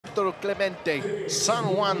Hector Clemente,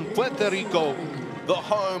 San Juan, Puerto Rico, the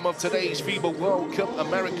home of today's FIBA World Cup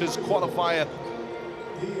Americas qualifier.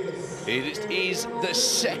 It is the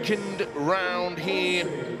second round here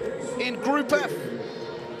in Group F.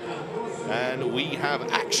 And we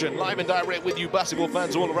have action live and direct with you basketball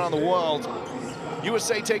fans all around the world.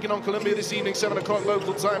 USA taking on Colombia this evening, 7 o'clock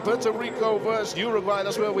local time. Puerto Rico versus Uruguay,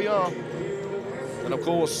 that's where we are. And of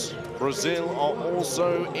course, Brazil are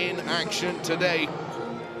also in action today.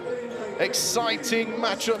 Exciting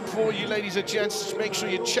matchup for you, ladies and gents. Make sure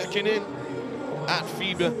you're checking in at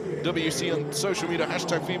FIBA WC on social media,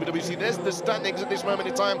 hashtag FIBA WC. There's the standings at this moment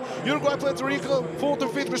in time. Uruguay, Puerto Rico, 4th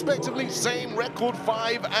and 5th respectively, same record,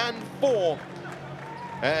 5 and 4.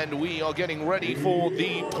 And we are getting ready for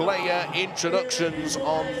the player introductions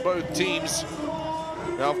on both teams.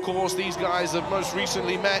 Now, of course, these guys have most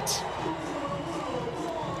recently met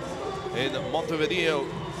in Montevideo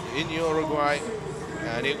in Uruguay.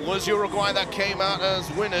 And it was Uruguay that came out as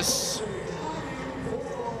winners.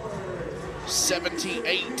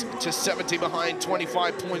 78-70 behind,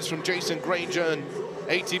 25 points from Jason Granger and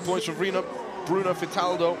 80 points from Bruno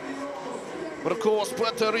Fitaldo. But of course,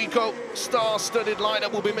 Puerto Rico, star-studded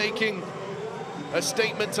lineup, will be making a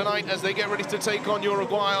statement tonight as they get ready to take on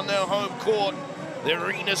Uruguay on their home court. The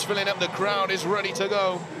arena's filling up, the crowd is ready to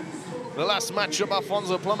go. The last matchup,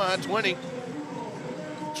 Alfonso Plummer had 20.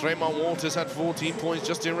 Tremont Waters had 14 points,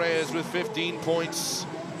 Justin Reyes with 15 points.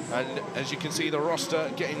 And as you can see, the roster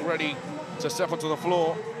getting ready to step onto the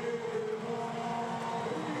floor.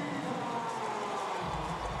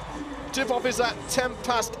 Tip-off is at 10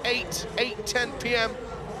 past 8, 8:10 p.m.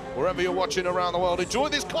 Wherever you're watching around the world, enjoy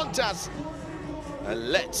this contest.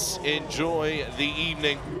 And let's enjoy the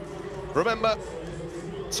evening. Remember,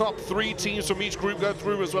 top 3 teams from each group go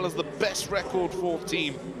through, as well as the best record 4th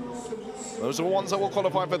team. Those are the ones that will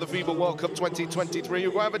qualify for the FIBA World Cup 2023. You're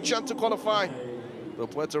going to have a chance to qualify. So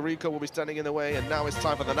Puerto Rico will be standing in the way, and now it's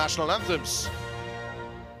time for the national anthems.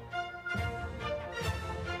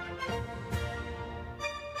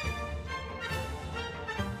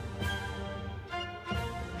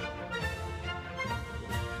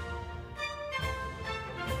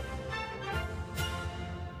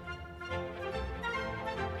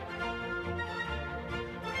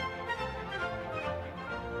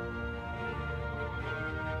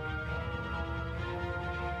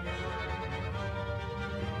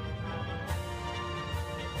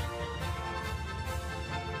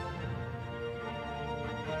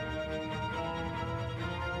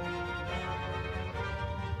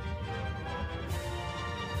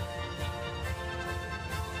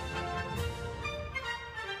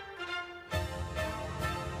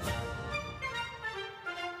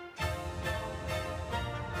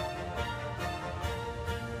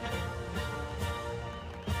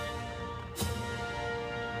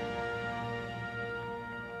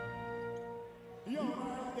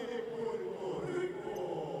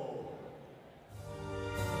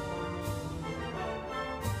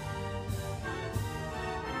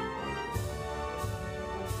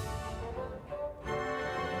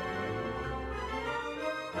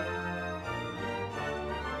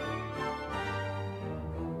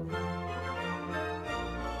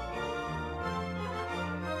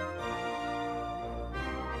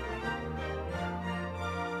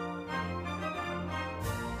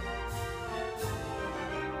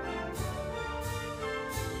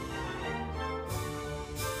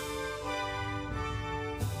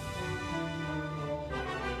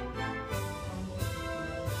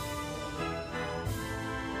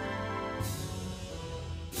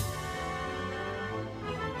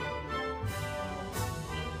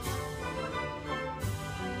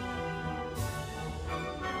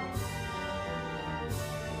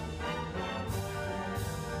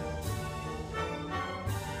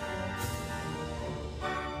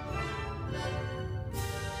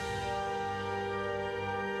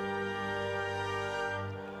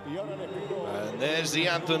 And there's the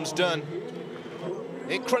anthems done.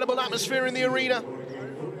 Incredible atmosphere in the arena.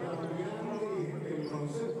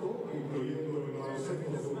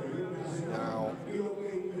 Now, it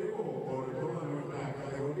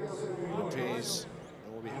appears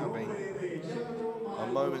that we'll be having a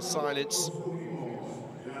moment's silence.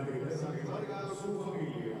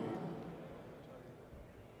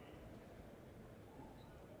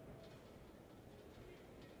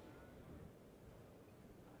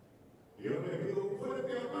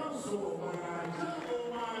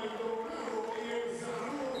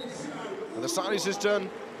 And the silence is done.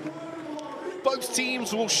 Both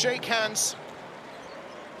teams will shake hands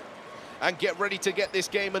and get ready to get this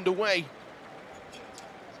game underway.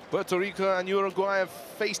 Puerto Rico and Uruguay have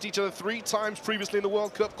faced each other 3 times previously in the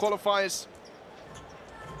World Cup qualifiers.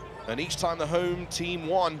 And each time the home team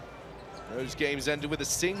won. Those games ended with a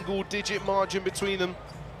single-digit margin between them.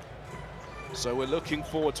 So we're looking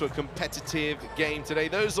forward to a competitive game today.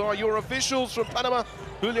 Those are your officials from Panama: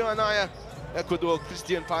 Julio Anaya, Ecuador,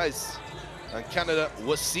 Christian Paez, and Canada,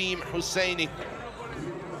 Wasim Husseini.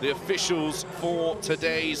 The officials for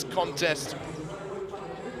today's contest.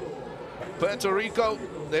 Puerto Rico,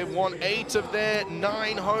 they've won 8 of their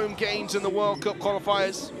 9 home games in the World Cup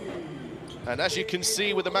qualifiers. And as you can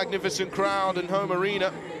see with the magnificent crowd and home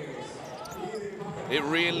arena, it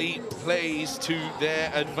really plays to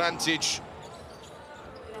their advantage.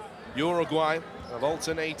 Uruguay have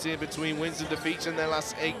alternated between wins and defeats in their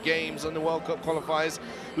last 8 games in the World Cup qualifiers,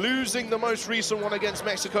 losing the most recent one against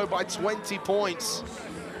Mexico by 20 points.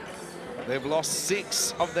 They've lost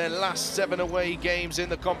 6 of their last 7 away games in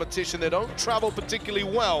the competition. They don't travel particularly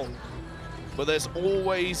well, but there's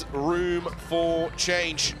always room for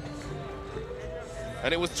change.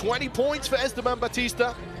 And it was 20 points for Esteban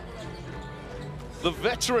Batista, the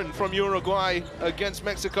veteran from Uruguay, against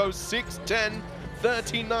Mexico's 6'10",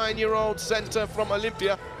 39-year-old center from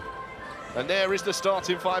Olympia. And there is the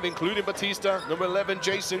starting 5, including Batista, number 11,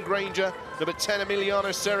 Jason Granger, number 10,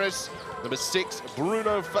 Emiliano Ceres, number 6,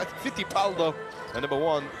 Bruno Fittipaldo, and number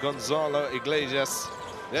 1, Gonzalo Iglesias.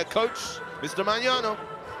 Their coach, Mr. Magnano,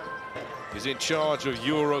 is in charge of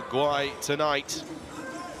Uruguay tonight.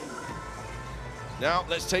 Now,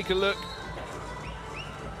 let's take a look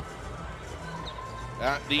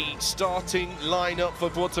at the starting lineup for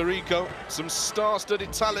Puerto Rico. Some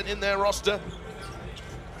star-studded talent in their roster.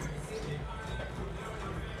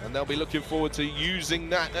 And they'll be looking forward to using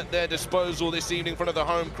that at their disposal this evening in front of the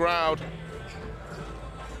home crowd.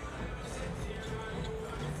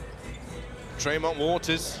 Tremont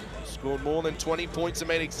Waters scored more than 20 points and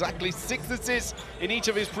made exactly 6 assists in each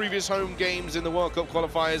of his previous home games in the World Cup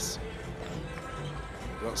qualifiers.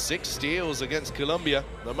 Got 6 steals against Colombia,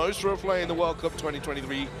 the most for a player in the World Cup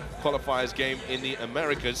 2023 qualifiers game in the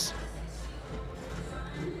Americas.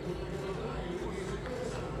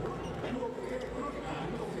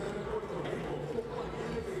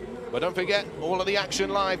 But don't forget, all of the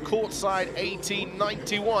action live courtside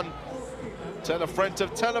 1891. Tell a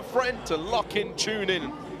friend to lock in, tune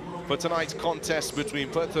in for tonight's contest between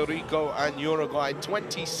Puerto Rico and Uruguay.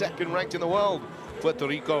 22nd ranked in the world, Puerto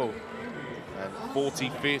Rico, and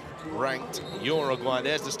 45th ranked Uruguay.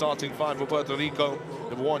 There's the starting 5 for Puerto Rico.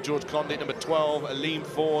 Number 1, George Condit. Number 12, Aleem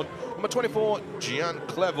Ford. Number 24, Gian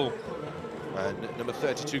Clevel. And number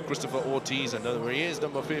 32, Christopher Ortiz. And there he is,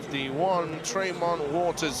 number 51, Tremont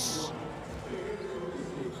Waters.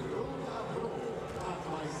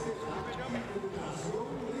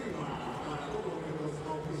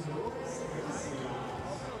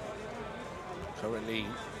 Currently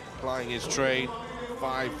plying his trade,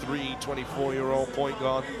 5'3", 24-year-old point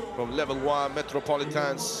guard from Level 1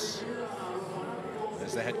 Metropolitans.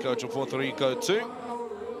 There's the head coach of Puerto Rico too.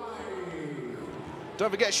 Don't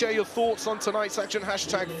forget, share your thoughts on tonight's action,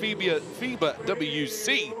 hashtag FIBA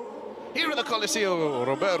WC. Here at the Coliseo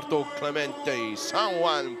Roberto Clemente, San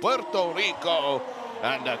Juan, Puerto Rico.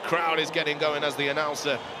 And the crowd is getting going as the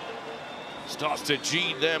announcer starts to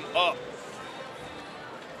G them up.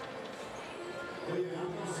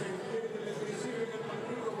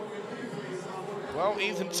 Well,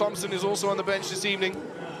 Ethan Thompson is also on the bench this evening.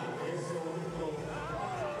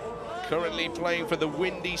 Currently playing for the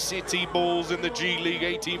Windy City Bulls in the G League,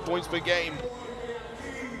 18 points per game.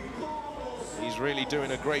 He's really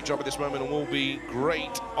doing a great job at this moment and will be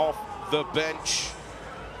great off the bench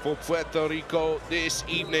for Puerto Rico this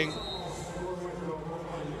evening.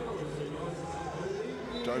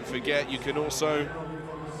 Don't forget, you can also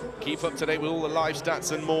keep up to date with all the live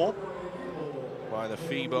stats and more by the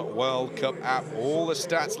FIBA World Cup app. All the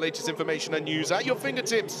stats, latest information and news at your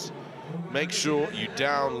fingertips. Make sure you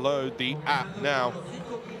download the app now.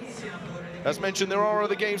 As mentioned, there are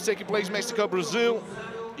other games taking place: Mexico, Brazil,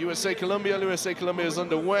 USA, Colombia. USA, Colombia is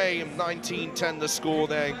underway. 19-10 the score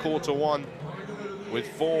there in quarter 1 with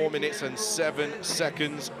 4 minutes and 7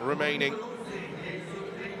 seconds remaining.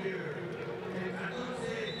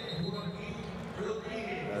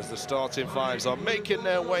 As the starting 5s are making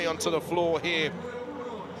their way onto the floor here.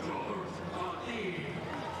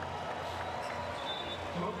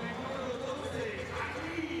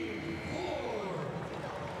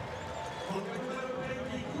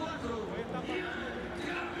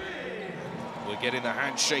 Getting the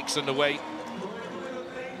handshakes underway.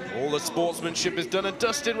 All the sportsmanship is done and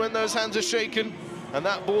dusted when those hands are shaken and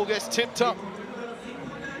that ball gets tipped up.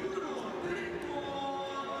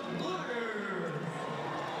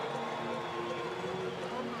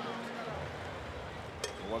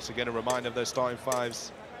 Once again, a reminder of those starting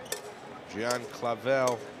fives. Gian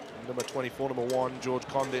Clavel, number 24, number 1, George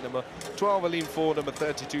Conde, number 12, Aline Ford, number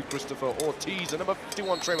 32, Christopher Ortiz, and number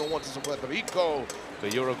 51, Trayvon Waters from Puerto Rico. For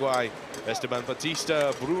Uruguay, Esteban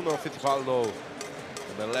Batista, Bruno Fittipaldo,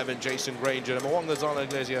 number 11, Jason Granger, number 1, Gonzalo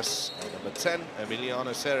Iglesias, and number 10,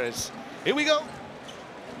 Emiliano Ceres. Here we go.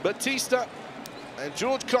 Batista and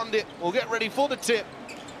George Conde will get ready for the tip,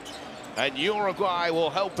 and Uruguay will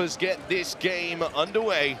help us get this game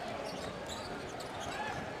underway.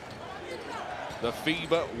 The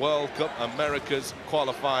FIBA World Cup Americas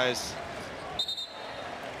qualifiers.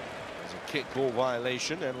 There's a kickball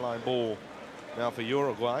violation, end-line ball now for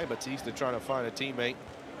Uruguay. Batista trying to find a teammate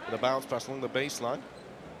with a bounce pass along the baseline.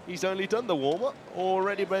 He's only done the warm-up,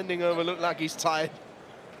 already bending over, looked like he's tired,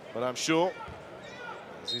 but I'm sure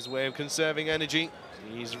it's his way of conserving energy.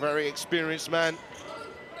 He's a very experienced man.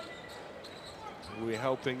 We're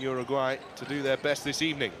helping Uruguay to do their best this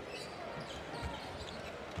evening.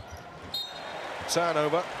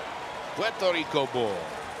 Turnover, Puerto Rico ball.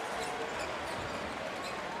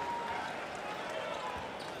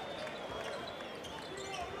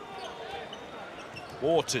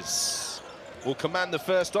 Waters will command the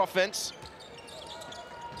first offense.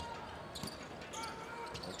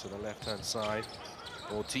 Onto the left-hand side,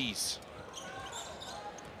 Ortiz.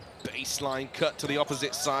 Baseline cut to the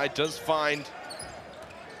opposite side, does find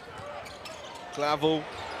Clavel.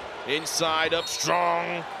 Inside, up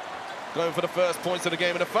strong. Going for the first points of the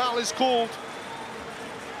game, and a foul is called.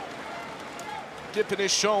 Dipping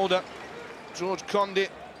his shoulder. George Conde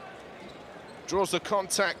draws the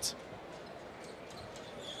contact.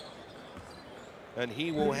 And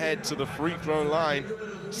he will head to the free throw line.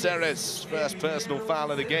 Ceres, first personal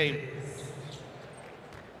foul of the game.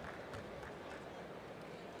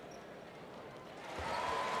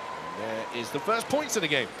 And there is the first points of the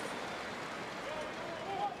game.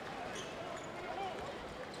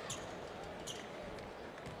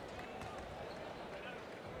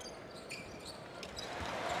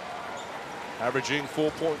 Averaging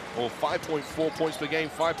 5.4 points per game,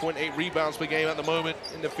 5.8 rebounds per game at the moment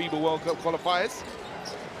in the FIBA World Cup qualifiers.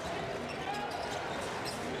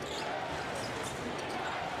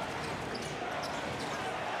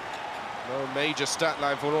 No major stat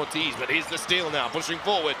line for Ortiz, but here's the steal now, pushing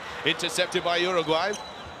forward, intercepted by Uruguay.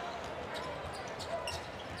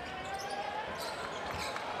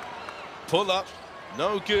 Pull up,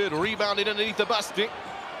 no good, rebounded underneath the basket.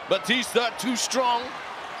 Batista too strong.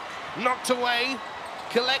 Knocked away,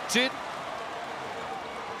 collected.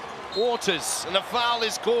 Waters, and a foul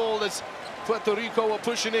is called as Puerto Rico are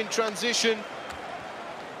pushing in transition.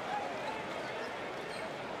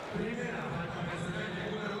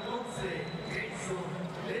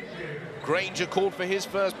 Granger called for his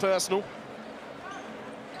first personal.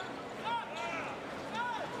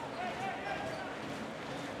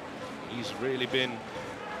 He's really been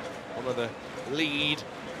one of the lead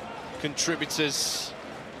contributors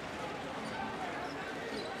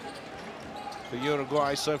for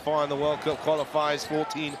Uruguay so far in the World Cup qualifiers.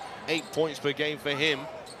 8 points per game for him.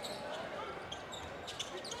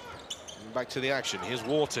 And back to the action. Here's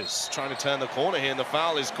Waters trying to turn the corner here, and the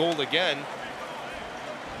foul is called again.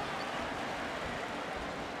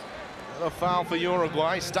 Another foul for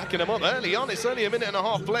Uruguay, stacking them up early on. It's only a minute and a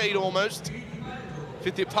half played almost.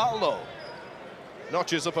 Fittipaldo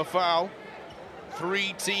notches up a foul.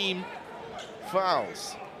 3 team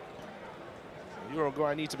fouls.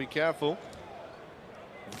 Uruguay need to be careful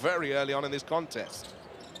very early on in this contest.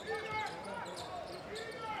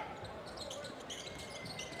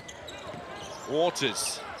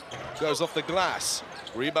 Waters goes off the glass,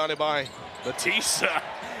 rebounded by Batista,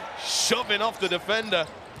 shoving off the defender.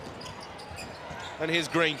 And here's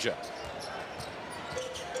Granger.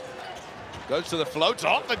 Goes to the float,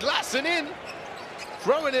 off the glass and in.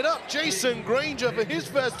 Throwing it up, Jason Granger for his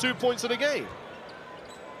first 2 points of the game.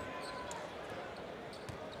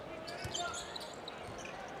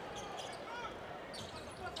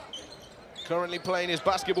 Currently playing his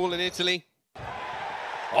basketball in Italy.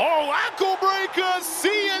 Oh, ankle breaker,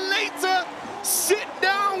 see you later. Sit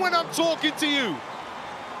down when I'm talking to you.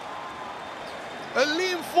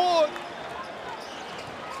 Aline Ford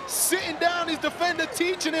sitting down, his defender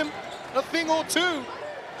teaching him a thing or two.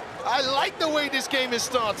 I like the way this game is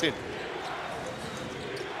starting.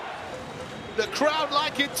 The crowd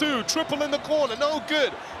like it too. Triple in the corner, no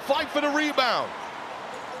good. Fight for the rebound.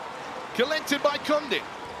 Collected by Conde.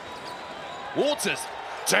 Waters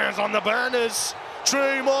turns on the burners.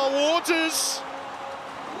 Tremont Waters.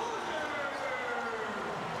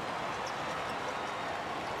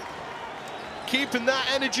 Keeping that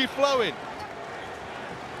energy flowing.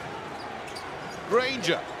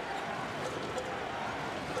 Granger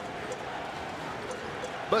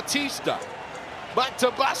Batista, back to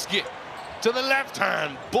basket, to the left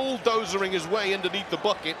hand, bulldozering his way underneath the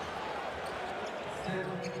bucket.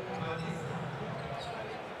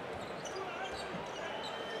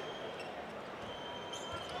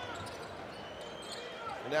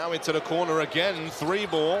 Now into the corner again, 3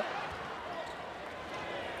 ball.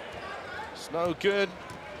 It's no good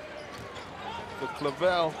for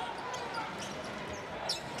Clavel.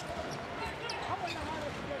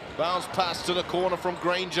 Bounce pass to the corner from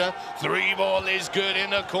Granger. 3 ball is good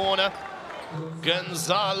in the corner.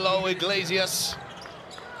 Gonzalo Iglesias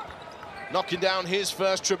knocking down his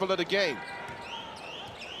first triple of the game.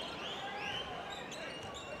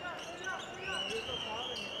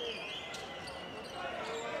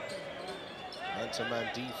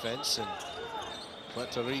 Man-to-man defense, and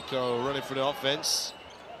Puerto Rico running for the offense.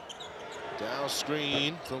 Down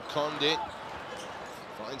screen from Condit.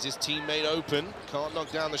 Finds his teammate open. Can't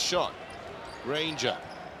knock down the shot. Granger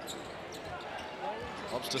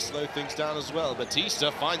opts to slow things down as well.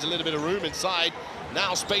 Batista finds a little bit of room inside.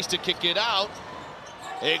 Now space to kick it out.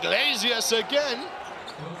 Iglesias again.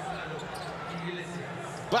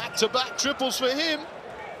 Back-to-back triples for him.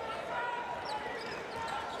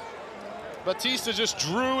 Batista just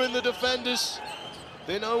drew in the defenders.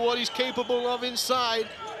 They know what he's capable of inside.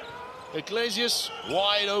 Iglesias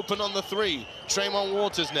wide open on the 3. Tremont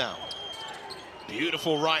Waters now.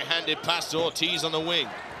 Beautiful right-handed pass to Ortiz on the wing.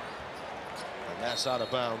 And that's out of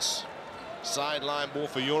bounds. Sideline ball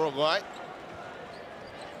for Uruguay.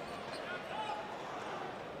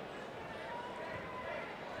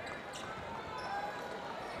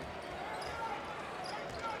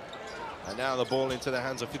 And now the ball into the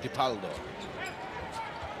hands of Fittipaldo.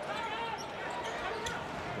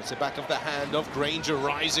 It's the back of the hand of Granger,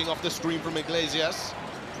 rising off the screen from Iglesias.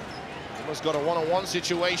 Almost got a one-on-one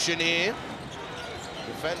situation here.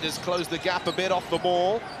 Defenders close the gap a bit off the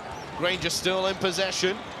ball. Granger still in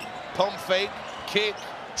possession. Pump fake, kick,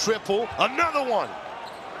 triple, another one.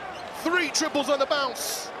 3 triples on the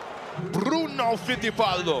bounce. Bruno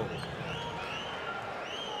Fittipaldo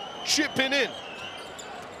chipping in.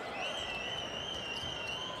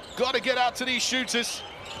 Got to get out to these shooters.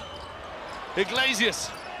 Iglesias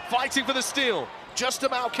fighting for the steal. Just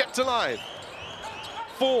about kept alive.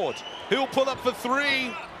 Ford, he'll pull up for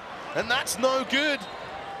 3. And that's no good.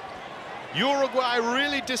 Uruguay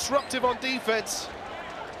really disruptive on defense.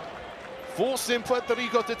 Forcing Puerto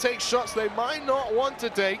Rico to take shots they might not want to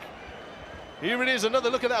take. Here it is, another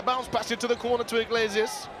look at that bounce pass into the corner to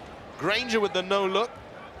Iglesias. Granger with the no look.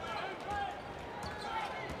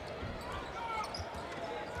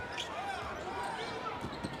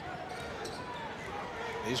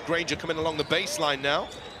 Here's Granger coming along the baseline now.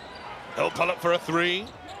 He'll pull up for a 3.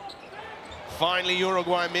 Finally,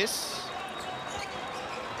 Uruguay miss.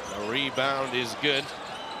 The rebound is good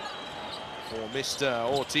for Mr.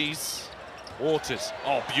 Ortiz. Waters,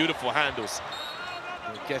 oh, beautiful handles.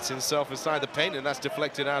 He gets himself inside the paint, and that's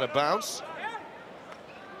deflected out of bounds.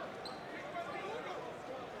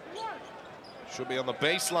 Should be on the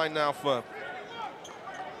baseline now for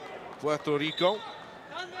Puerto Rico.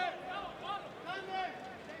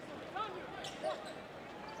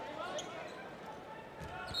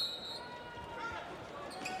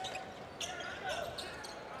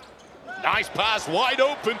 Nice pass, wide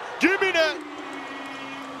open. Give me that.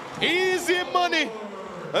 Easy money.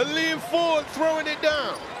 And lean forward, throwing it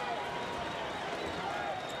down.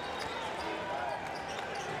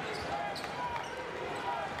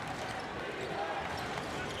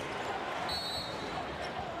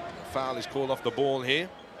 Foul is called off the ball here.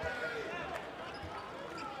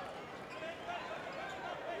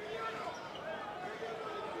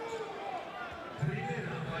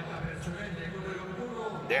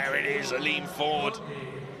 There it is, a lean forward.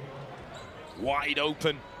 Wide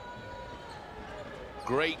open.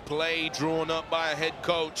 Great play drawn up by a head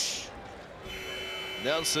coach.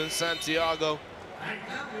 Nelson Santiago.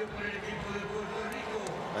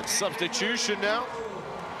 And substitution now.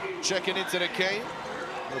 Checking into the game.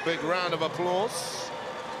 A big round of applause.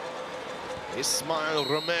 Ismael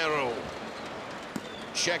Romero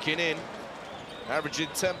checking in. Averaging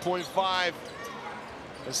 10.5.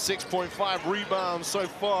 and 6.5 rebounds so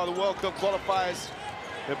far. The World Cup qualifiers,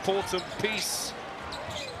 important piece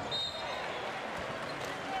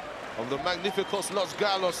of the Magnificos Los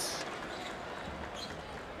Galos.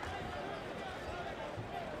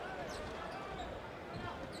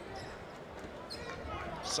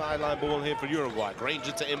 Sideline ball here for Uruguay.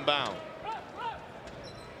 Granger to inbound.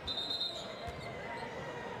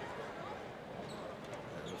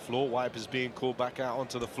 And the floor wipe is being called back out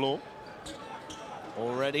onto the floor.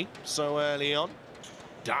 Already, so early on.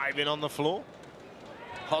 Diving on the floor.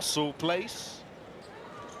 hustle place.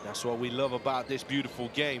 That's what we love about this beautiful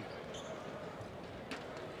game.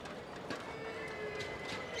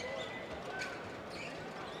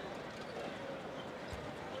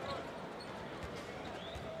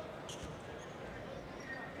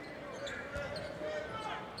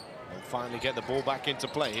 And finally get the ball back into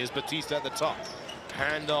play. Here's Batista at the top.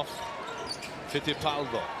 Hand off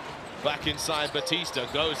Fittipaldo. Back inside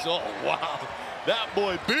Batista. Goes, oh wow, that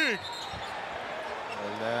boy big.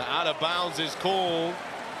 And out of bounds is called.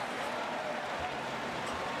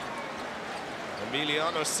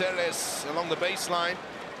 Emiliano Ceres along the baseline.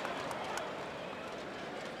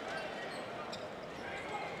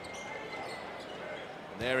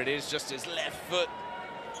 And there it is, just his left foot.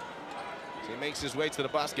 So he makes his way to the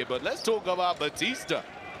basket, but let's talk about Batista.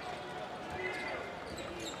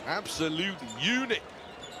 Absolute unit.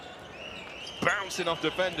 Bouncing off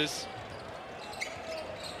defenders.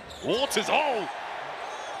 Waters, oh!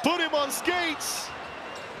 Put him on skates.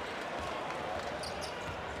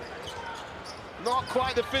 Not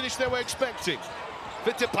quite the finish they were expecting.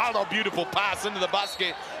 Fittipaldo, beautiful pass into the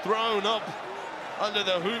basket. Thrown up under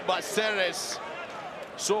the hoop by Ceres.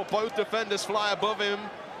 Saw both defenders fly above him.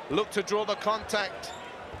 Looked to draw the contact.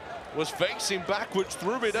 Was facing backwards,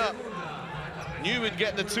 threw it up. Knew he'd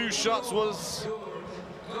get the two shots.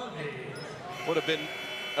 Would have been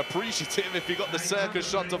appreciative if he got the circus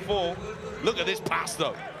shot to fall. Look at this pass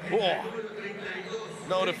though. Oh.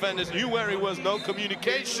 No defenders knew where he was, no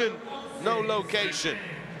communication, no location.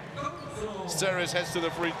 Ceres heads to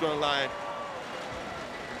the free throw line.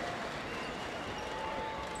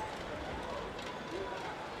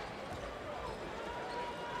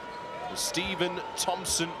 Stephen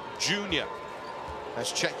Thompson Jr.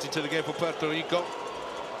 has checked into the game for Puerto Rico.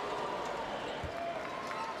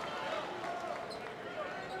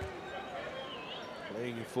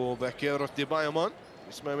 Playing for Vaqueros de Bayamon,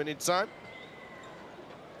 this moment in time.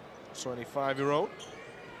 25-year-old.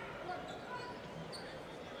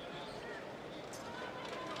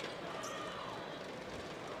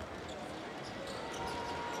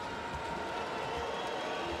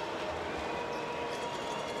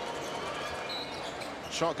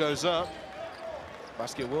 Shot goes up.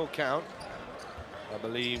 Basket will count. I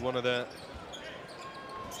believe one of the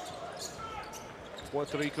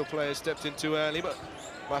Puerto Rico players stepped in too early, but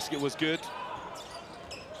basket was good.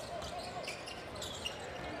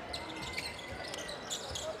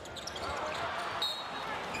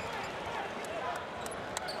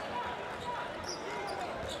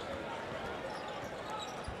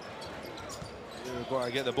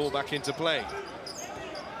 Uruguay get the ball back into play.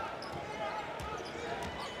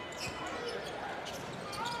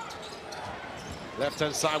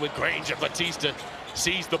 Left-hand side with Granger. Batista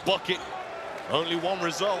sees the bucket. Only one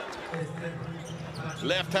result.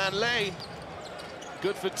 Left-hand lane.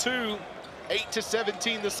 Good for two.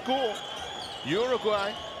 8-17 the score.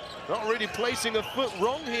 Uruguay not really placing a foot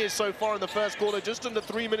wrong here so far in the first quarter. Just under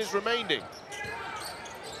 3 minutes remaining.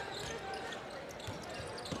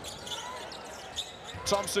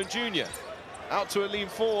 Thompson Jr. out to a lean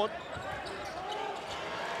forward.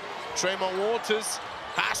 Tremont Waters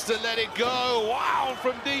has to let it go. Wow,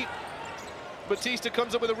 from deep. Batista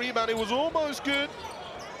comes up with a rebound. It was almost good.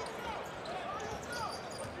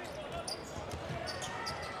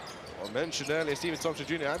 I mentioned earlier, Stephen Thompson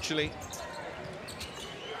Jr. actually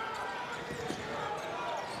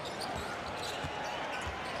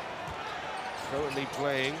currently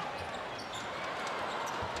playing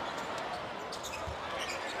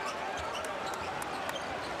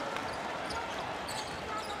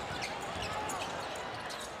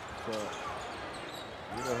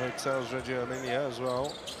Hotels Reggio Emilia as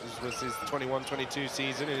well. This was his 21-22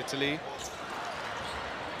 season in Italy.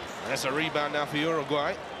 That's a rebound now for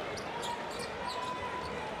Uruguay.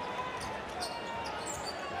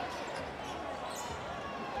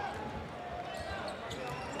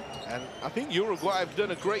 And I think Uruguay have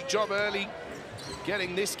done a great job early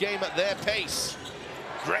getting this game at their pace.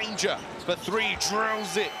 Granger for three,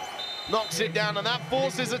 drills it, knocks it down, and that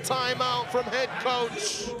forces a timeout from head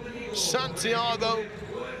coach Santiago.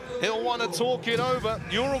 He'll want to talk it over.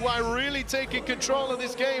 Uruguay really taking control of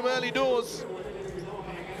this game early doors.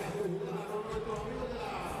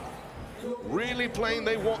 Really playing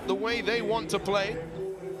the way they want to play.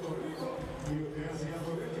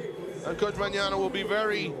 And Coach Mañana will be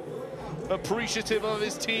very appreciative of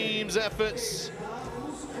his team's efforts.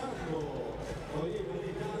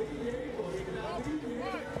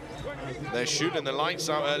 They're shooting the lights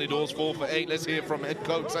out early doors, 4 for 8. Let's hear from head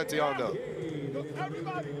coach Santiago.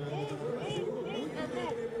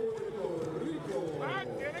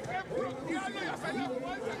 Limpiarlo y hacer la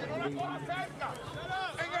fuerza, que no la coja cerca.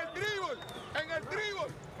 En el dribble,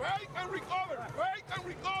 fake and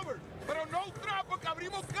recover. Pero no trap porque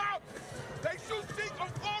abrimos gap. They should stick on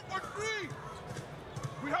 4-for-3.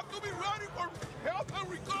 We have to be ready for help and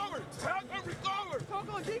recover.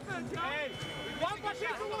 Talk on defense, guys. Hey, that's what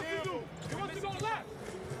Jason wants to do. He wants to go left.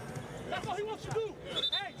 That's what he wants to do.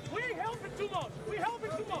 Hey, we ain't helping too much.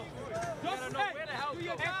 Just stay. And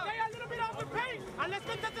stay a little bit off the paint. And let's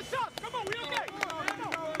contest the shots. Come on, we okay.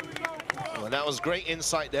 Well, that was great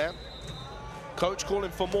insight there. Coach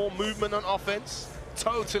calling for more movement on offense.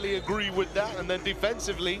 Totally agree with that. And then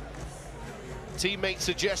defensively, teammates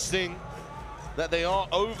suggesting that they are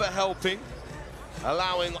over-helping,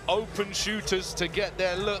 allowing open shooters to get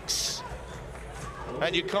their looks.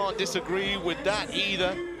 And you can't disagree with that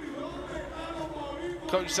either.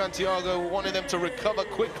 Coach Santiago wanting them to recover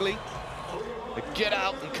quickly, get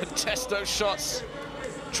out and contest those shots,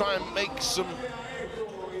 try and make some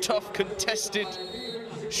tough contested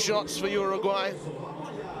shots for Uruguay,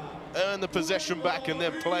 earn the possession back and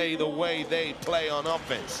then play the way they play on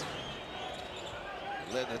offense.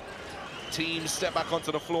 Let the team step back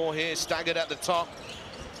onto the floor here, staggered at the top.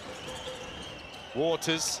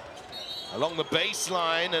 Waters along the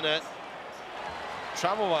baseline, and a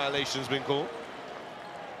travel violation's been called.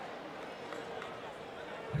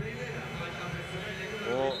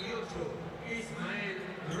 Or,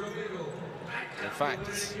 in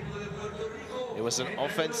fact, it was an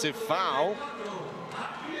offensive foul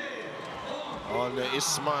on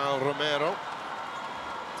Ismael Romero.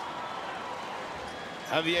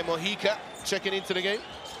 Javier Mojica checking into the game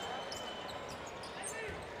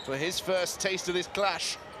for his first taste of this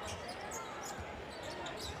clash.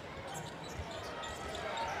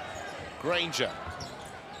 Granger.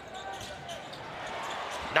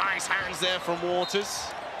 Nice hands there from Waters.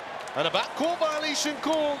 And a backcourt violation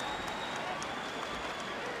called.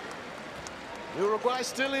 Uruguay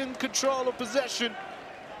still in control of possession.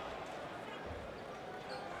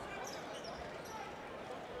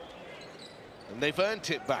 And they've earned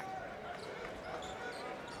it back.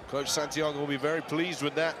 Coach Santiago will be very pleased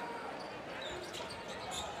with that.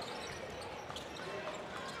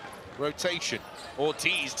 Rotation.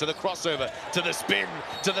 Ortiz to the crossover, to the spin,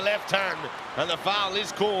 to the left hand, and the foul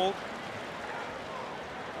is called.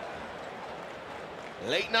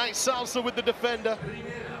 Late night salsa with the defender.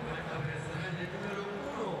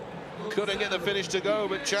 Couldn't get the finish to go,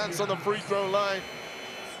 but chance on the free throw line.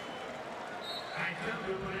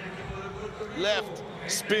 Left,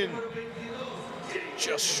 spin,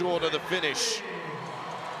 just short of the finish.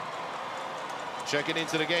 Checking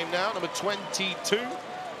into the game now, number 22,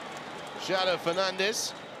 Shadow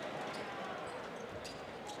Fernandez.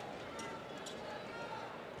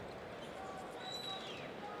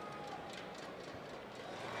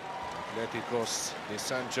 Atléticos de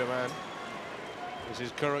San Germán is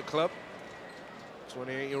his current club.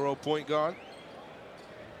 28-year-old point guard.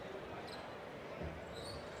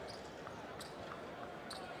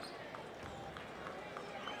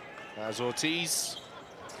 As Ortiz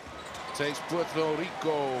takes Puerto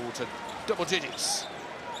Rico to double digits.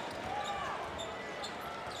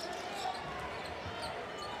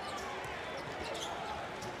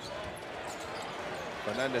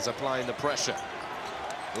 Fernandez applying the pressure.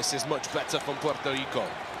 This is much better from Puerto Rico.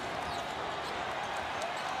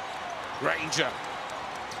 Granger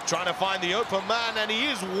trying to find the open man, and he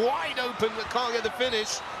is wide open but can't get the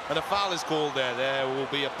finish. And a foul is called there. There will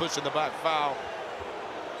be a push in the back foul.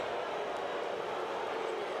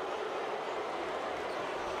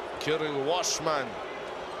 Kirill Washman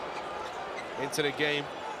into the game.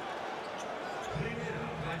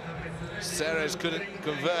 Ceres couldn't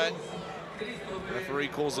convert. Referee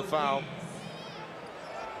calls a foul.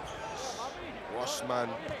 Washman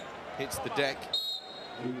hits the deck.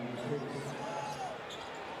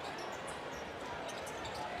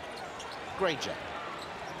 Granger.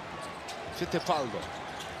 Fittipaldo.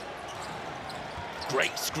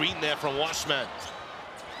 Great screen there from Washman.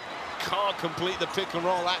 Can't complete the pick and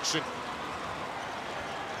roll action.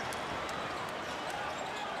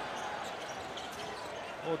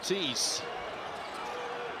 Ortiz.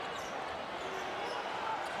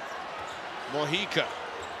 Mojica.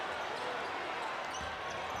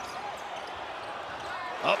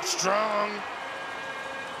 Up strong.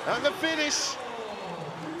 And the finish.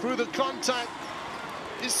 Through the contact.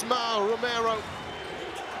 Ismael Romero.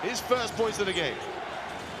 His first points of the game.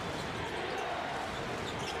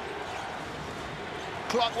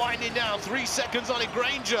 Clock winding down, 3 seconds on it.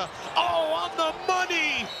 Granger, oh, on the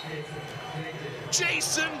money!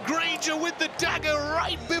 Jason Granger with the dagger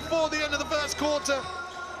right before the end of the first quarter.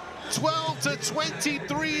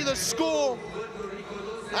 12-23 the score.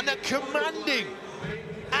 And a commanding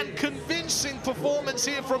and convincing performance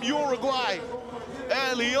here from Uruguay.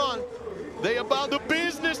 Early on, they about the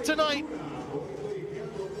business tonight.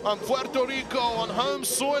 And Puerto Rico on home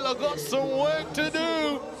soil have got some work to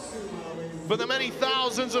do for the many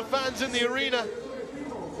thousands of fans in the arena.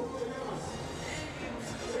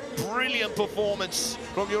 Brilliant performance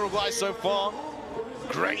from Uruguay so far.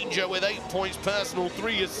 Granger with 8 points personal,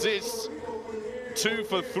 3 assists, 2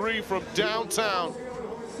 for 3 from downtown.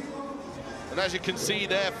 And as you can see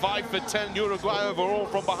there, 5 for 10 Uruguay overall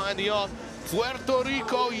from behind the arc. Puerto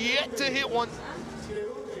Rico yet to hit one.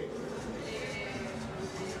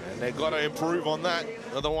 And they've got to improve on that.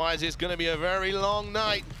 Otherwise, it's going to be a very long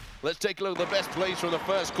night. Let's take a look at the best plays from the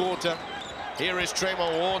first quarter. Here is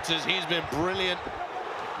Tremont Waters. He's been brilliant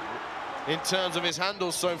in terms of his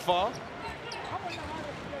handles so far.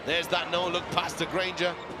 There's that no-look pass to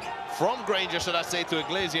Granger. From Granger, should I say, to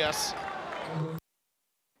Iglesias.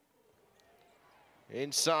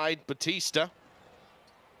 Inside, Batista.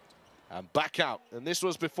 And back out. And this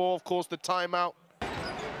was before, of course, the timeout,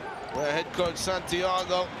 where head coach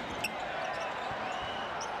Santiago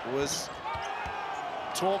was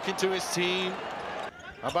talking to his team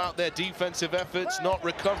about their defensive efforts, not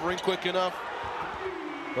recovering quick enough.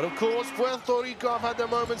 But of course, Puerto Rico have had their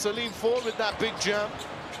moments to lean forward with that big jam.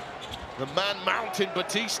 The man mountain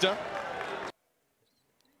Batista,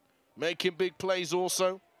 making big plays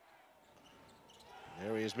also.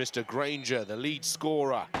 There he is, Mr. Granger, the lead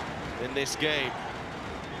scorer in this game.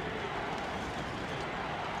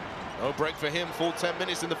 No break for him, full 10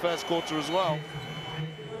 minutes in the first quarter as well.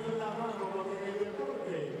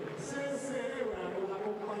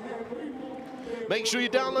 Make sure you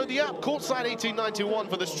download the app, Courtside 1891,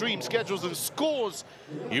 for the stream, schedules and scores.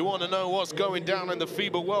 You want to know what's going down in the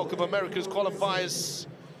FIBA World Cup Americas qualifiers.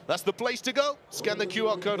 That's the place to go. Scan the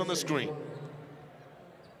QR code on the screen.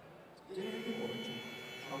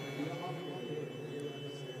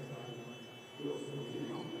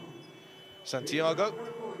 Santiago,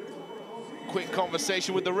 quick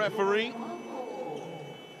conversation with the referee.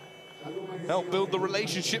 Help build the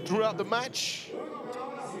relationship throughout the match.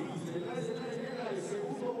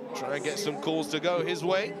 Try and get some calls to go his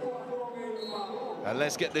way. And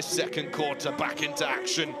let's get this second quarter back into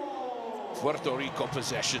action. Puerto Rico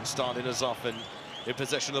possession starting us off, and in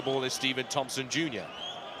possession of the ball is Stephen Thompson Jr.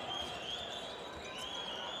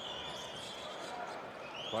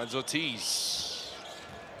 Finds Ortiz.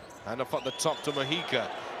 And up at the top to Mojica.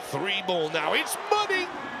 3 ball now, it's money!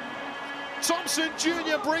 Thompson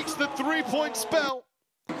Jr. breaks the 3-point spell.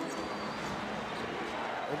 And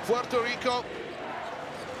Puerto Rico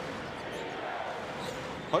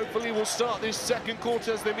hopefully will start this second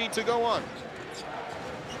quarter as they mean to go on.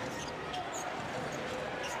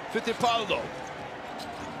 Fittipaldo.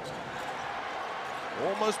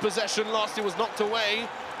 Almost possession lost, it was knocked away.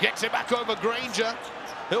 Gets it back over Granger.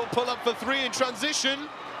 He'll pull up for 3 in transition.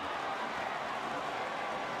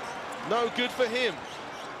 No good for him.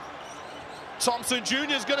 Thompson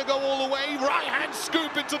Jr. is going to go all the way. Right hand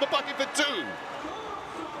scoop into the bucket for 2.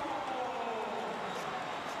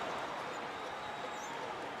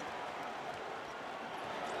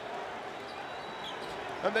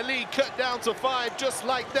 And the lead cut down to 5 just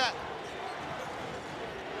like that.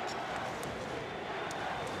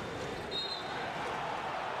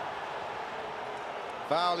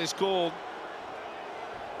 Foul is called.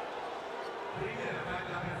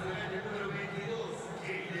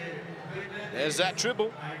 There's that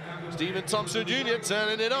dribble. Stephen Thompson Jr.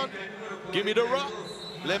 turning it on. Give me the rock.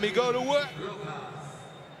 Let me go to work.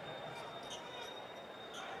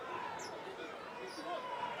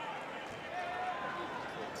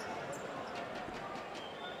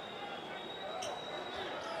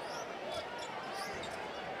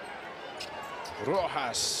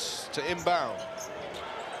 Rojas to inbound.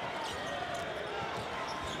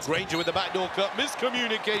 Granger with the backdoor cut.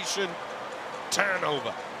 Miscommunication.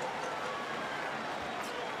 Turnover.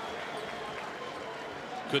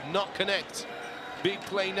 Could not connect. Big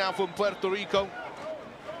play now from Puerto Rico.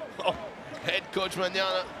 Oh, head coach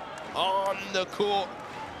Mañana on the court.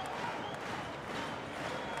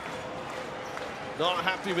 Not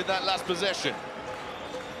happy with that last possession.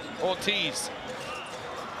 Ortiz.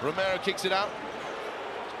 Romero kicks it out.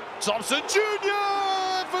 Thompson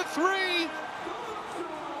Jr. for 3.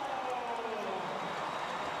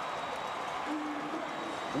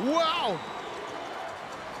 Wow.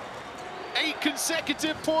 8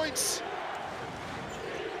 consecutive points.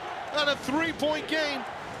 And a 3-point game.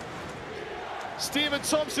 Stephen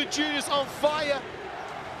Thompson Jr. is on fire.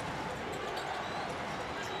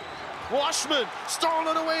 Washman,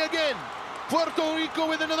 stolen away again. Puerto Rico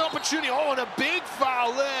with another opportunity. Oh, and a big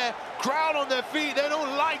foul there. Crowd on their feet. They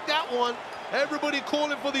don't like that one. Everybody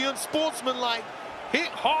calling for the unsportsmanlike. Hit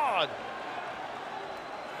hard.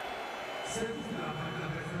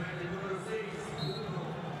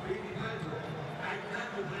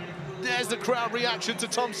 There's the crowd reaction to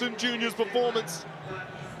Thompson Jr.'s performance.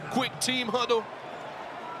 Quick team huddle.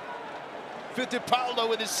 Fittipaldo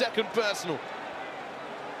with his second personal.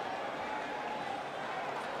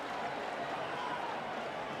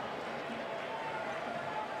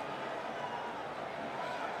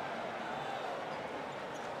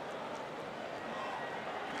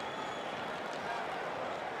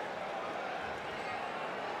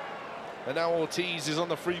 And now Ortiz is on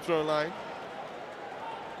the free throw line.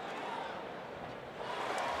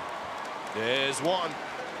 There's one.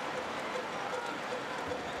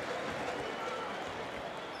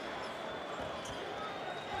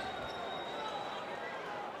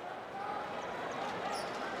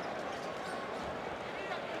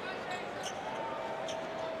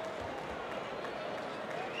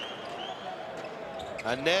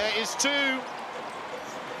 And there is two.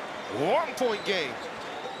 1 point game.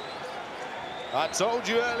 I told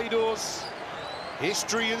you early doors.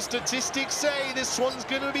 History and statistics say this one's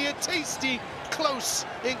going to be a tasty, close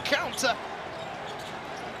encounter.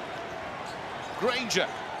 Granger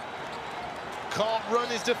can't run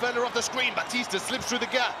his defender off the screen. Batista slips through the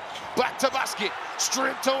gap. Back to basket.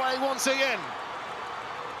 Stripped away once again.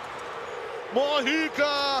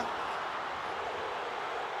 Mojica.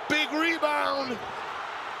 Big rebound.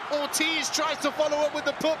 Ortiz tries to follow up with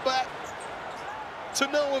the putback. To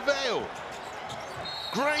no avail.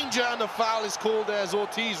 Granger, and the foul is called as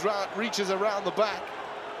Ortiz reaches around the back.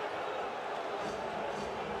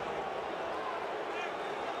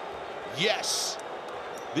 Yes,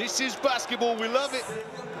 this is basketball, we love it.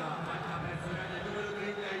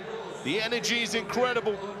 The energy is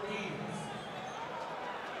incredible.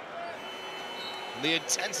 The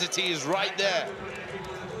intensity is right there.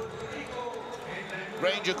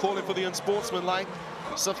 Granger calling for the unsportsmanlike.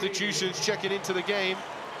 Substitutions checking into the game.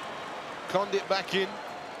 Condit back in.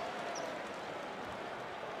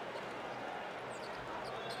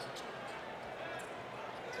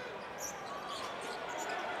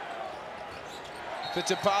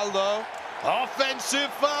 Fittipaldo. Offensive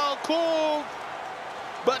foul called.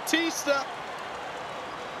 Batista.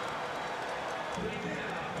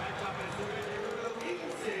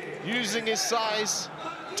 Using his size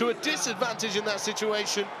to a disadvantage in that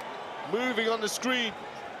situation. Moving on the screen.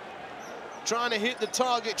 Trying to hit the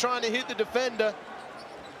target, trying to hit the defender.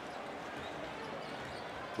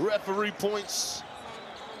 Referee points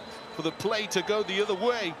for the play to go the other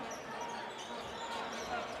way.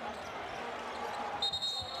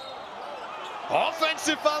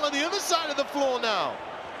 Offensive foul on the other side of the floor now.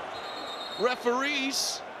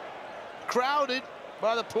 Referees crowded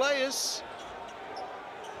by the players.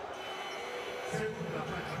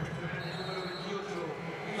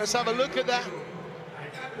 Let's have a look at that.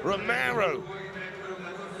 Romero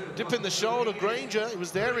dipping the shoulder. Granger, he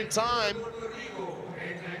was there in time.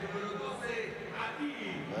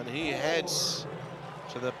 And he heads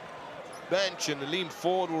to the bench, and Aleem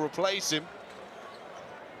Ford will replace him.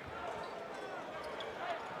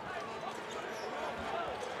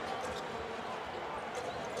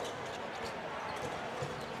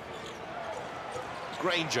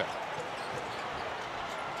 Granger.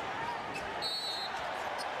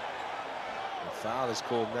 Foul is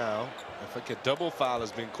called now. I think a double foul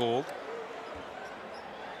has been called.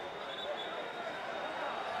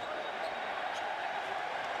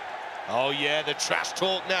 Oh yeah, the trash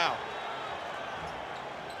talk now.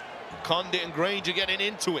 Condit and Granger getting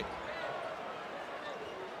into it.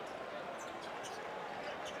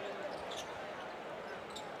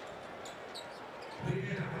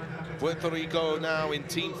 Puerto Rico now in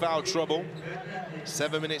team foul trouble.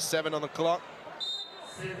 7:07 on the clock.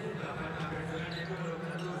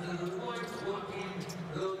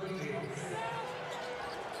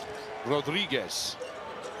 Rodriguez.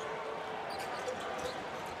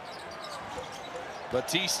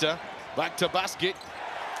 Batista, back to basket.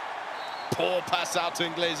 Poor pass out to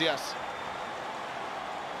Iglesias.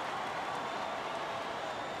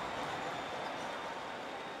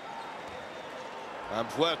 And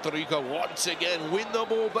Puerto Rico once again win the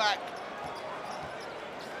ball back.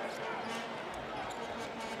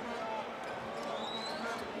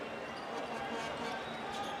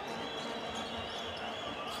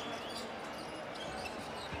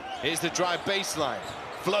 Here's the drive baseline.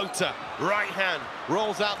 Floater, right hand,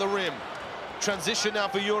 rolls out the rim. Transition now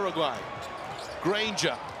for Uruguay.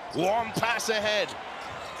 Granger, one pass ahead.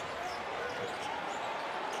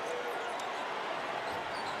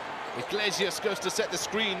 Iglesias goes to set the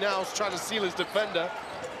screen now, trying to seal his defender.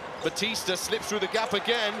 Batista slips through the gap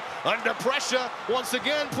again, under pressure. Once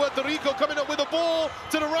again, Puerto Rico coming up with the ball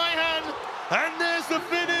to the right hand. And there's the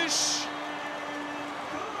finish.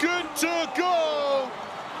 Good to go.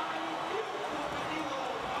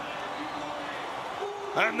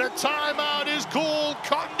 And the timeout is called.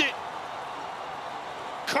 Condit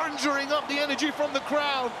conjuring up the energy from the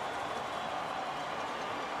crowd.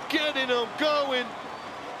 Getting them going.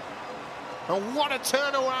 And what a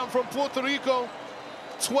turnaround from Puerto Rico.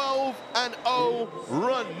 12-0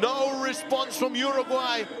 run. No response from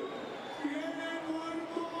Uruguay.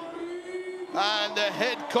 And the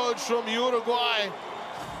head coach from Uruguay,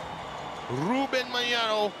 Ruben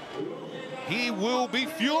Mañano, he will be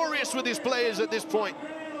furious with his players at this point.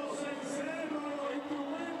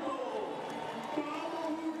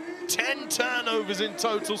 10 turnovers in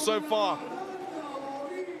total so far.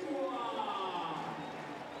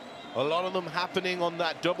 A lot of them happening on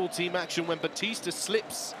that double team action when Batista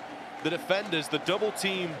slips the defenders. The double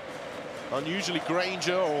team, unusually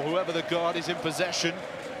Granger or whoever the guard is in possession.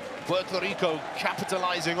 Puerto Rico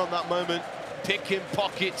capitalizing on that moment, picking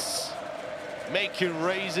pockets, making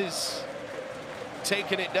raises,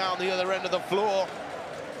 taking it down the other end of the floor,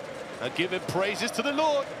 and giving praises to the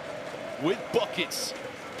Lord with buckets.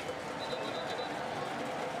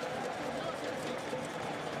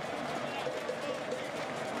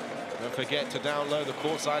 Don't forget to download the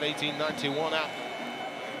Courtside 1891 app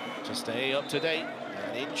to stay up to date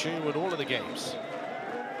and in tune with all of the games.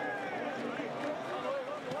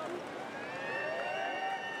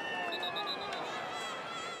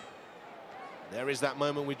 There is that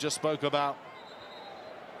moment we just spoke about.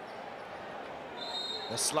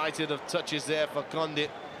 The slighted of touches there for Condit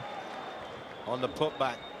on the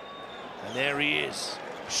putback. And there he is,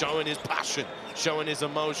 showing his passion, showing his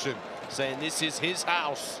emotion, saying this is his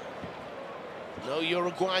house. No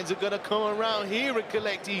Uruguayans are going to come around here and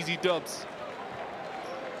collect easy dubs.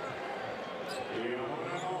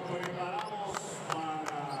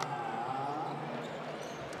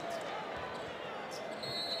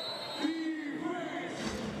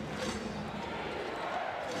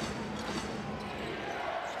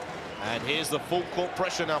 And here's the full court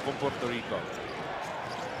pressure now from Puerto Rico.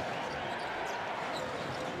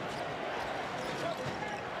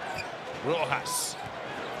 Rojas.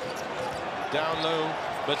 Down low,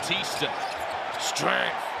 Batista.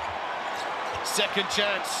 Strength. Second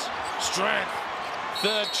chance. Strength.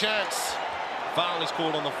 Third chance. Foul is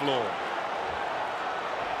called on the floor.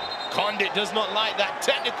 Condit does not like that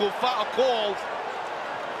technical foul call.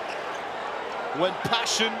 When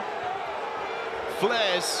passion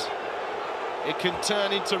flares, it can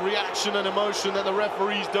turn into reaction and emotion that the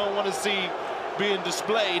referees don't want to see being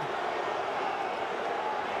displayed.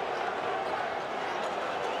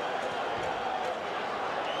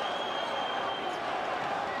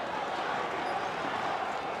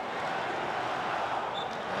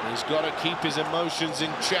 He's got to keep his emotions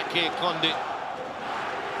in check here, Condit.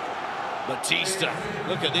 Batista,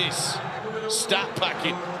 look at this. Stat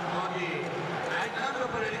packet.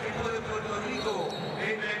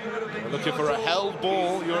 We're looking for a held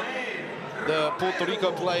ball, the Puerto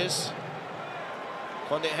Rico players.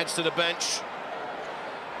 Condit heads to the bench.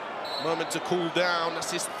 Moment to cool down.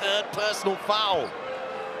 That's his third personal foul.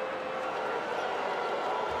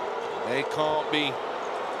 They can't be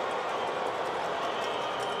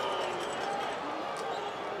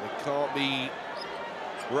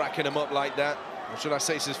racking him up like that. Or should I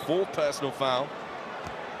say it's his fourth personal foul.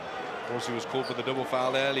 Of course, he was called for the double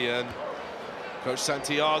foul earlier, and Coach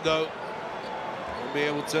Santiago will be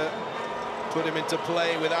able to put him into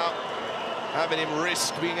play without having him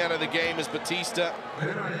risk being out of the game as Batista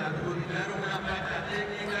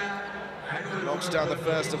knocks down the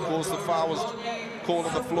first. Of course, the foul was called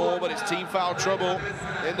on the floor, but it's team foul trouble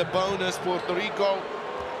in the bonus. Puerto Rico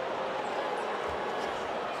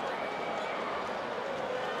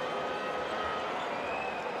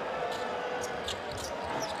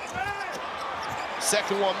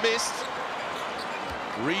second one missed,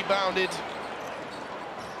 rebounded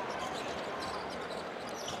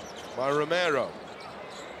by Romero.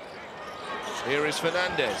 Here is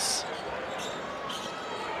Fernandez.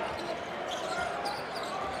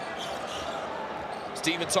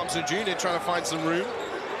 Stephen Thompson Jr. trying to find some room.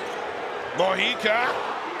 Mojica.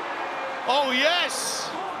 Oh yes!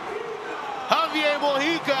 Javier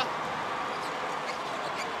Mojica.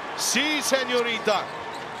 Sí, señorita.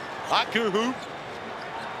 I can hoop.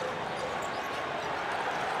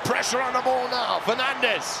 Pressure on the ball now,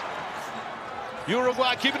 Fernandez.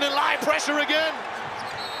 Uruguay keeping it live, pressure again.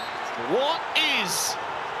 What is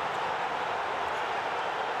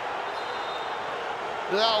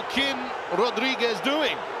Joaquin Rodriguez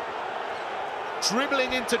doing?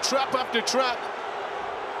 Dribbling into trap after trap.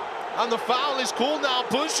 And the foul is called now,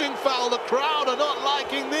 pushing foul. The crowd are not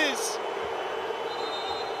liking this.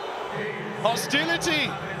 Hostility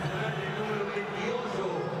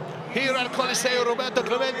here at Coliseo Roberto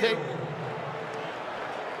Clemente.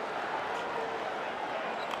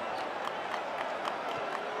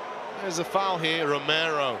 There's a foul here.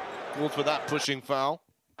 Romero called for that pushing foul.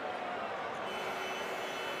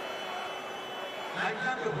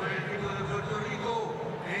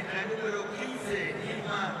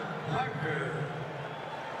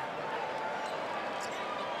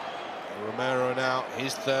 Romero now,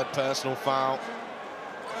 his third personal foul.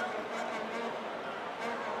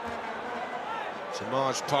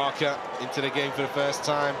 Samaj Parker into the game for the first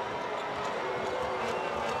time.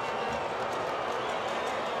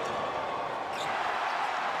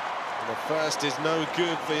 And the first is no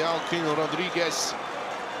good for Joaquin Rodriguez.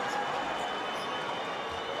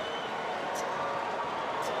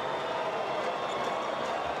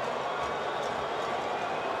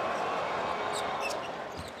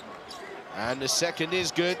 And the second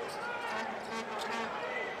is good.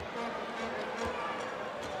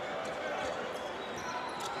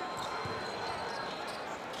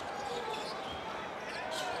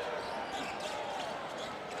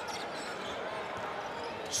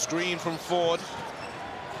 Screen from Ford.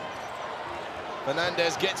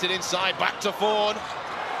 Fernandez gets it inside, back to Ford.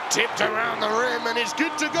 Tipped around the rim and it's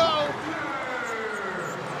good to go.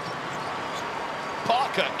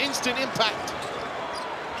 Parker, instant impact.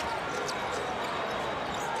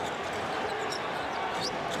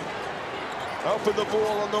 Open the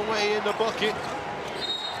ball on the way in the bucket.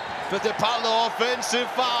 Fittipaldo, offensive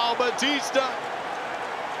foul, Batista.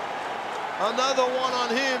 Another one on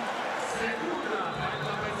him.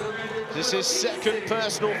 This is second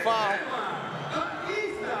personal foul.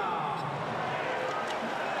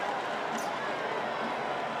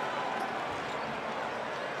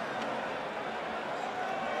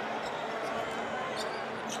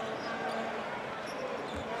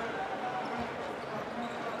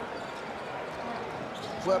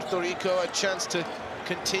 Puerto Rico a chance to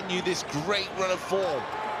continue this great run of form.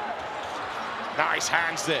 Nice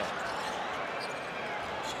hands there.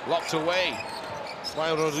 Locked away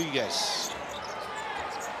by Rodriguez.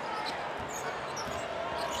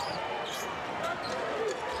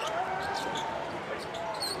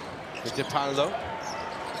 Fittipaldo.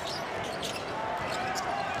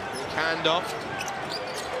 Hand off.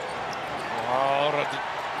 Oh,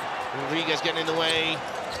 Rodriguez getting in the way.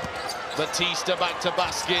 Batista back to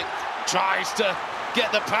basket, tries to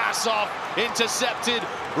get the pass off, intercepted.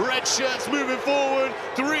 Red shirts moving forward,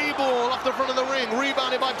 3 ball off the front of the ring,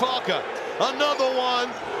 rebounded by Parker. Another one,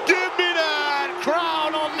 give me that!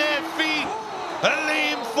 Crowd on their feet.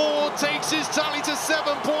 Aleem Ford takes his tally to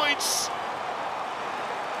 7 points.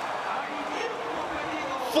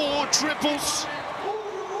 4 triples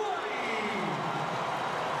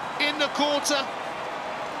in the quarter.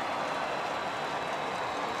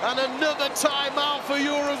 And another timeout for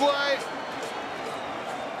Uruguay.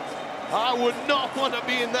 I would not want to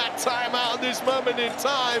be in that timeout at this moment in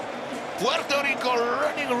time. Puerto Rico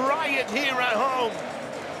running riot here at home.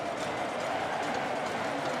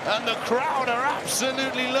 And the crowd are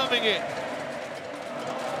absolutely loving it.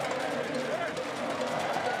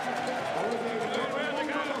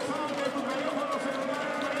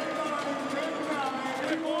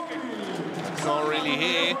 Not really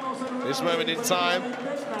here, this moment in time,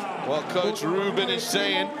 what Coach Ruben is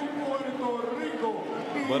saying.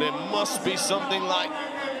 But it must be something like,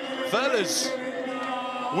 fellas,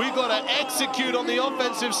 we got to execute on the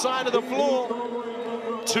offensive side of the floor.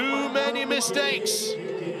 Too many mistakes.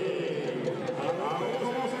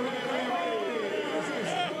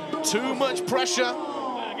 Too much pressure.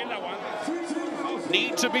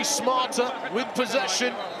 Need to be smarter with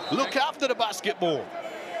possession. Look after the basketball.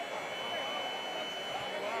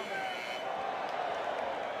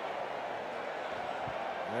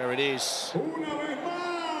 There it is.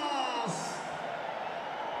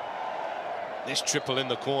 This triple in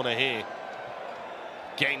the corner here.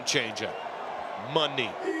 Game changer. Money.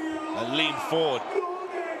 And lean forward.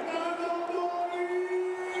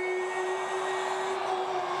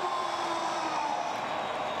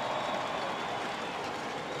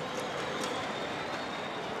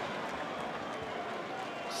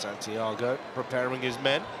 Santiago preparing his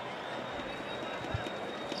men.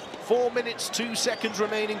 4 minutes, 2 seconds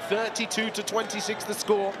remaining, 32-26 the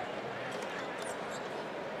score.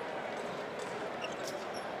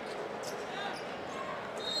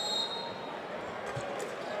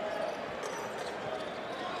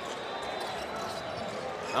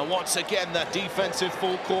 And once again, that defensive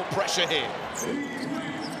full court pressure here.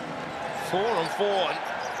 4-on-4.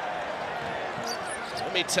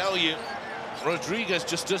 Let me tell you, Rodriguez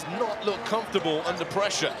just does not look comfortable under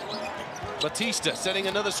pressure. Batista setting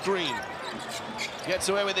another screen. Gets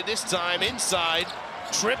away with it this time, inside.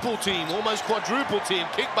 Triple team, almost quadruple team.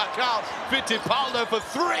 Kick back out, Fittipaldo for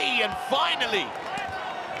three, and finally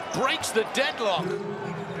breaks the deadlock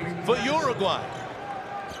for Uruguay.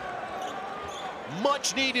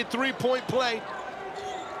 Much needed three-point play.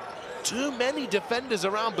 Too many defenders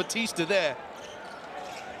around Batista there.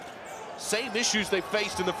 Same issues they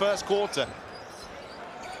faced in the first quarter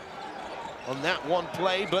on that one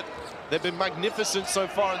play, but they've been magnificent so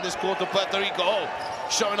far in this quarter. Puerto Rico, oh,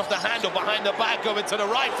 showing off the handle behind the back, going to the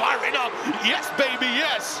right, firing up. Yes, baby,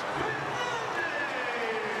 yes.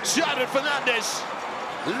 Shattered Fernandez,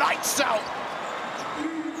 lights out.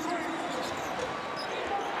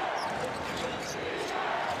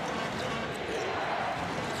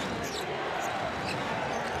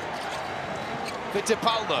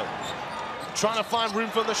 Fittipaldo trying to find room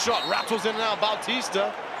for the shot, rattles in and out.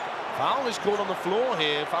 Bautista, foul is called on the floor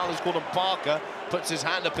here. Foul is called on Parker, puts his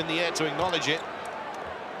hand up in the air to acknowledge it.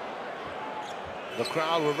 The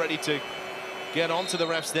crowd were ready to get onto the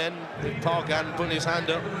refs then. Parker hadn't put his hand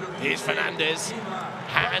up. Here's Fernandez,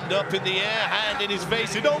 hand up in the air, hand in his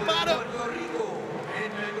face, it don't matter.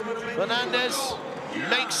 Fernandez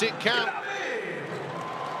makes it count.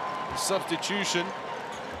 Substitution.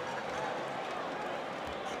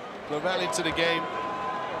 Lavelle into the game.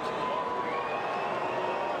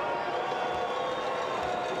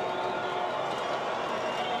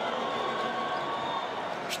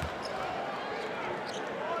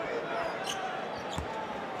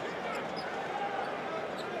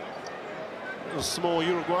 A small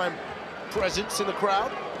Uruguayan presence in the crowd,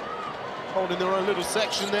 holding their own little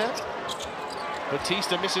section there.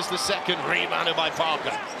 Batista misses the second, rebounded by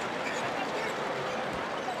Parker.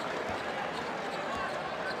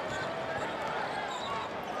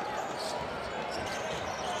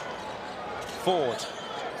 Ford.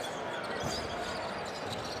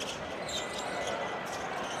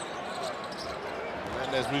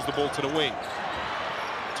 Hernandez moves the ball to the wing.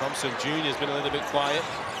 Thompson Jr. has been a little bit quiet.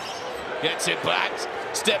 Gets it back,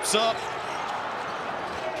 steps up.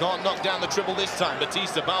 Can't knock down the triple this time.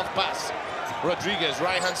 Batista, bounce pass. Rodriguez,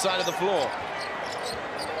 right-hand side of the floor.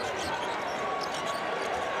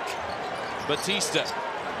 Batista.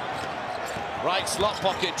 Right slot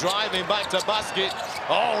pocket, driving back to basket.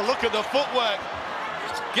 Oh, look at the footwork.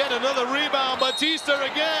 Get another rebound, Batista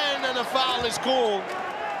again, and a foul is called.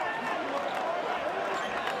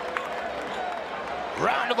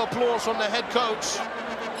 Round of applause from the head coach.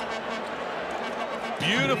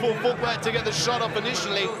 Beautiful footwork to get the shot up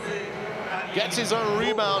initially. Gets his own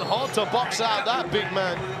rebound, hard to box out that big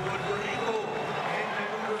man.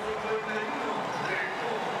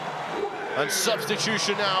 And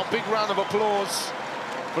substitution now, big round of applause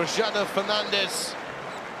for Jana Fernandez.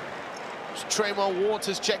 Tremont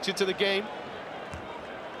Waters checked into the game.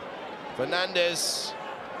 Fernandez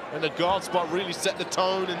and the guard spot really set the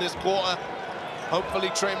tone in this quarter. Hopefully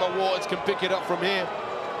Tremont Waters can pick it up from here.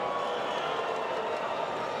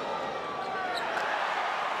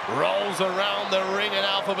 Rolls around the ring and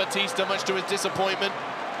out for Batista, much to his disappointment.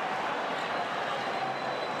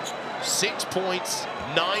 6 points,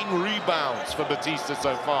 9 rebounds for Batista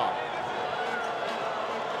so far.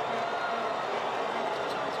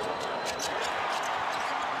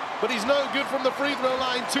 But he's no good from the free throw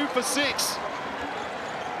line, 2 for 6.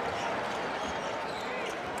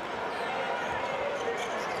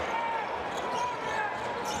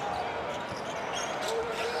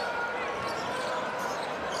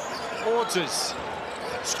 Waters,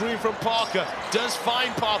 screen from Parker, does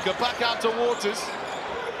find Parker, back out to Waters.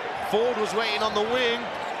 Ford was waiting on the wing.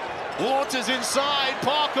 Waters inside,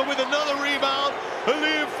 Parker with another rebound.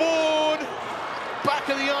 Aaliyah Ford, back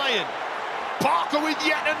of the iron. Parker with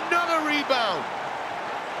yet another rebound.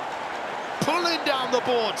 Pulling down the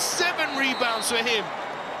board, 7 rebounds for him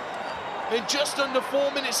in just under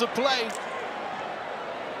 4 minutes of play.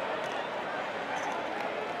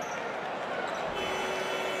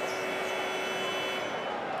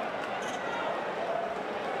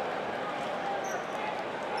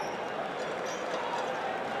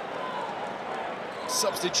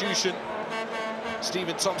 Substitution,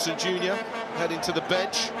 Stephen Thompson Jr. heading to the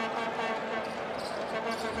bench.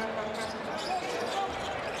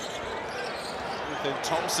 Ethan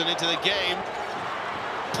Thompson into the game.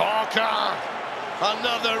 Parker,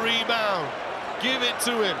 another rebound. Give it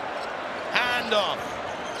to him. Hand off.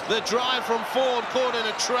 The drive from Ford caught in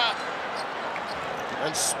a trap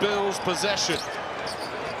and spills possession.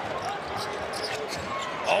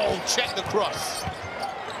 Oh, check the cross.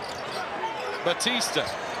 Batista.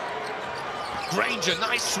 Granger,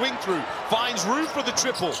 nice swing through. Finds room for the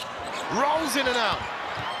triple. Rolls in and out.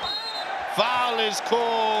 Foul is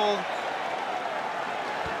called.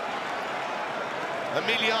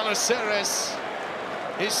 Emiliano Ceres,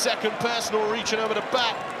 his second personal, reaching over the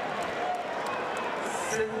bat.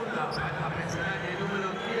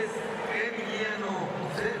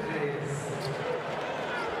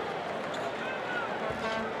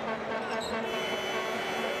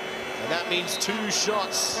 And that means 2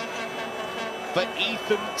 shots for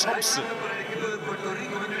Ethan Thompson.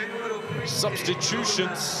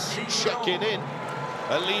 Substitutions checking in.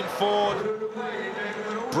 Aleem Ford,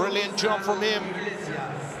 brilliant job from him.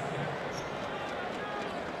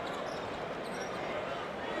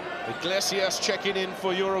 Iglesias checking in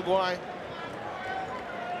for Uruguay.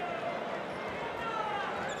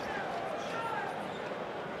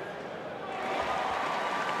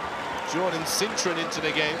 Jordan Cintron into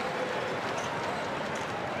the game.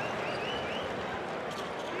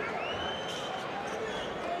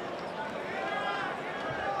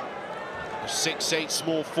 A 6'8"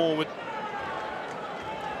 small forward.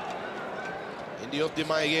 Indiop de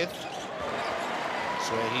Mayer.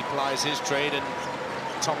 So he plies his trade and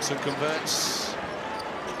Thompson converts.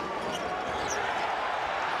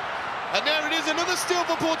 And there it is, another steal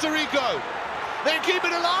for Puerto Rico. They keep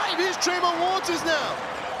it alive. Here's Tremont Waters now.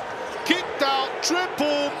 Kicked out,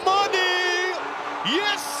 triple money.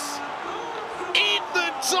 Yes,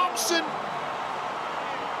 Ethan Thompson.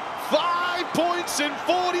 5 points in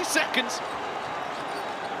 40 seconds.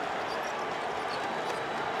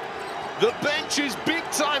 The bench is big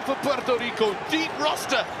time for Puerto Rico. Deep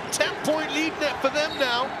roster, 10-point lead net for them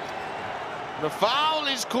now. The foul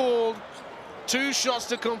is called. 2 shots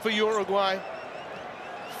to come for Uruguay.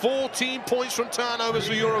 14 points from turnovers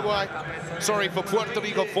for Uruguay. Sorry, for Puerto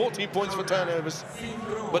Rico, 14 points for turnovers.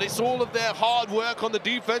 But it's all of their hard work on the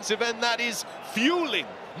defensive end that is fueling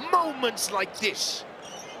moments like this.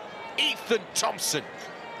 Ethan Thompson.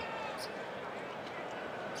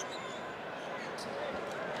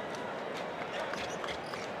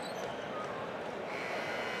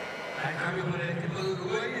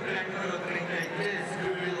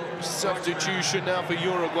 Substitution now for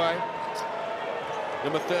Uruguay.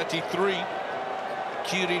 Number 33,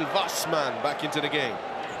 Kirill Vassman back into the game.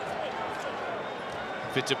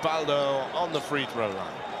 Fittipaldo on the free throw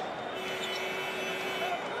line.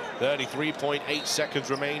 33.8 seconds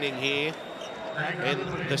remaining here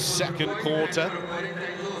in the second quarter.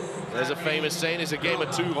 There's a famous saying, it's a game of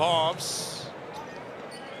 2 halves.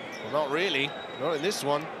 Well, not really, not in this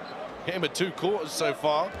one. Game of 2 quarters so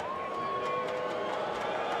far.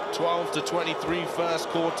 12 to 23 first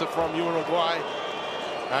quarter from Uruguay.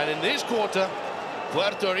 And in this quarter,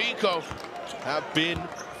 Puerto Rico have been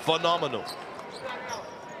phenomenal.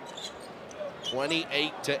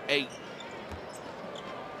 28-8.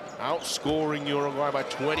 Outscoring Uruguay by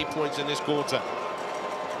 20 points in this quarter.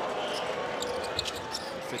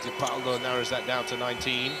 Fittipaldo narrows that down to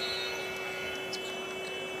 19.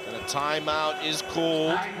 And a timeout is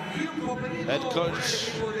called. Head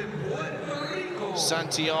coach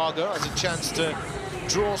Santiago has a chance to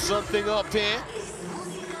draw something up here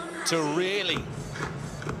to really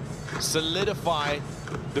solidify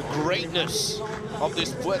the greatness of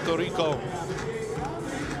this Puerto Rico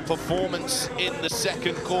performance in the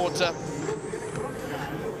second quarter.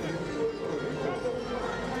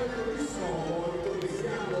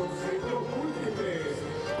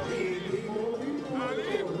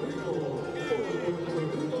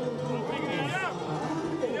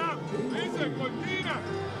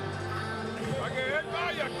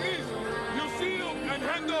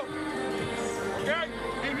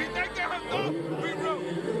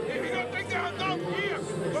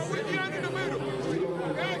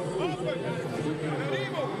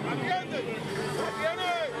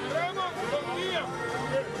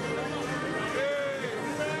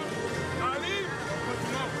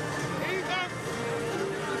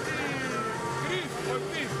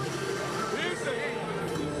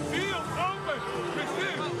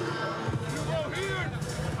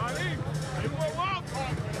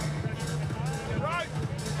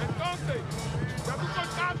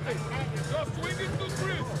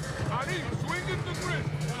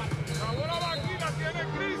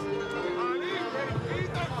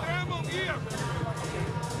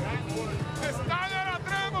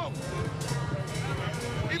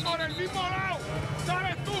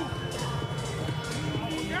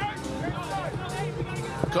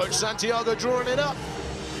 Coach Santiago drawing it up.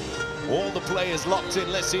 All the players locked in.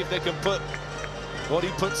 Let's see if they can put what he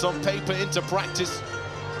puts on paper into practice.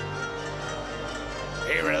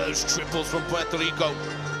 Here are those triples from Puerto Rico.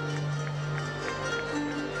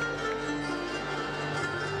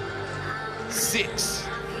 Six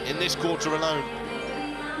in this quarter alone.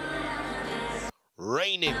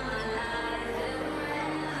 Raining.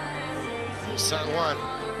 San Juan.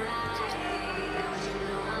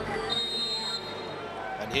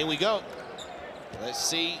 And here we go. Let's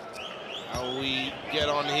see how we get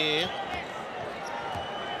on here.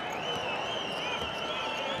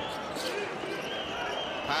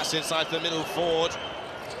 Pass inside the middle forward.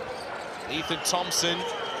 Ethan Thompson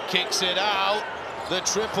kicks it out. The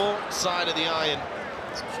triple side of the iron.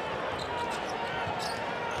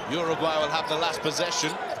 Uruguay will have the last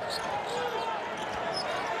possession.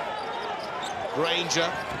 Granger,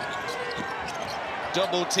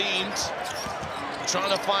 double teamed,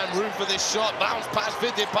 trying to find room for this shot. Bounce past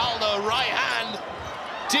Fittipaldo, right hand,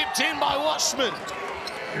 tipped in by Washman.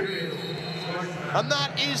 And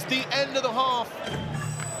that is the end of the half.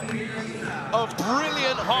 A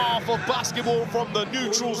brilliant half of basketball from the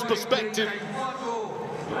neutral's perspective.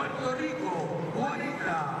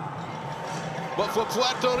 But for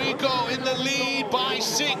Puerto Rico in the lead by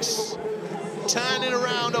 6, turning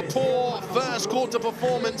around a poor first quarter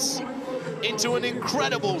performance into an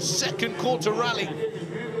incredible second quarter rally.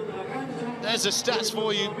 There's the stats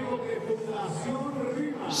for you.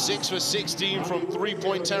 6 for 16 from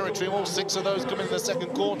three-point territory, all 6 of those coming in the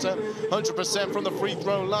second quarter, 100% from the free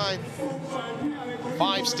throw line.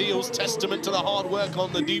 5 steals, testament to the hard work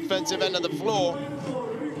on the defensive end of the floor.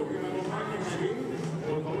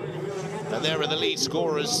 And there are the lead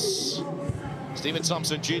scorers. Stephen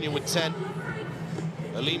Thompson Jr. with 10.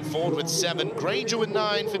 Aleem Ford with 7. Granger with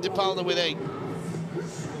 9. Fittipaldo with 8.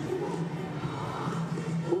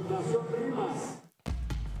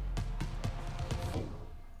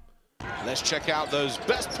 Let's check out those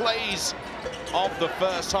best plays of the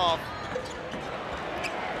first half.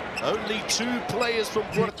 Only 2 players from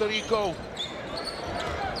Puerto Rico.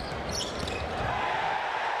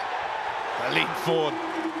 Aleem Ford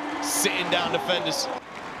sitting down defenders.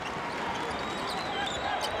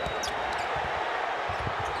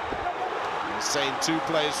 I'm saying 2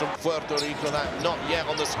 players from Puerto Rico that not yet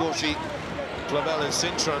on the score sheet. Clavel and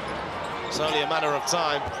Cintron. It's only a matter of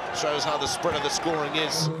time. Shows how the spread of the scoring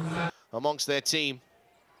is amongst their team.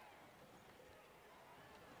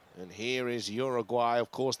 And here is Uruguay,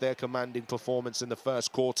 of course, their commanding performance in the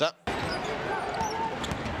first quarter.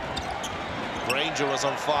 Granger was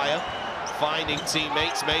on fire, finding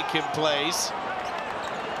teammates, making plays.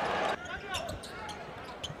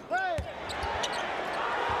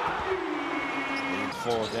 Lean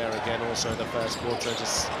forward there again, also in the first quarter,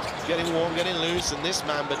 just getting warm, getting loose. And this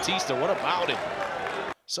man, Batista, what about him?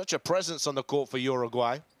 Such a presence on the court for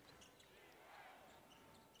Uruguay.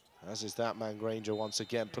 As is that man, Granger, once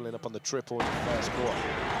again pulling up on the triple in the first quarter.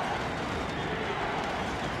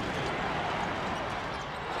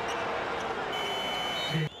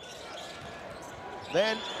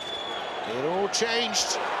 Then it all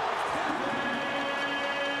changed.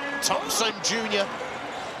 Thompson Jr.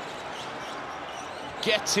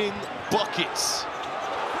 getting buckets,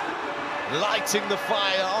 lighting the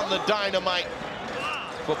fire on the dynamite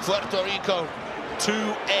for Puerto Rico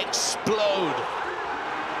to explode.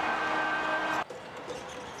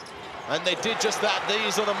 And they did just that.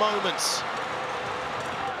 These are the moments.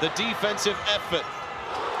 The defensive effort.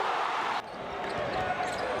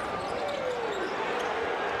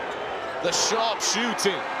 The sharp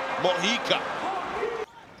shooting, Mojica.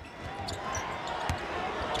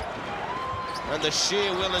 And the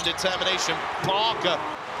sheer will and determination. Parker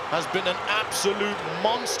has been an absolute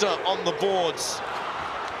monster on the boards.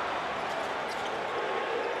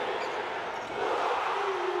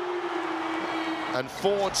 And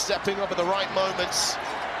Ford stepping up at the right moments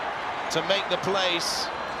to make the plays.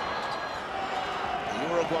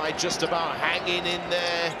 Uruguay just about hanging in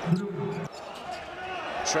there.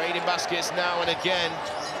 Trading baskets now and again.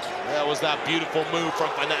 There was that beautiful move from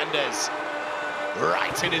Fernandez.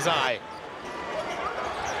 Right in his eye.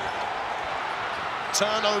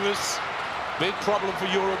 Turnovers. Big problem for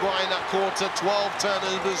Uruguay in that quarter. 12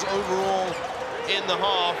 turnovers overall in the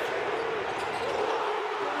half.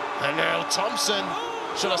 And now Thompson,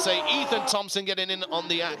 should I say Ethan Thompson, getting in on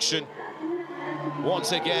the action.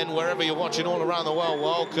 Once again, wherever you're watching all around the world,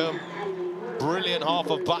 welcome. Brilliant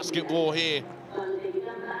half of basketball here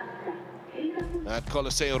at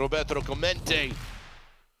Coliseo Roberto Clemente.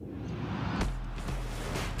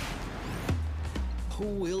 Who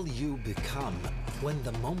will you become when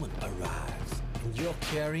the moment arrives and you're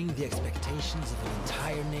carrying the expectations of an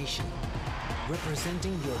entire nation,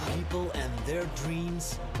 representing your people and their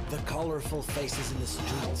dreams the colorful faces in the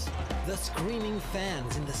streets, the screaming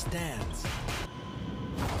fans in the stands.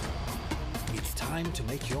 It's time to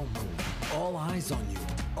make your move. All eyes on you,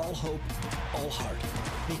 all hope, all heart.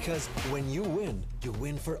 Because when you win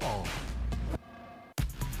for all.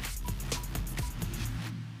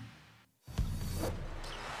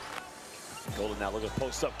 Golden now looking to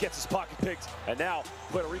post up, gets his pocket picked, and now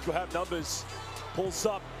Puerto Rico have numbers. Pulls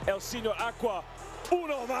up El Sino Aqua,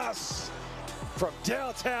 uno más from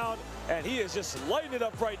downtown, and he is just lighting it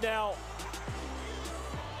up right now.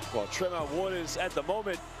 Well, Tremont Waters at the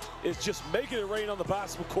moment is just making it rain on the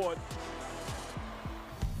basketball court.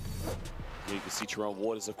 You can see Tremont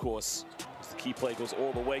Waters, of course, as the key play goes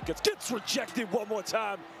all the way, gets rejected one more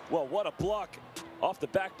time. Well, what a block off the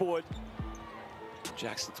backboard.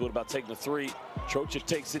 Jackson thought about taking the three. Trocha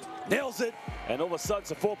takes it, nails it, and all of a sudden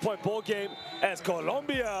it's a 4-point ball game as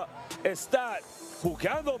Colombia está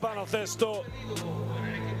jugando baloncesto.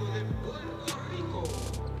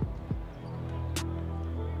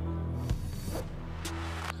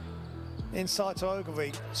 Inside to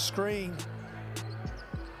Ogilvie, screen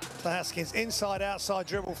to Haskins, inside, outside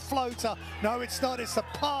dribble, floater. No, it's not, it's the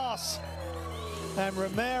pass. And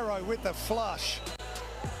Romero with the flush.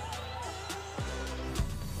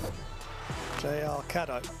 J.R.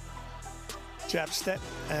 Caddo, jab step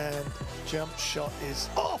and jump shot is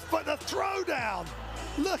off, but the throwdown!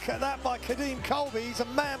 Look at that by Kadeem Colby, he's a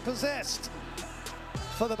man possessed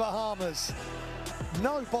for the Bahamas.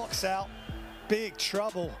 No box out, big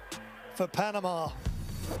trouble for Panama.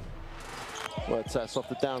 Well, it's off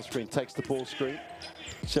the down screen, takes the ball screen.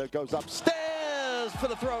 So it goes upstairs for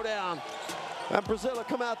the throwdown. And Brazil will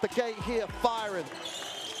come out the gate here firing.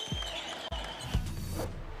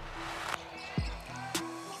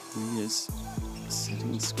 He is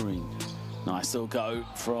setting the screen. Nice little go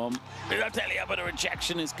from Milatelia, but a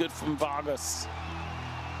rejection is good from Vargas.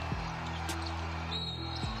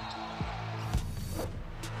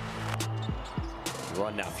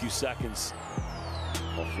 Run now, a few seconds.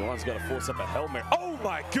 Well, Florent's got to force up a Hail Mary. Oh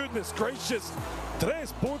my goodness gracious! 3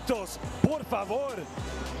 puntos, por favor.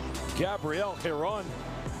 Gabriel Giron.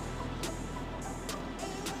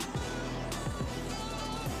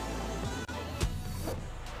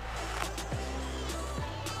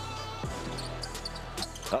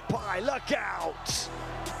 Up high, look out!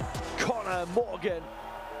 Connor Morgan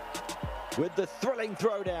with the thrilling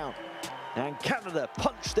throwdown. And Canada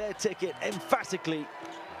punched their ticket emphatically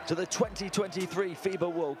to the 2023 FIBA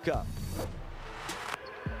World Cup.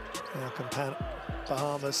 Now can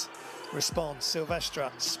Bahamas respond. Silvestre,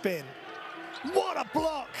 spin. What a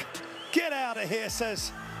block! Get out of here,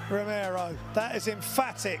 says Romero. That is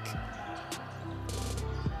emphatic.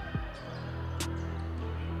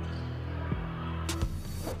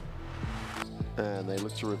 And they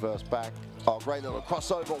look to reverse back. Oh, great little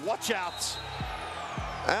crossover. Watch out!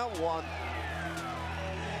 And one.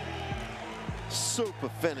 Super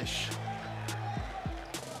finish.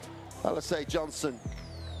 Alisei Johnson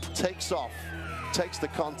takes off, takes the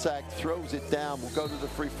contact, throws it down. We'll go to the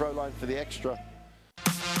free throw line for the extra.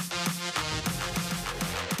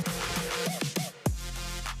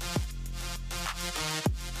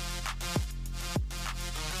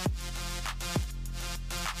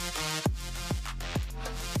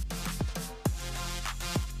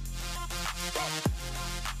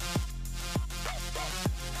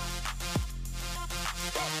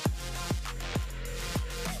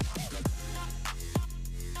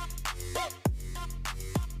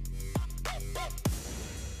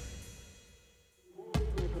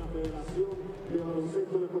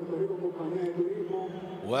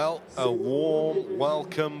 Well, a warm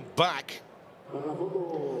welcome back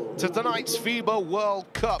to tonight's FIBA World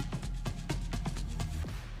Cup.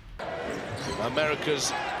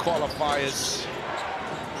 America's qualifiers.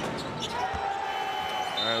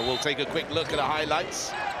 And we'll take a quick look at the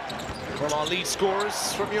highlights from our lead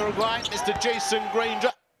scorers from Uruguay, Mr. Jason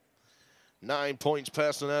Granger. 9 points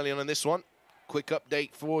personal early on in this one. Quick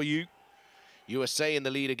update for you. USA in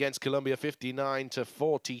the lead against Colombia,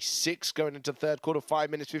 59-46, going into third quarter, 5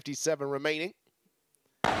 minutes 57 remaining.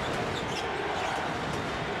 Don't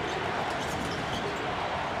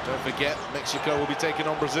forget, Mexico will be taking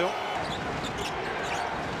on Brazil.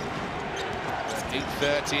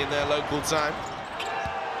 8:30 in their local time.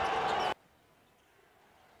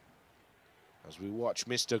 As we watch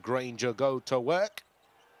Mr. Granger go to work.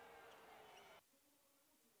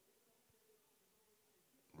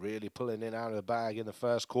 Really pulling it out of the bag in the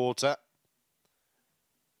first quarter.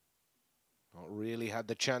 Not really had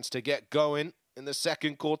the chance to get going in the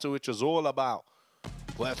second quarter, which was all about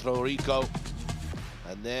Puerto Rico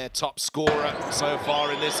and their top scorer so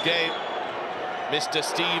far in this game. Mr.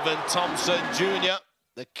 Stephen Thompson Jr.,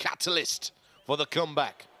 the catalyst for the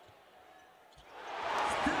comeback.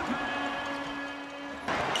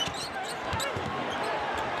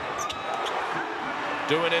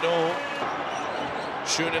 Doing it all,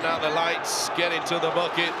 shooting out the lights, getting to the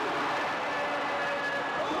bucket.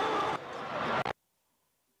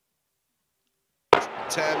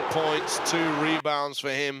 $10 points, 2 rebounds for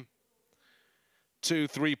him, 2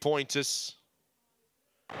 3-pointers.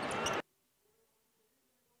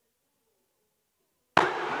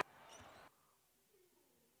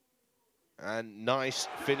 And nice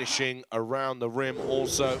finishing around the rim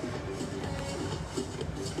also.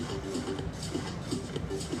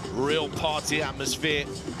 Real party atmosphere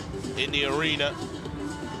in the arena.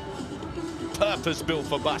 Purpose-built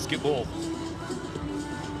for basketball.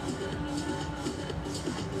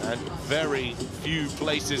 And very few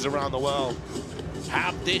places around the world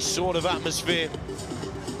have this sort of atmosphere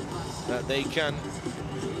that they can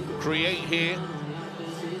create here.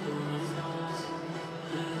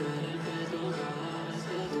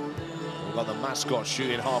 We've got the mascot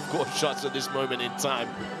shooting half-court shots at this moment in time,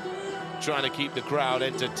 trying to keep the crowd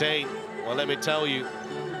entertained. Well, let me tell you,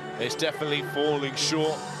 it's definitely falling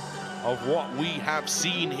short of what we have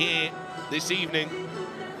seen here this evening.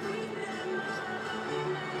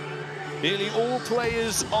 Nearly all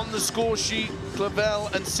players on the score sheet, Clavel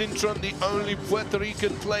and Cintron, the only Puerto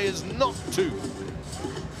Rican players not to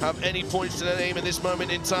have any points to their name at this moment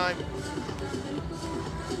in time.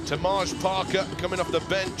 Tamaj Parker coming off the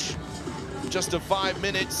bench, just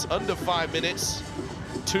under 5 minutes,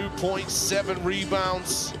 2 points, 7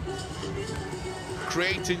 rebounds,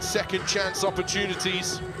 creating second chance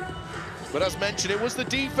opportunities. But as mentioned, it was the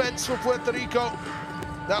defense for Puerto Rico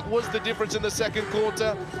that was the difference in the second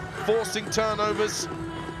quarter, forcing turnovers.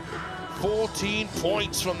 14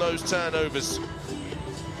 points from those turnovers.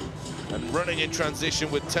 And running in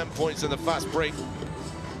transition with 10 points in the fast break.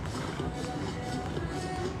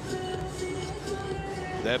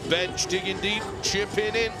 Their bench digging deep,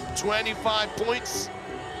 chipping in, 25 points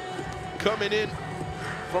coming in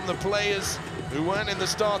from the players who weren't in the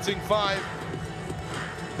starting 5.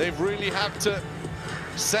 They've really had to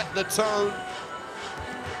set the tone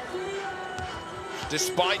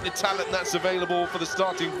despite the talent that's available for the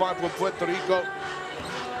starting 5 for Puerto Rico.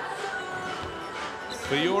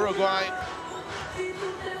 For Uruguay,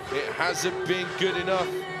 it hasn't been good enough.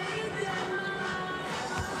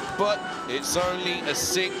 But it's only a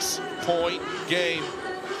 6-point game.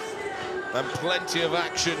 And plenty of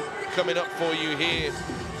action coming up for you here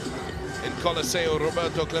in Coliseo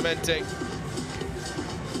Roberto Clemente.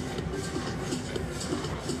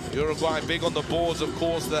 Uruguay big on the boards, of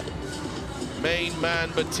course, the main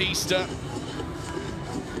man, Batista.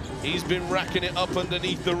 He's been racking it up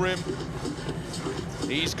underneath the rim.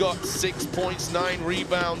 He's got 6 points, 9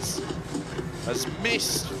 rebounds. Has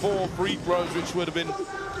missed 4 free throws, which would have been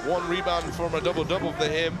 1 rebound from a double-double for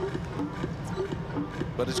him.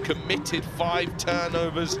 But has committed 5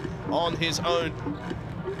 turnovers on his own.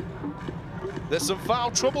 There's some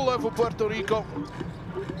foul trouble over Puerto Rico.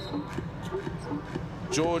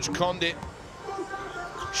 George Condit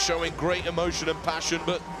showing great emotion and passion,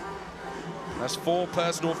 but has 4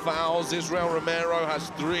 personal fouls. Israel Romero has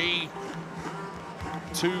 3.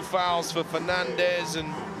 2 fouls for Fernandez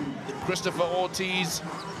and Christopher Ortiz.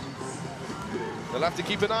 They'll have to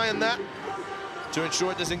keep an eye on that to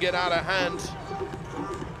ensure it doesn't get out of hand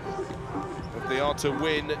if they are to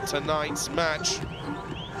win tonight's match.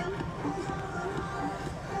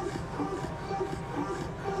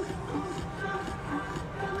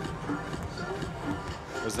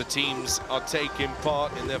 As the teams are taking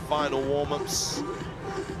part in their final warm-ups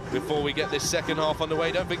before we get this second half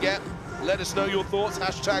underway. Don't forget, let us know your thoughts,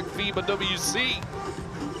 hashtag FIBAWC.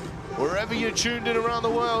 Wherever you're tuned in around the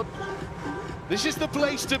world, this is the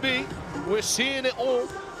place to be. We're seeing it all.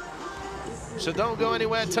 So don't go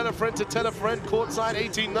anywhere. Tell a friend to tell a friend. Courtside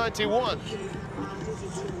 1891.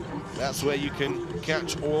 That's where you can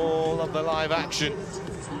catch all of the live action.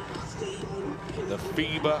 The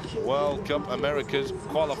FIBA World Cup Americas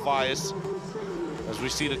qualifiers. As we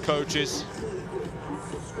see the coaches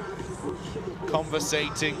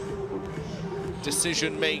conversating,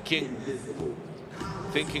 decision-making,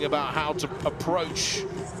 thinking about how to approach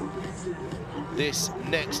this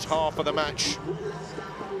next half of the match.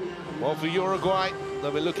 Well, for Uruguay,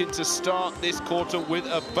 they'll be looking to start this quarter with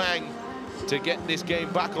a bang to get this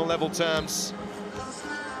game back on level terms.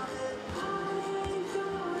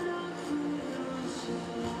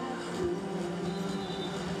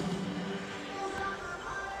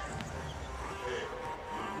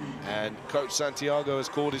 And Coach Santiago has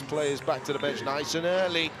called his players back to the bench nice and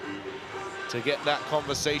early to get that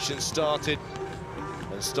conversation started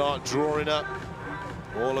and start drawing up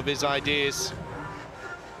all of his ideas.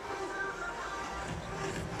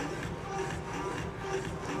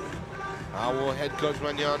 How will head coach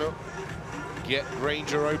Magnano get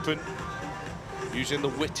Granger open, using the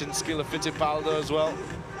wit and skill of Fittipaldo as well?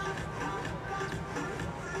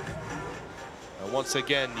 And once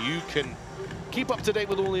again, you can keep up to date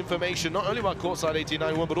with all the information, not only by Courtside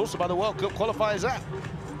 1891, but also by the World Cup Qualifiers app.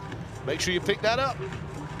 Make sure you pick that up.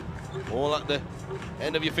 All at the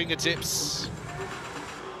end of your fingertips.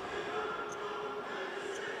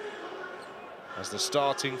 As the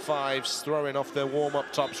starting fives throwing off their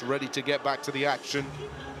warm-up tops, ready to get back to the action.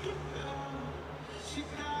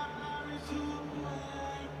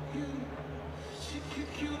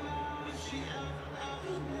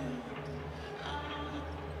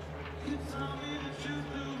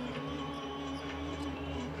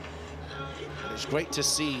 It's great to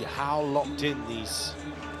see how locked in these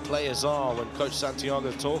players are when Coach Santiago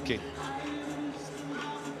is talking.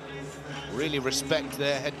 Really respect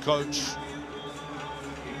their head coach,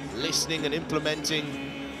 listening and implementing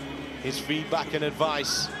his feedback and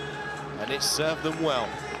advice, and it served them well.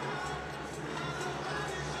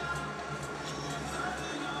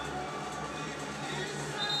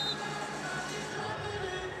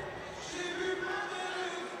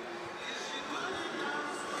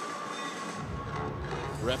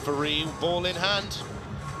 Referee, ball in hand.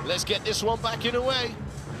 Let's get this one back in away.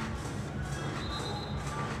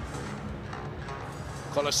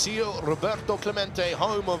 Coliseo Roberto Clemente,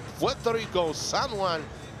 home of Puerto Rico, San Juan.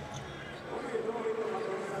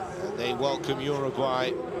 And they welcome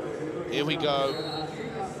Uruguay. Here we go.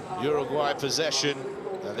 Uruguay possession,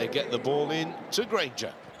 and they get the ball in to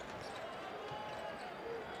Granger.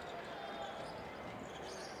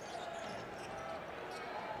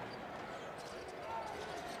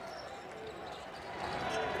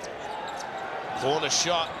 Corner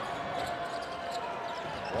shot,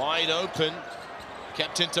 wide open,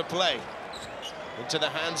 kept into play, into the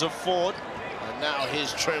hands of Ford, and now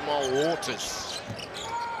here's Tremont Waters.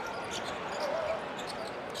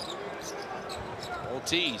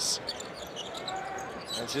 Ortiz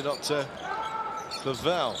hands it up to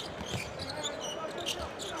Clavel.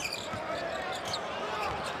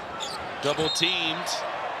 Double teamed,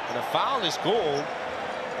 and a foul is called.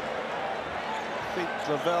 I think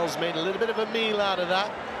Clavel's made a little bit of a meal out of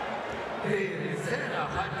that.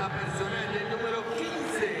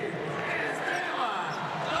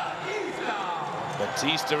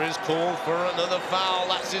 Batista is called for another foul.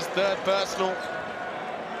 That's his third personal.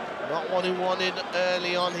 Not one he wanted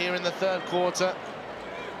early on here in the third quarter.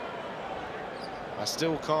 I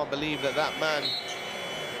still can't believe that that man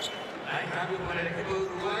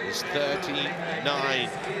is 39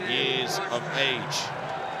 years of age.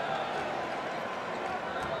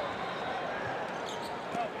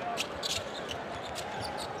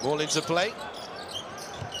 Ball into play.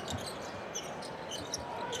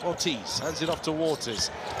 Ortiz hands it off to Waters.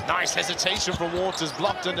 Nice hesitation from Waters,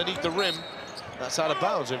 blocked underneath the rim. That's out of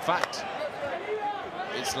bounds, in fact.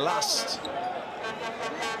 It's last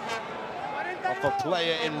off a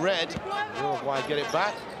player in red. Uruguay get it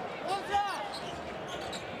back.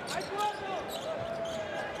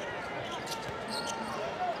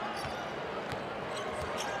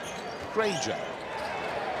 Granger.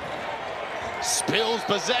 Spills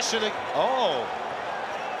possession. Oh,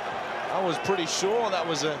 I was pretty sure that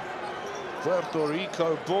was a Puerto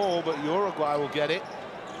Rico ball, but Uruguay will get it.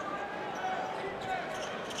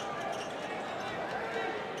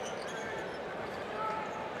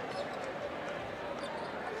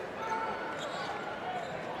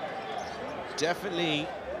 Definitely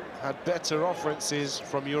had better offenses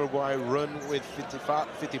from Uruguay, run with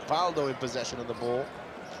Fittipaldo in possession of the ball.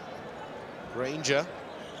 Granger.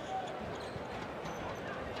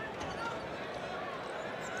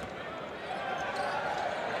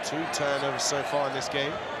 Two turnovers so far in this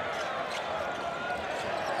game.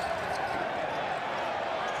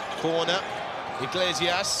 Corner,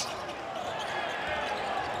 Iglesias.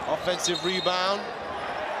 Offensive rebound.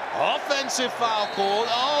 Offensive foul call.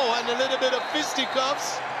 Oh, and a little bit of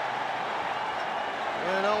fisticuffs.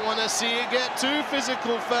 We don't want to see it get too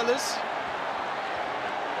physical, fellas.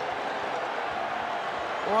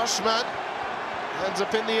 Washman, hands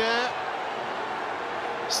up in the air.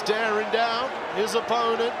 Staring down his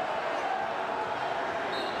opponent.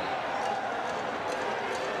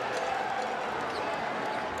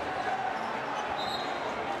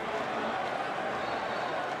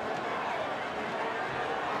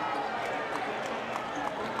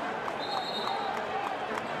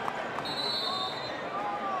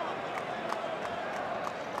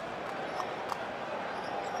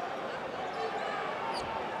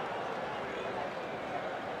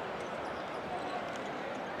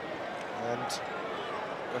 And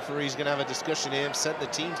referee's going to have a discussion here and send the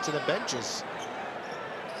teams to the benches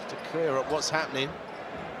to clear up what's happening.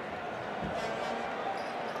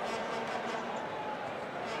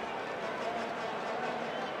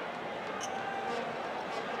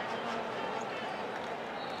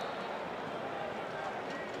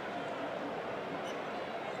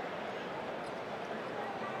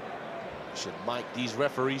 Should mic these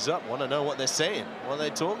referees up. Want to know what they're saying, what they're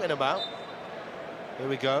talking about. Here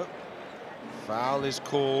we go. Foul is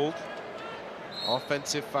called.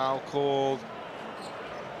 Offensive foul called.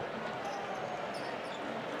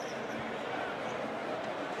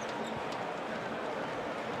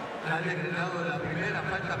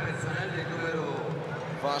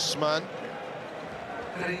 Washman.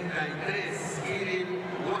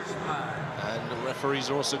 And the referees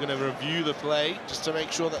are also going to review the play just to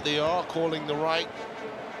make sure that they are calling the right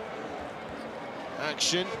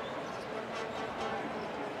action.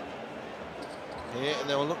 Here, and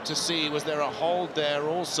they'll look to see, was there a hold there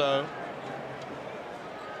also?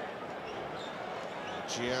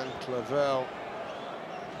 Gian Clavel.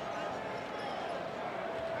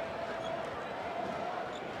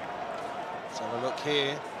 Let's have a look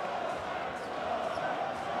here.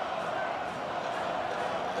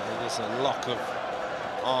 There's a lock of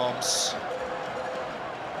arms.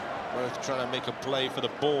 Both trying to make a play for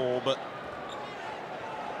the ball, but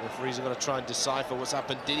referees are going to try and decipher what's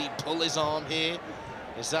happened. Did he pull his arm here?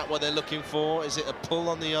 Is that what they're looking for? Is it a pull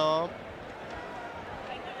on the arm?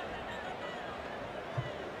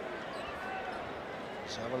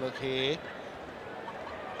 Let's have a look here.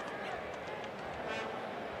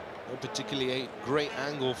 Not particularly a great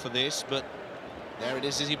angle for this, but there it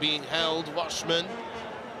is. Is he being held? Washman.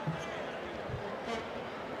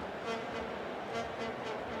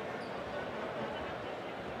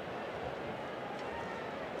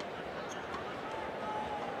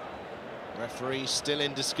 Referee still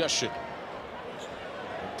in discussion.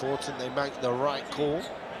 Important they make the right call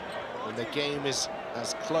when the game is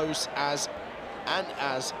as close as and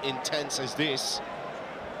as intense as this.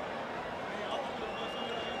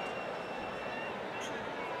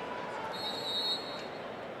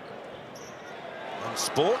 And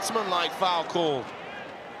sportsmanlike foul called.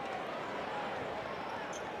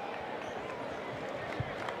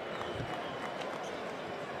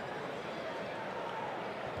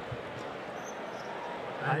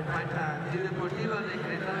 Hay falta deportiva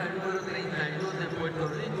decretada el número 32 de Puerto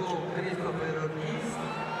Rico,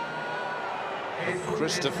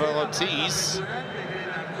 Christopher Ortiz.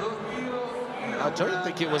 I don't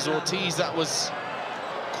think it was Ortiz that was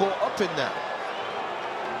caught up in that.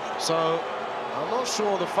 So I'm not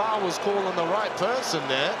sure the foul was called on the right person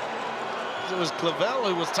there. It was Clavel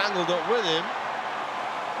who was tangled up with him.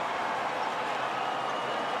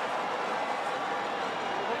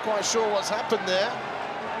 Not quite sure what's happened there.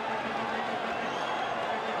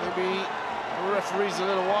 Maybe the referee's a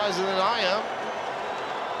little wiser than I am.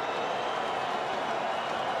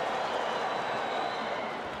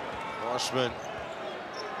 Washman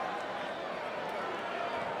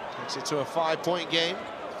takes it to a 5-point game.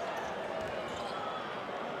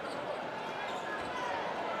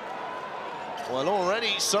 Well,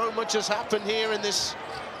 already so much has happened here in this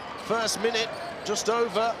first minute, just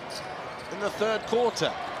over in the third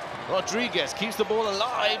quarter. Rodriguez keeps the ball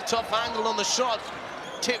alive, tough angle on the shot,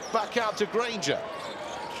 tipped back out to Granger.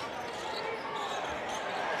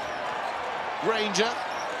 Granger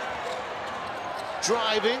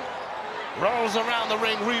driving, rolls around the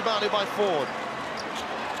ring, rebounded by Ford.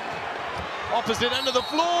 Opposite end of the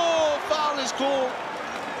floor, foul is called.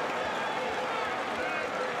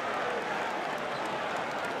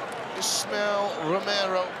 Ismael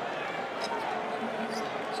Romero.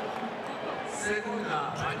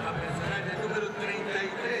 Segunda, falta personal del número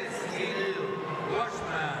 33,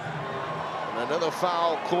 Washman. And another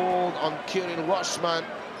foul called on Kirill Washman.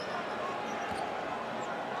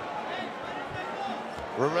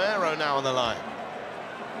 Romero now on the line.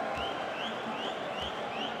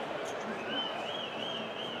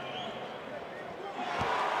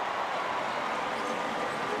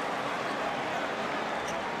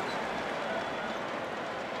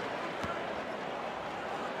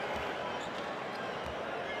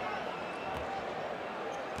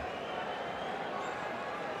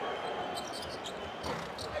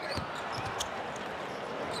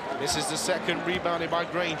 This is the second, rebounded by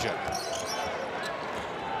Granger.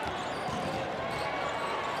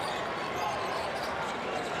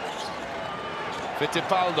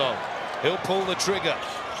 Fittipaldo, he'll pull the trigger.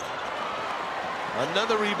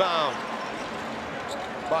 Another rebound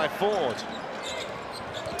by Ford.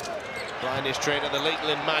 Blind his trade at the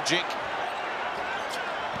Lakeland Magic.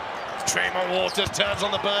 Tremont Waters turns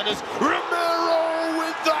on the burners. Romero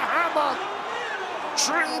with the hammer.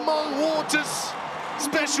 Tremont Waters,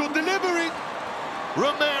 special delivery.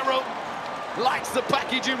 Romero likes the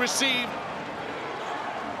package he received.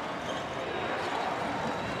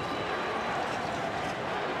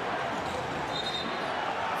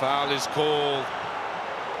 Foul is called.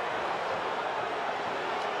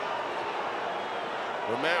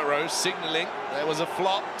 Romero signaling there was a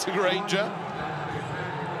flop to Granger.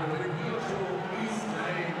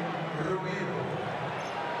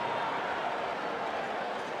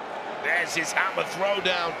 There's his hammer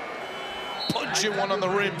throwdown. Punching one on the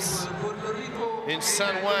ribs in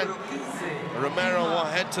San Juan. Romero will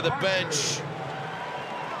head to the bench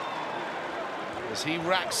as he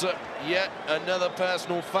racks up yet another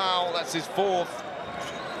personal foul. That's his fourth.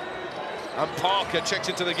 And Parker checks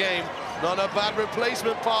into the game. Not a bad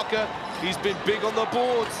replacement, Parker. He's been big on the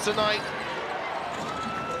boards tonight.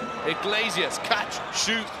 Iglesias, catch,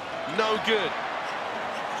 shoot, no good.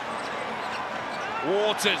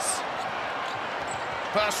 Waters.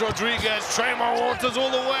 Pass Rodriguez, Tremont Waters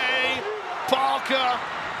all the way. Parker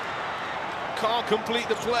can't complete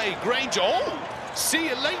the play. Granger, oh, see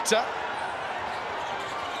you later.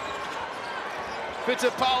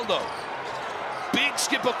 Fittipaldo, big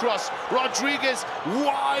skip across. Rodriguez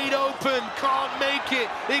wide open, can't make it.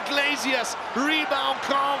 Iglesias, rebound,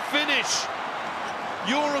 can't finish.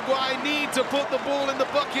 Uruguay need to put the ball in the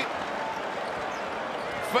bucket.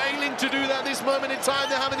 Failing to do that this moment in time,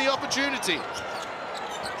 they're having the opportunity.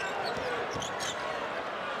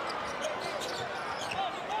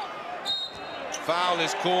 Foul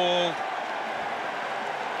is called.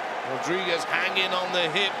 Rodriguez hanging on the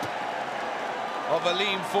hip of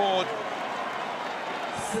Aleem Ford.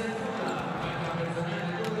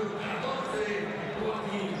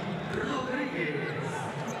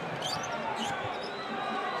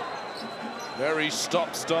 Very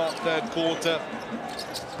stop-start third quarter.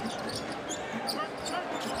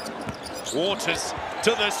 Waters to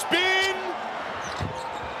the spin.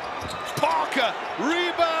 Parker,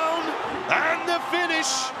 rebound, and the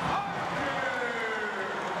finish.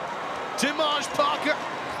 Timaj Parker.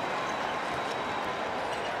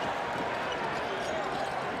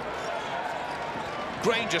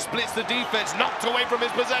 Granger splits the defense, knocked away from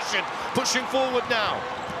his possession. Pushing forward now.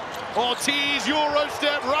 Ortiz, Euro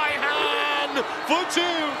step, right hand for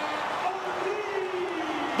two.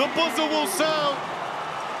 The buzzer will sound.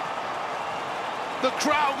 The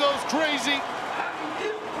crowd goes crazy.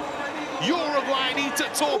 Uruguay need to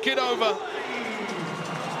talk it over.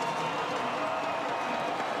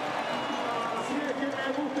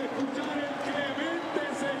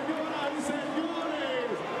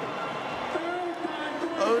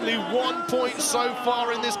 Only 1 point so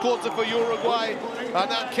far in this quarter for Uruguay,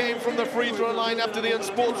 and that came from the free throw line after the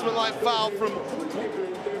unsportsmanlike foul from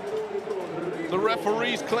the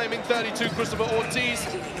referees claiming 32, Christopher Ortiz.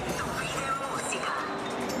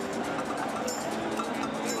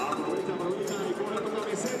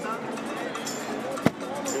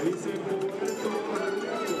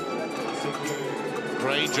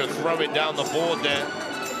 Granger throwing down the board there.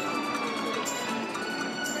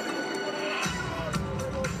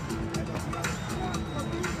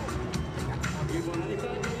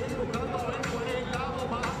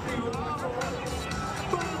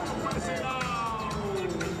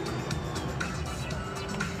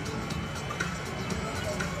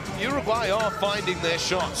 Uruguay are finding their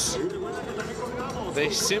shots. They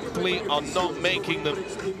simply are not making them.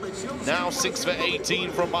 Now 6 for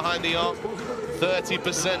 18 from behind the arc,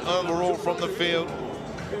 30% overall from the field.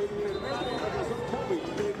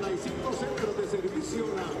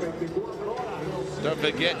 Don't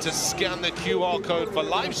forget to scan the QR code for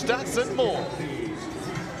live stats and more.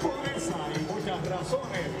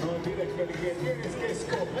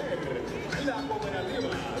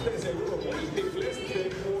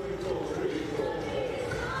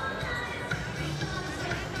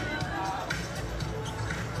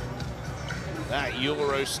 That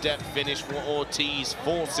Euro step finish for Ortiz,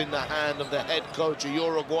 forcing the hand of the head coach of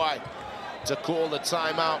Uruguay to call the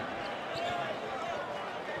timeout.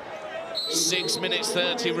 6 minutes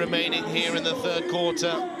 30 remaining here in the third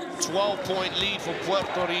quarter. 12-point lead for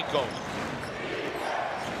Puerto Rico.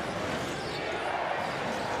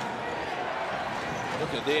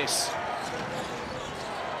 Look at this.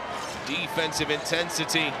 Defensive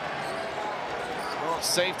intensity. Not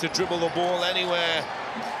safe to dribble the ball anywhere.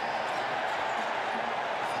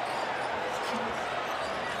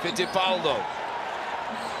 Fittipaldo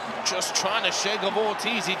just trying to shake off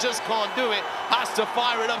Ortiz. He just can't do it. Has to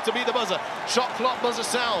fire it up to beat the buzzer. Shot clock buzzer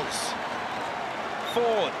sounds.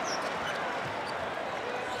 Ford.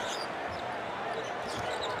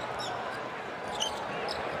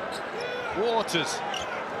 Waters.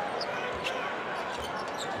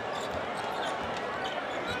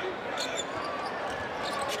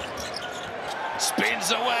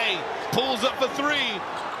 Spins away, pulls up for three.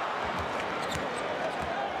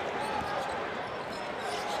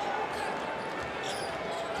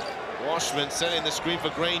 Washman setting the screen for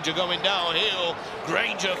Granger, going downhill.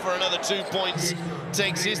 Granger for another 2 points.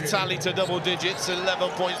 Takes his tally to double digits, 11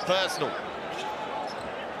 points personal.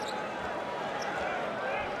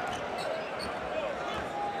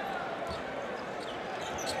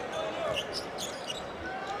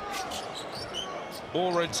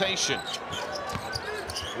 Ball rotation.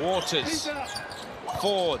 Waters.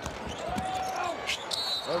 Ford.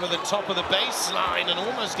 Over the top of the baseline and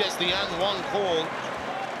almost gets the and one call.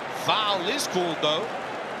 Foul is called though.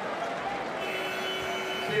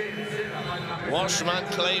 Washman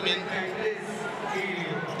claiming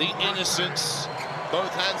the innocence.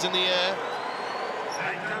 Both hands in the air.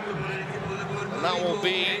 And that will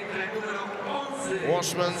be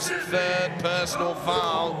Washman's third personal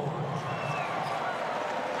foul.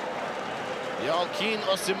 Joaquin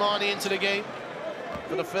Osimani into the game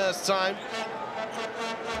for the first time.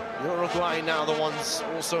 Uruguay now the ones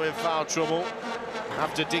also in foul trouble.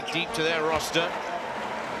 Have to dig deep to their roster.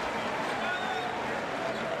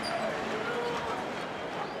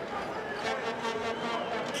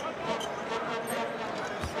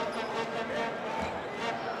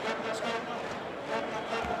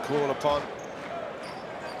 Call upon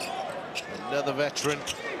another veteran,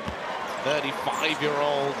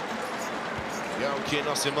 35-year-old Joaquin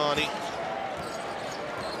Osimani.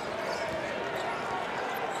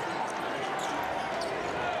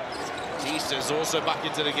 Batista's also back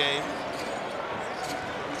into the game.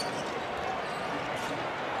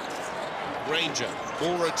 Granger,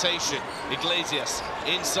 ball rotation. Iglesias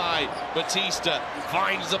inside. Batista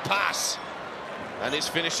finds the pass. And it's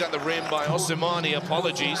finished at the rim by Osimani.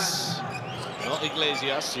 Apologies. Not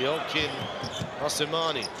Iglesias, Joaquin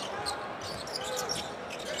Osimani.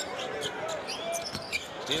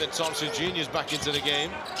 Stephen Thompson Jr. is back into the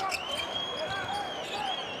game.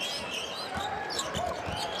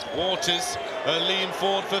 Waters, a lean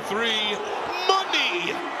forward for three.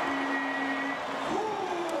 Money!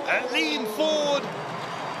 A lean forward.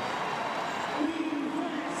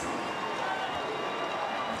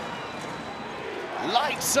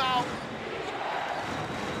 Lights out.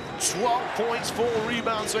 12 points, 4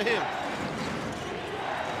 rebounds for him.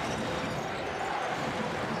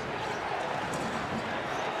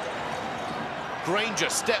 Granger,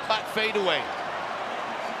 step back fadeaway.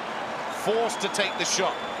 Forced to take the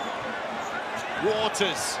shot.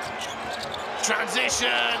 Waters. Transition.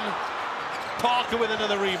 Parker with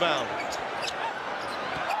another rebound.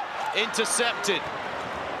 Intercepted.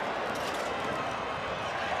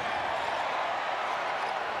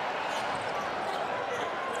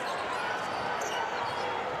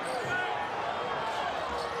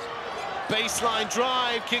 Baseline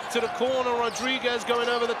drive, kick to the corner. Rodriguez going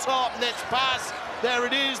over the top. Next pass. There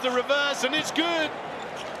it is, the reverse, and it's good.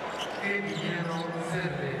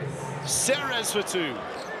 Ceres for two.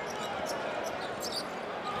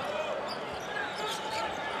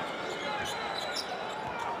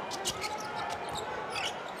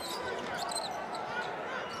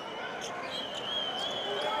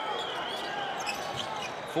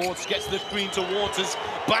 Fords gets the screen to Waters.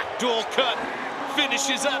 Backdoor cut.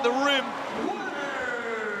 Finishes at the rim.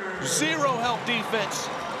 Zero help defense.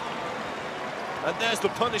 And there's the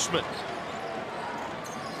punishment.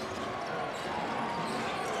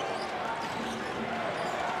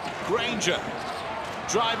 Granger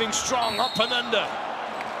driving strong, up and under.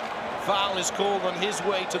 Foul is called on his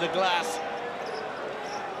way to the glass.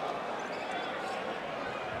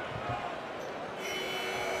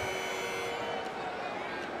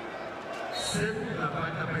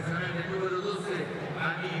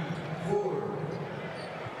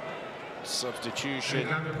 Substitution.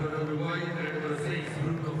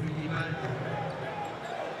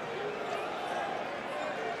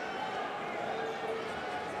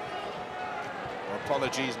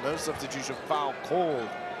 Apologies, no substitution, foul called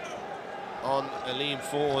on Aleem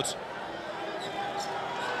Ford.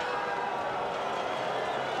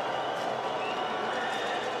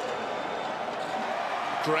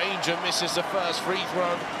 Granger misses the first free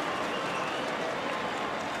throw.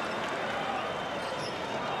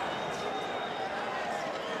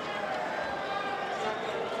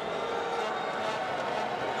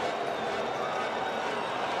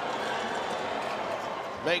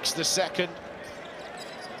 Makes the second.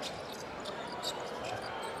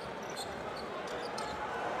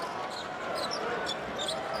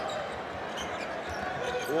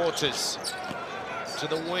 Waters to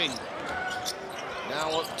the wing.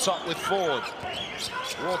 Now up top with Ford.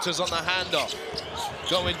 Waters on the handoff.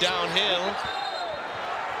 Going downhill.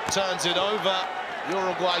 Turns it over.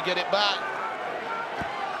 Uruguay get it back.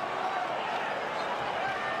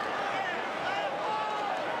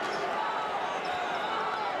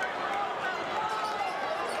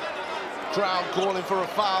 Crowd calling for a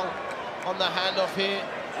foul on the handoff here.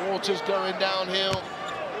 Waters going downhill.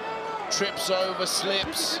 Trips over,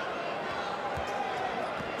 slips.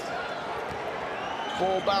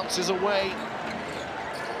 Ball bounces away.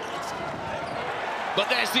 But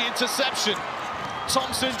there's the interception.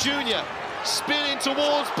 Thompson Jr. spinning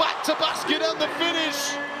towards back to basket and the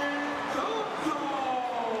finish.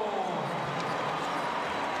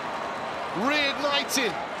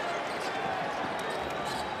 Reigniting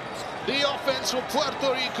the offense for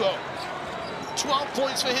Puerto Rico. 12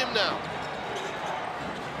 points for him now.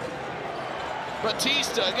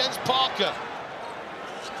 Batista against Parker.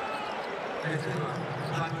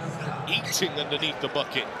 Eating underneath the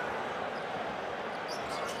bucket.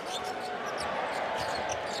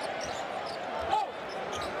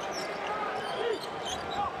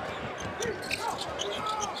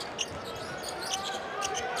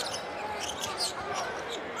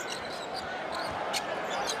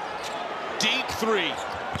 Deep three.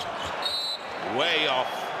 Way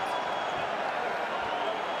off.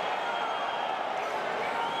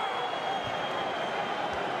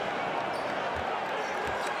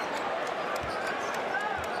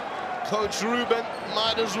 Coach Ruben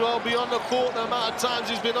might as well be on the court the amount of times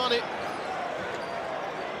he's been on it.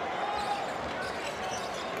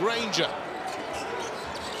 Granger.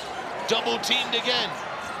 Double teamed again.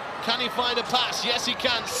 Can he find a pass? Yes, he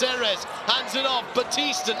can. Ceres hands it off.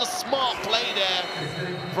 Batista, the smart play there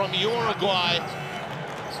from Uruguay.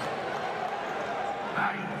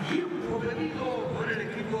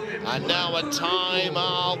 And now a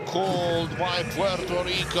timeout called by Puerto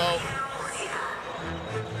Rico.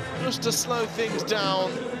 Just to slow things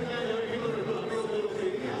down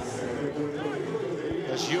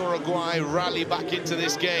as Uruguay rally back into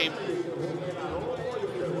this game.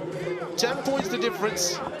 10 points the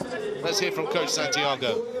difference. Let's hear from Coach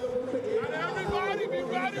Santiago. Everybody be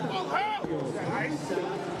ready for help.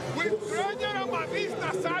 With Granger and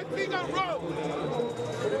Batista side pick and roll.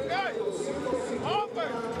 Okay,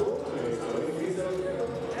 open.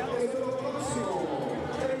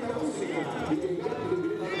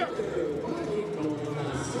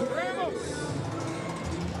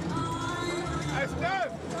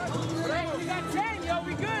 Steph! We got 10, yo,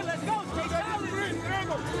 we good, let's go, stay solid.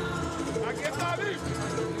 Aquí está Lee.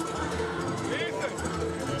 Listen.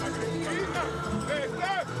 Hey,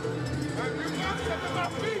 Steph. And you got to set my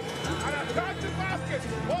feet and attack the basket.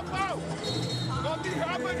 Pop out. Nothing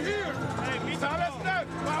happened here. Sale Steph.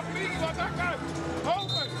 My feet va a atacar.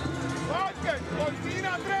 Open. Basket.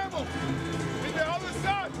 Cortina Tremo. In the other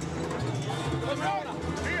side. Okay.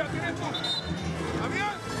 Mira, tienes tú. ¿Está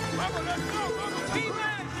bien? Vamos, let's go. Vamos,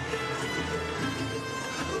 defense.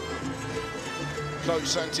 Coach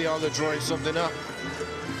Santiago drawing something up.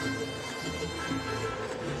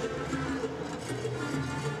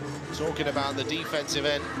 Talking about the defensive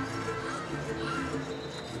end.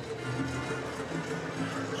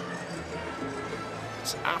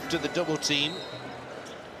 It's after the double team.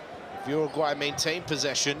 If Uruguay maintain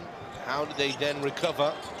possession, how do they then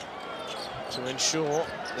recover to ensure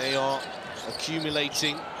they are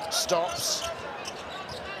accumulating stops?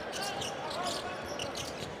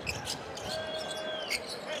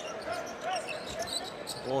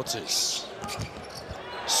 Waters.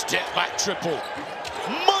 Step back triple.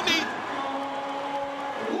 Money!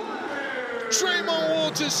 Tremont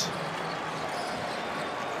Waters.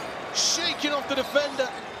 Shaking off the defender.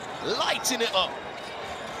 Lighting it up.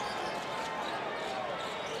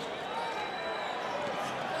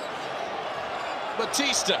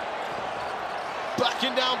 Batista.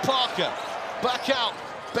 Backing down Parker. Back out.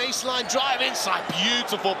 Baseline drive inside.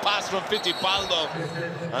 Beautiful pass from Fittipaldo.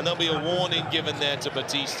 And there'll be a warning given there to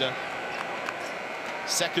Batista.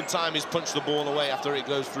 Second time he's punched the ball away after it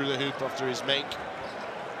goes through the hoop after his make.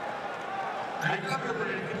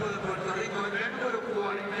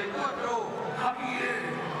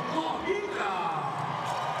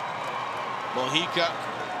 Mojica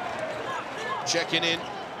checking in.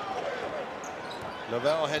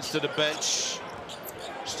 Lavelle heads to the bench.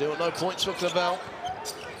 Still no points for Clavel.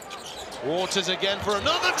 Waters again for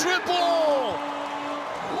another triple!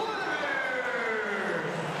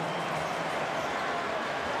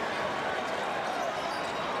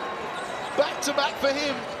 Back-to-back for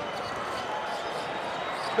him.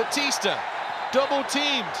 Batista, double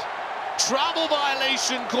teamed. Travel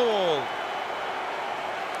violation call.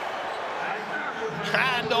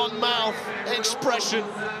 hand on mouth expression.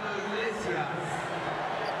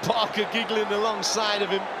 Parker giggling alongside of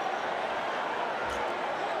him.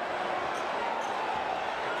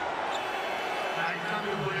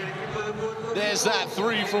 There's that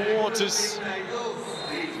three from Waters.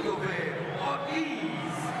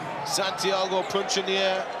 Santiago punch in the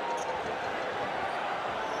air.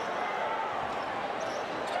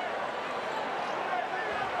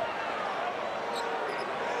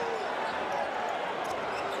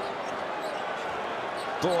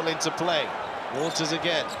 Ball into play. Waters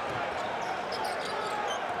again.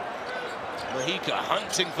 Mojica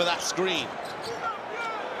hunting for that screen.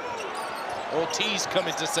 Ortiz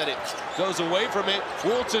coming to set it. Goes away from it.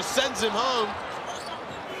 Waters sends him home.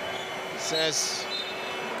 Says,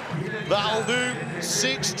 that'll do.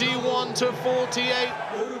 61-48.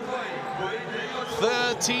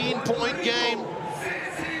 13-point game.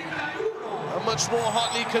 A much more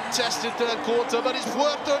hotly contested third quarter, but it's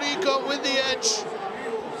Puerto Rico with the edge.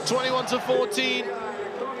 21-14.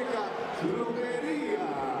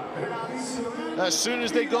 As soon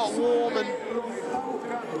as they got warm and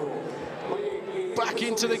back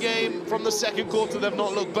into the game from the second quarter, they've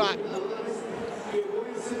not looked back.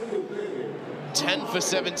 10 for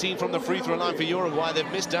 17 from the free throw line for Uruguay.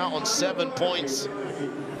 They've missed out on 7 points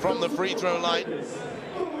from the free throw line,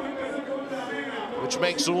 which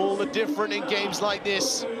makes all the difference in games like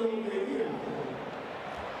this.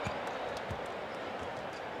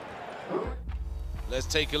 Let's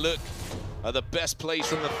take a look at the best plays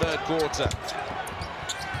from the third quarter.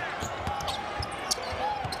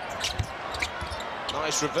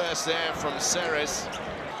 Nice reverse there from Ceres.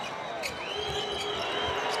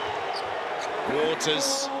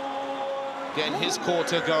 Waters getting his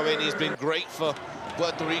quarter going. He's been great for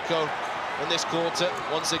Puerto Rico in this quarter.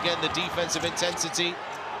 Once again, the defensive intensity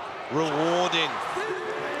rewarding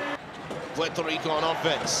Puerto Rico on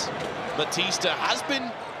offense. Batista has been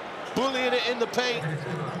bullying it in the paint.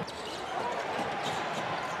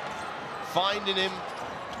 Finding him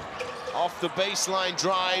off the baseline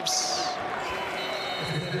drives.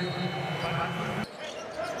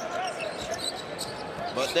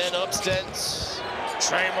 But then upsteps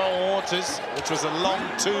Tremont Waters, which was a long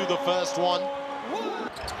two, the first one.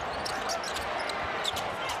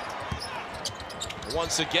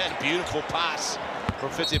 Once again, beautiful pass from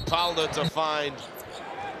Fittipaldo to find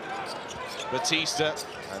Batista.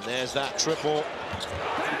 And there's that triple.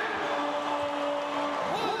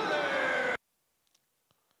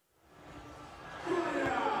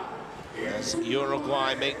 As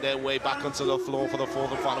Uruguay make their way back onto the floor for the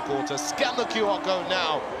fourth and final quarter. Scan the QR code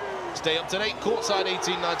now. Stay up to date. Courtside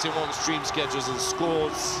 1891 stream schedules and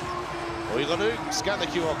scores. All you gotta do, scan the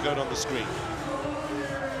QR code on the screen.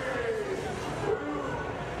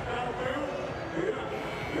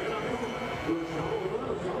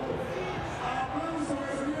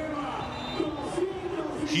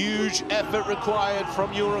 Huge effort required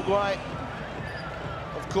from Uruguay.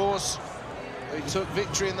 Of course, they took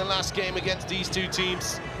victory in the last game against these two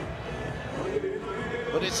teams.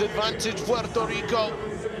 But it's advantage Puerto Rico.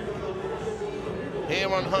 Here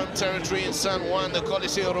on home territory in San Juan, the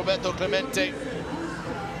Coliseo Roberto Clemente.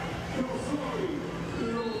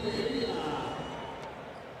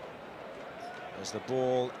 As the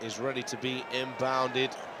ball is ready to be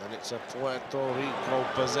inbounded, and it's a Puerto Rico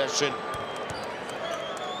possession.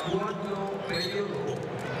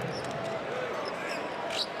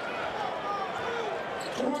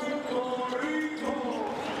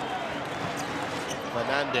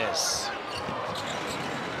 Fernandez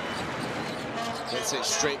gets it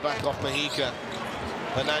straight back off Mojica.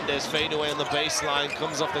 Fernandez fade away on the baseline,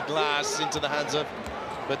 comes off the glass into the hands of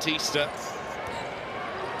Batista,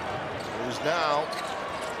 who's now,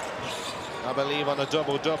 I believe, on a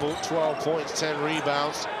double-double, 12 points, 10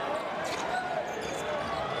 rebounds.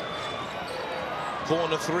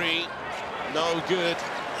 Corner three, no good.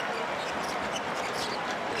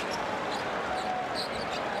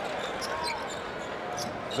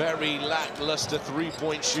 Very lackluster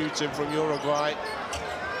three-point shooting from Uruguay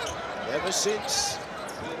ever since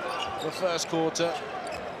the first quarter.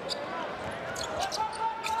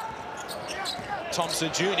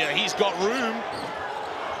 Thompson Jr., he's got room.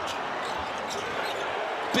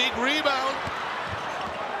 Big rebound.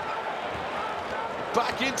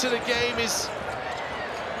 Back into the game is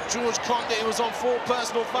George Conde. He was on 4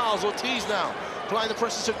 personal fouls. Ortiz now applying the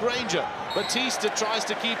pressure to Granger. Batista tries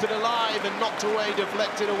to keep it alive and knocked away,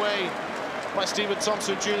 deflected away by Stephen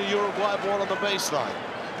Thompson Jr. Uruguay ball on the baseline.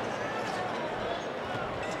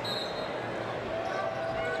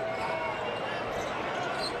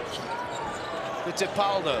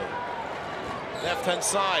 Fittipaldo Left-hand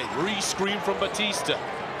side, re-screen from Batista.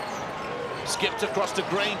 Skipped across to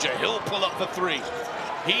Granger. He'll pull up for three.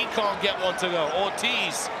 He can't get one to go.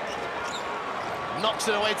 Ortiz knocks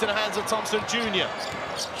it away to the hands of Thompson Jr.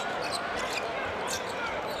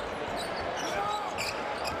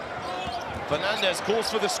 Fernandez calls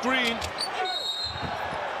for the screen.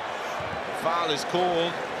 The foul is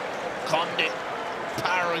called. Condit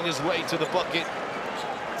powering his way to the bucket.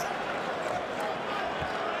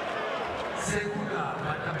 Segunda,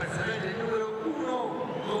 falta personal del número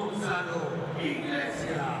 1, Gonzalo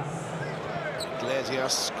Iglesias.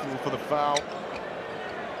 Iglesias called for the foul.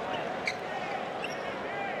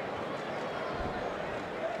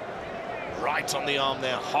 Right on the arm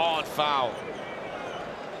there, hard foul.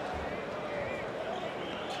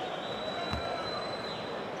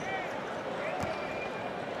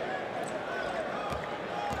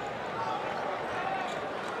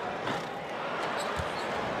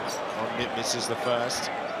 Condit misses the first.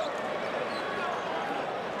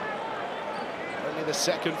 Only the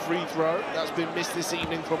second free throw that's been missed this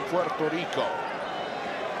evening from Puerto Rico.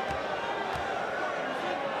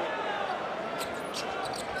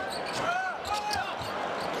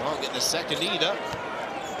 Can't get the second either.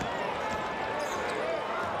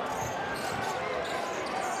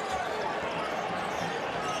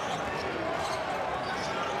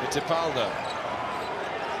 Fittipaldo.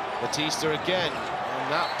 Batista again.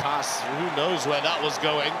 And that pass, who knows where that was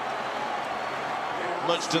going.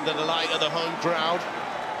 Much to the delight of the home crowd.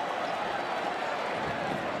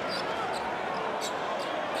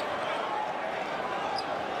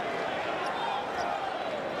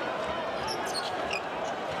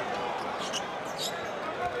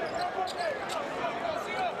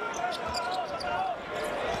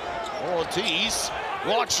 Ortiz,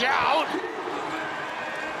 watch out!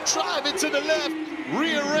 Drive it to the left,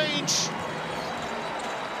 rearrange.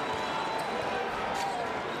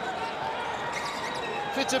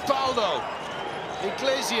 Fittipaldo.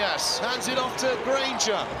 Iglesias hands it off to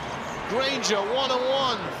Granger. Granger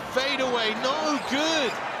one-on-one, fade away, no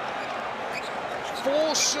good.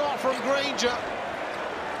 Forced shot from Granger.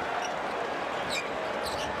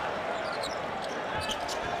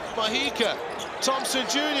 Mojica, Thompson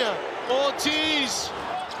Jr., Ortiz.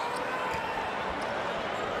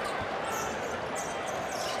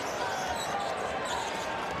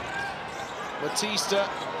 Batista.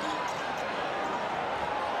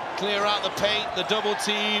 Clear out the paint, the double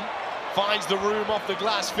team. Finds the room off the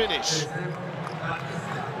glass finish.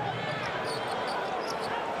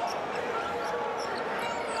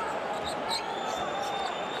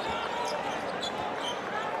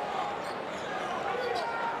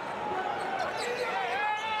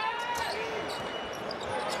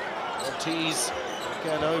 Ortiz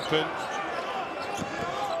again open.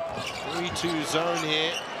 3-2 zone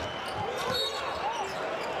here.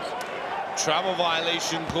 Travel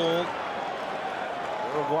violation called.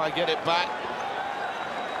 Uruguay get it back.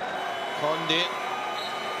 Condit.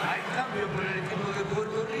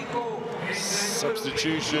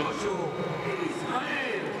 Substitution.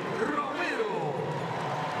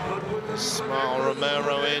 Ismael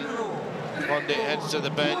Romero in. Condit heads to the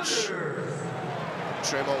bench.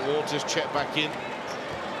 Tremont Waters checked back in.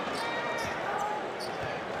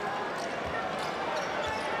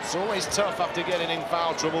 It's always tough after getting in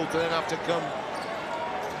foul trouble to then have to come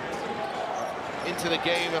into the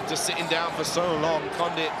game after sitting down for so long.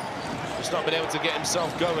 Condit has not been able to get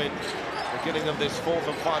himself going. Beginning of this fourth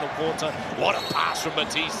and final quarter. What a pass from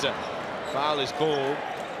Batista. Foul is called.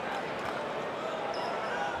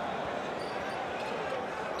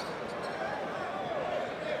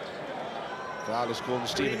 Foul is called on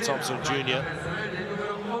Stephen Thompson Jr.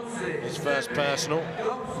 His first personal.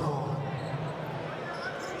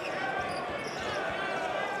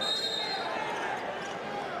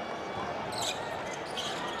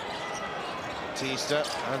 Batista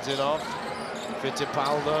hands it off.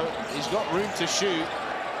 Fittipaldo, he's got room to shoot.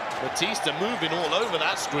 Batista moving all over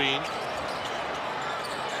that screen.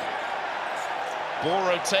 Ball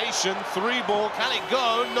rotation, three ball, can it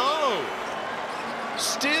go? No!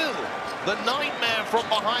 Still, the nightmare from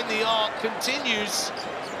behind the arc continues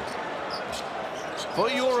for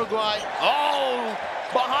Uruguay. Oh,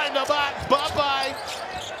 behind the back, bye-bye.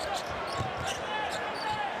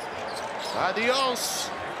 Adios.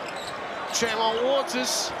 Tremont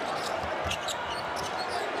Waters.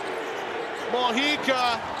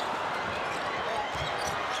 Mojica.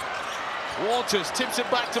 Waters tips it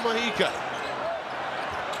back to Mojica.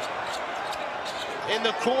 In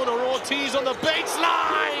the corner, Ortiz on the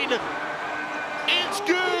baseline. It's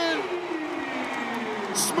good.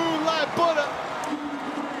 Smooth like butter.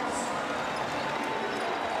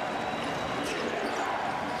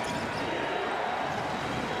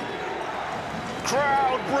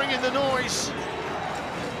 making the noise.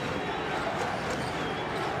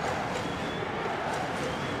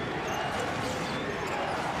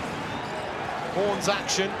 Horns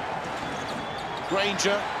action.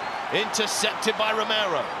 Granger intercepted by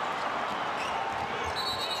Romero.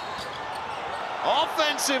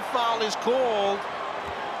 Offensive foul is called.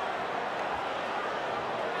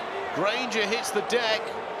 Granger hits the deck.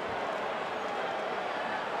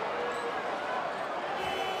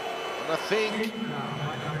 And I think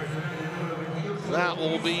that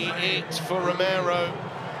will be it for Romero.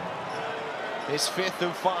 His 5th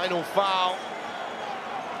and final foul.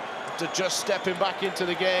 After just stepping back into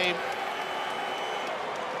the game.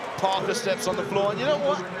 Parker steps on the floor, and you know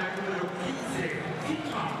what?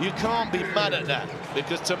 You can't be mad at that,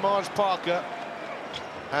 because Tamaj Parker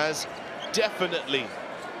has definitely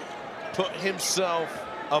put himself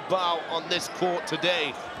about on this court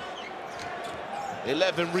today.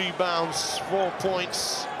 11 rebounds, 4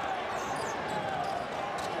 points.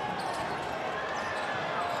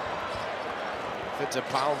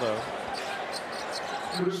 Fittipaldo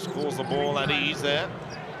scores the ball at ease there.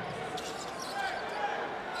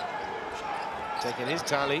 Taking his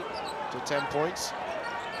tally to 10 points.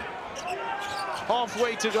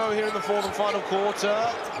 Halfway to go here in the 4th and final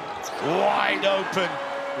quarter. Wide open.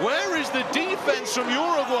 Where is the defense from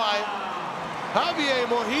Uruguay? Javier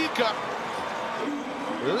Mojica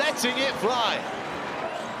letting it fly.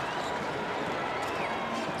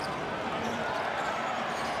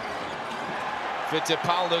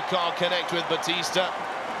 Fittipaldo can't connect with Batista.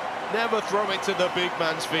 Never throw it to the big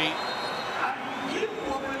man's feet.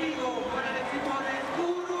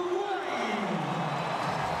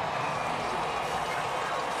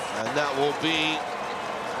 And that will be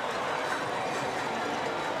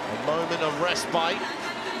a moment of respite.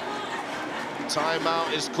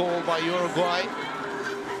 Timeout is called by Uruguay.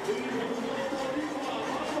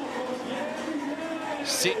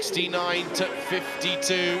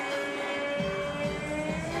 69-52.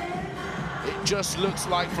 It just looks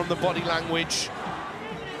like from the body language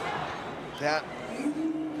that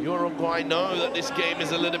Uruguay know that this game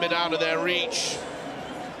is a little bit out of their reach,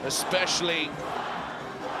 especially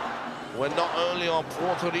when not only are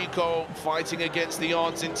Puerto Rico fighting against the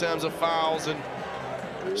odds in terms of fouls and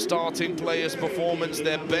starting players' performance,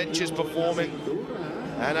 their bench is performing.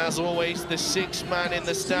 And as always, the 6th man in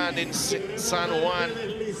the stand in San Juan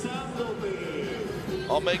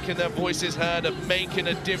are making their voices heard and making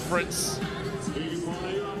a difference.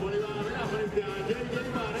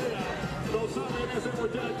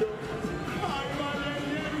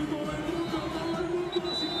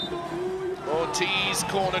 Ortiz,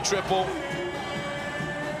 corner triple.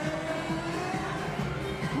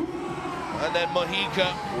 And then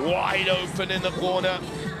Mojica wide open in the corner.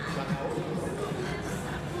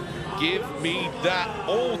 Give me that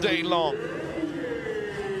all day long.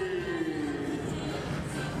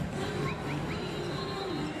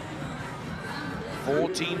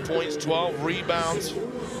 $14 points, 12 rebounds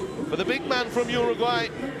for the big man from Uruguay,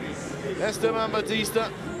 Esteban Batista.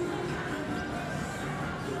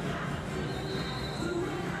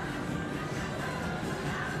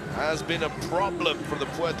 Has been a problem for the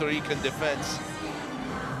Puerto Rican defense.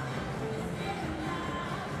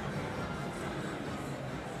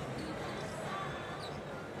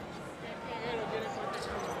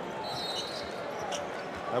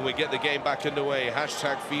 And we get the game back underway.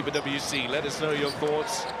 Hashtag FIBA WC. Let us know your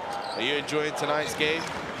thoughts. Are you enjoying tonight's game?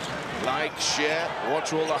 Like, share,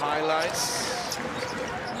 watch all the highlights.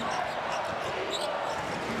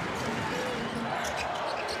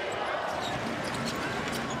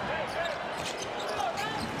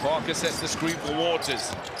 Parker sets the screen for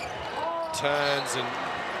Waters. Turns and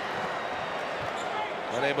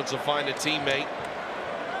unable to find a teammate.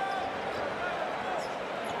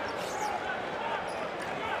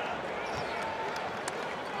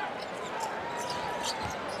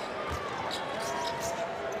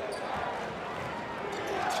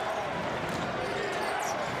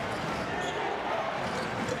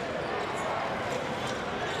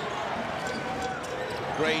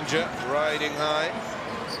 Granger riding high.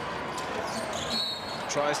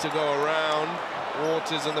 Tries to go around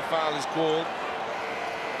Waters and the foul is called.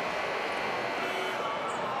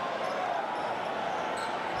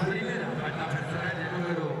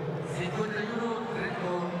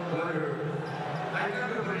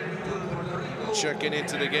 Checking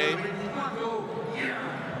into the game.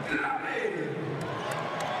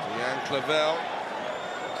 Dejan Clavel.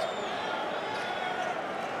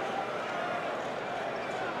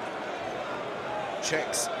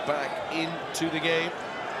 Checks back into the game.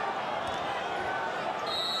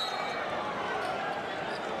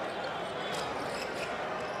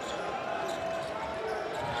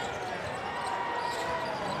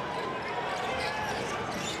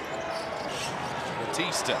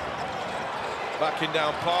 Batista. Backing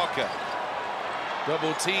down Parker.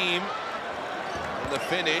 Double team. And the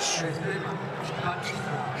finish.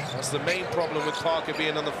 That's the main problem with Parker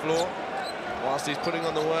being on the floor. Whilst he's putting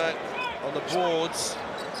on the work on the boards,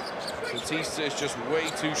 Batista is just way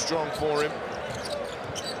too strong for him.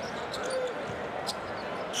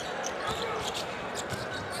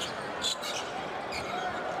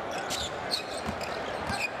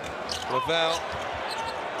 Lavelle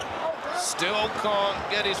still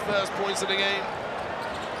can't get his first points of the game.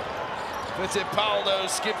 Fittipaldo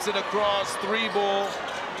skips it across, 3-ball.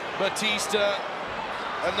 Batista,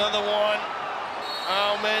 another one.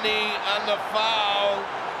 How many? And the foul.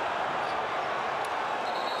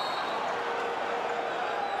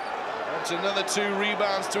 That's another 2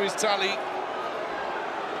 rebounds to his tally.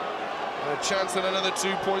 And a chance at another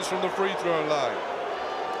 2 points from the free throw line.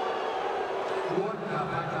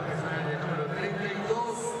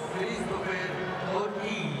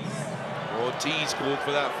 Ortiz called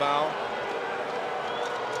for that foul.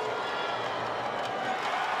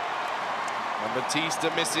 And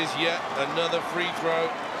Batista misses yet another free throw.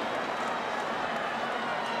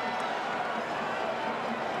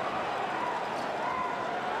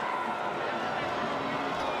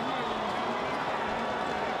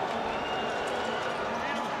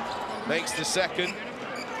 Makes the second,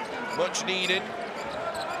 much needed.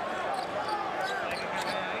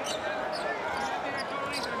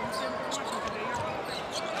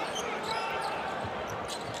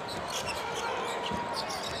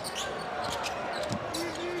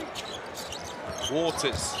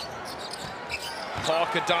 Waters.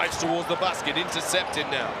 Parker dives towards the basket, intercepted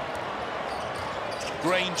now.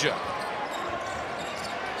 Granger.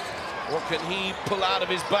 What can he pull out of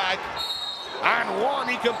his bag? And one,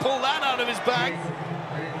 he can pull that out of his bag.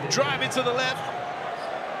 Drive it to the left.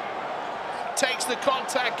 Takes the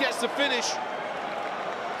contact, gets the finish.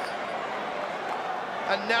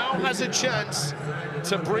 And now has a chance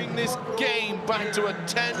to bring this game back to a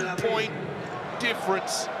 10-point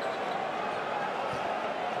difference.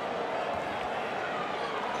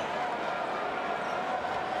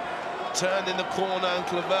 Turned in the corner, and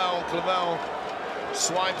Clavell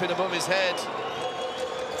swiping above his head.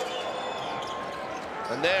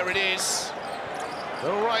 And there it is.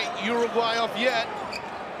 Don't write Uruguay off yet.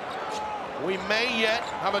 We may yet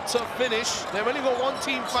have a tough finish. They've only got 1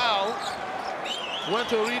 team foul.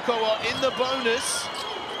 Puerto Rico are in the bonus.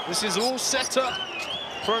 This is all set up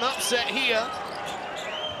for an upset here.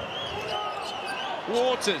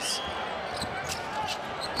 Waters.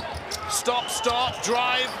 Stop, start,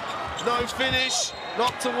 drive. No finish,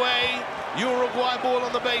 knocked away. Uruguay ball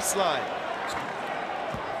on the baseline.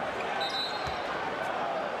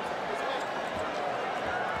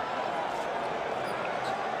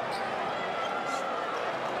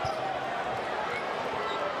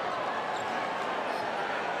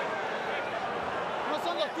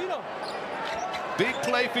 Big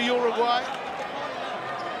play for Uruguay.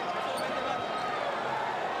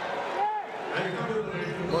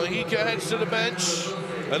 Mojica heads to the bench.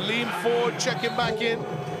 A lean forward, checking back in.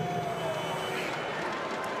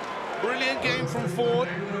 Brilliant game from Ford.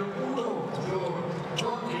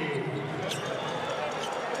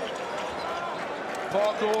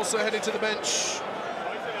 Parker also headed to the bench.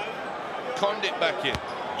 Condit back in.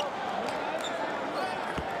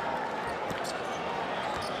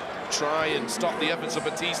 Try and stop the efforts of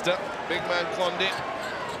Batista. Big man Condit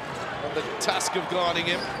on the task of guarding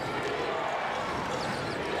him.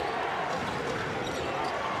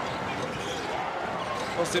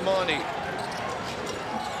 Osimani.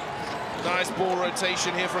 Nice ball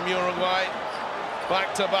rotation here from Uruguay.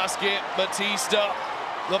 Back to basket, Batista.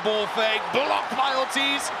 The ball fake, blocked by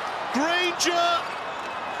Ortiz. Granger,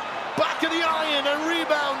 back of the iron and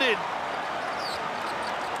rebounded.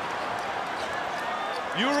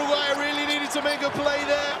 Uruguay really needed to make a play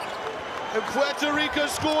there. And Puerto Rico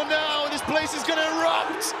score now, and this place is gonna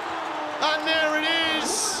erupt. And there it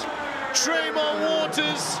is, Tremont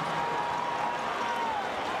Waters.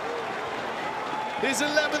 His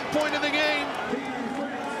 11th point of the game.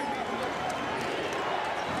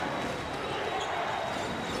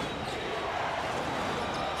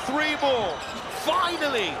 Three ball.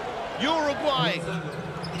 Finally, Uruguay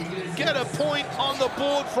get a point on the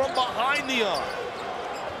board from behind the arc.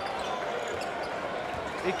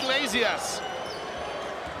 Iglesias.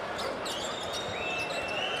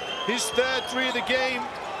 His 3rd three of the game.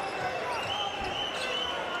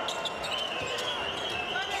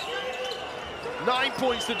 Nine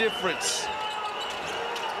points the difference.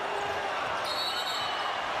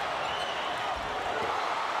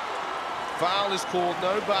 Foul is called,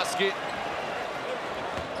 no basket.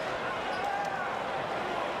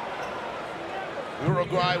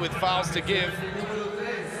 Uruguay with fouls to give.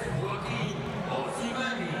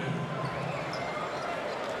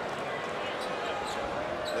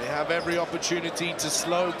 They have every opportunity to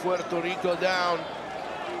slow Puerto Rico down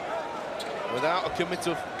without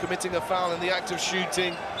committing a foul in the act of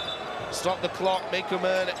shooting. Stop the clock, make them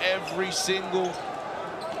earn every single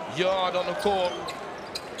yard on the court.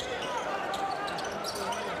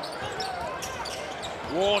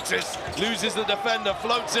 Waters loses the defender,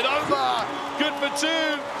 floats it over. Good for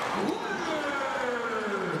two.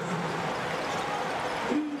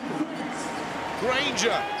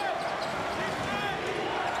 Granger.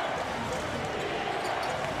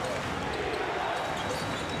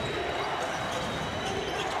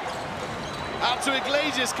 Out to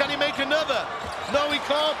Iglesias, can he make another? No, he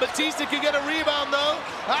can't. Batista can get a rebound though,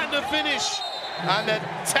 and a finish. And a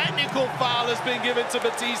technical foul has been given to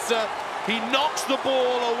Batista. He knocks the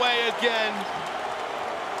ball away again.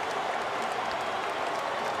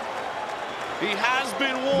 He has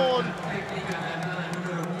been warned.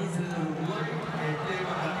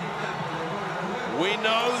 We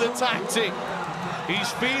know the tactic.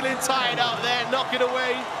 He's feeling tired out there, knock it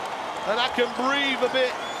away, and I can breathe a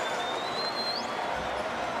bit.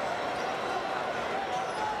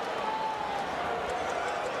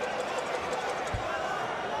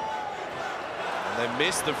 They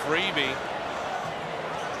missed the freebie.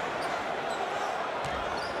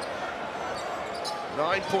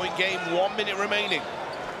 9-point game, 1 minute remaining.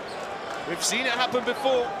 We've seen it happen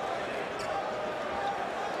before.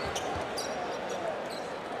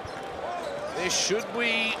 This should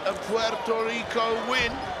be a Puerto Rico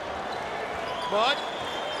win, but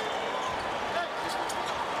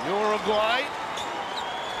Uruguay,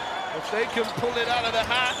 if they can pull it out of the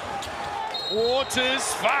hat.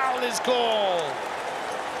 Waters, foul is called.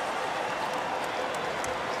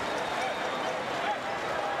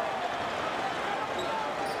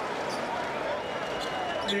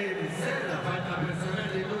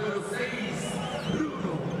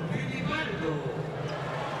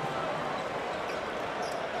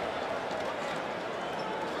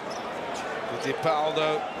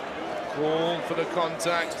 Fittipaldo called for the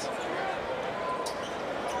contact.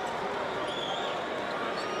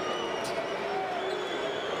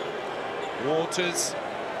 Waters.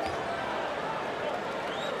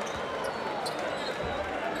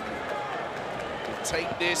 To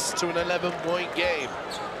take this to an 11-point game.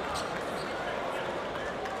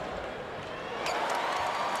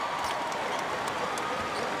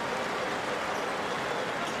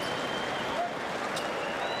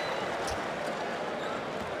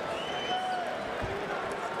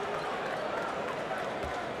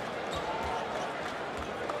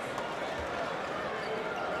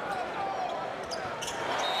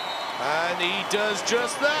 And he does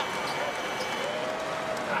just that.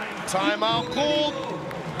 Timeout called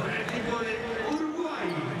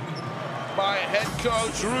by head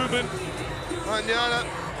coach Ruben Mañana.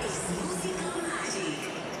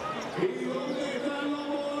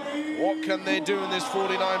 What can they do in this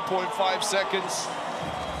 49.5 seconds?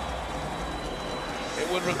 It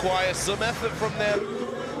would require some effort from them.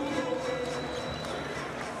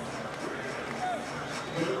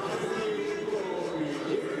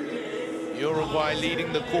 Uruguay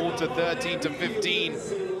leading the quarter 13-15.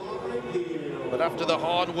 But after the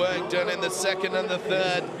hard work done in the second and the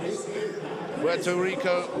third, Puerto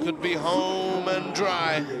Rico could be home and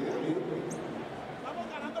dry.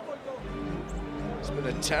 It's been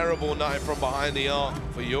a terrible night from behind the arc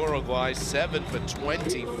for Uruguay, 7 for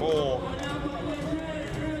 24.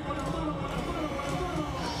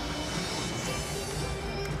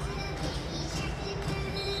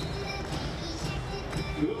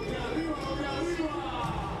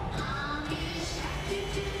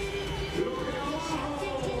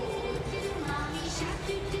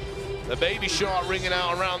 The baby shark ringing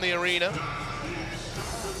out around the arena.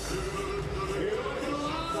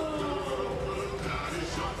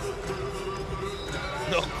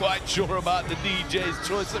 Not quite sure about the DJ's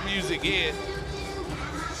choice of music here.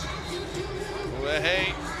 Well,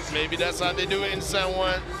 hey, maybe that's how they do it in San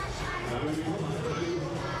Juan.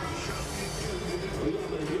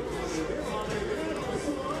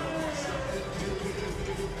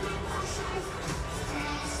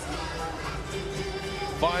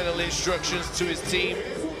 Final instructions to his team.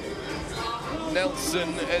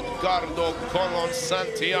 Nelson Edgardo Colon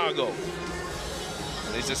Santiago.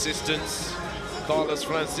 And his assistants, Carlos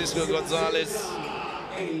Francisco Gonzalez.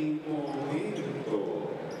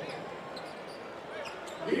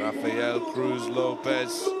 Rafael Cruz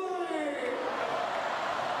Lopez.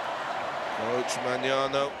 Coach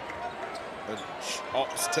Mañana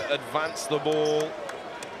opts to advance the ball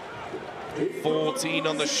 14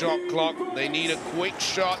 on the shot clock. They need a quick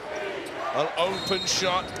shot, an open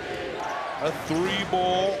shot, a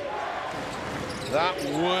 3-ball. That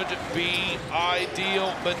would be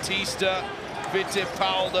ideal. Batista,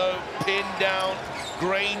 Fittipaldo, pinned down.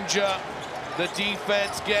 Granger, the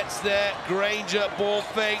defense gets there. Granger, ball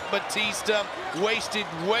fake. Batista wasted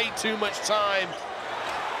way too much time.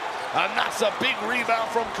 And that's a big rebound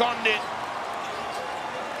from Condit.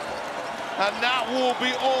 And that will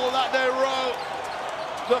be all that they wrote.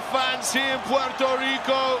 The fans here in Puerto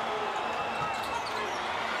Rico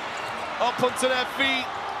up onto their feet.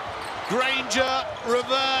 Granger,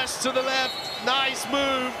 reverse to the left. Nice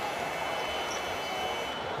move.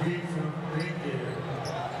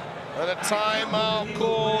 And a timeout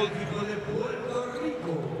called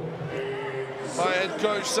by head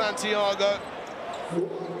coach Santiago.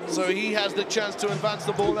 So he has the chance to advance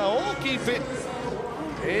the ball now or keep it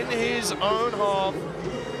in his own half.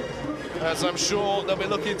 As I'm sure they'll be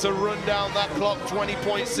looking to run down that clock,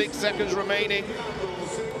 20.6 seconds remaining.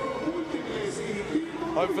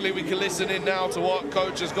 Hopefully we can listen in now to what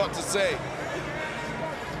coach has got to say.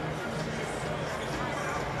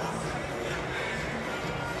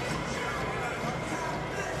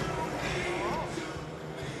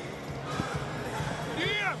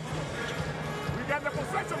 Yeah. We got the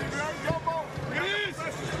possession, we got Jumbo. Chris.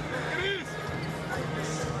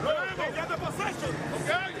 They got the possession,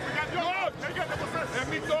 okay? We got Jumbo. They got the possession. Let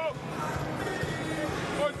me go.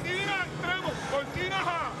 Cortina, entremos. Cortina,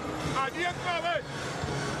 allí en Cabell.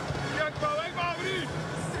 Y en Cabell va a abrir.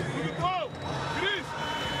 You go. Chris,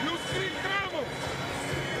 you screen Tremo.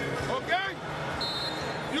 Okay?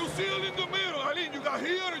 You seal in the middle. Aline, you got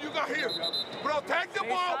here or you got here. Protect the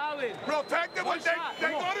ball. Protect the ball.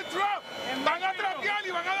 They go to trap. Van a trapear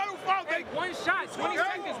y van a dar un foul. One shot, 20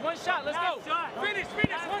 seconds, one shot. Let's go. Finish.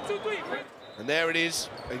 1, 2, 3. And there it is,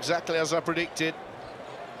 exactly as I predicted.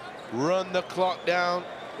 Run the clock down.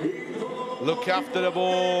 Look after the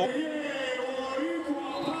ball.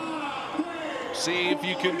 See if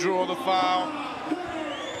you can draw the foul.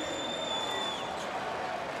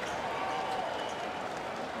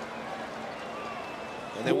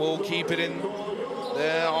 And they will keep it in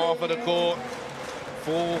their half of the court.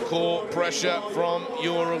 Full court pressure from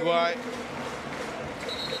Uruguay.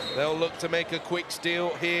 They'll look to make a quick steal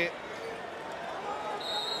here.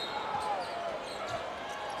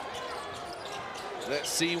 Let's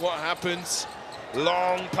see what happens.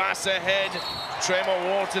 Long pass ahead. Tremor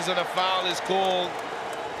Waters and a foul is called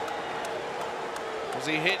as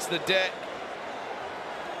he hits the deck.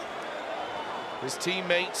 His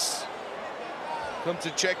teammates come to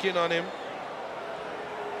check in on him.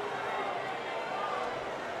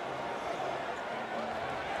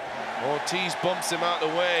 Ortiz bumps him out the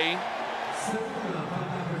way.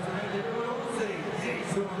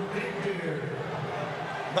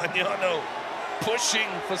 Magnano pushing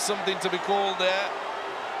for something to be called there.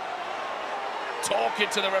 Talking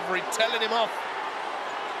to the referee, telling him off.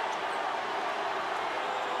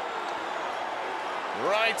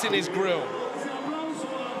 Right in his grill.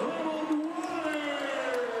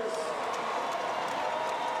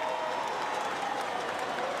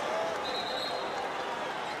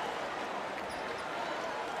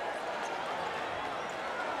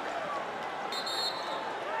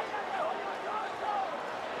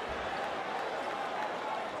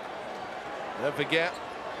 Don't forget,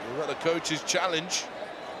 we've got the coach's challenge.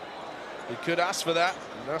 He could ask for that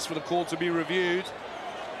and ask for the call to be reviewed.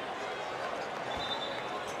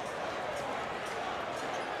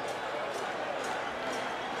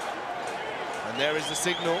 And there is the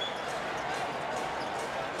signal.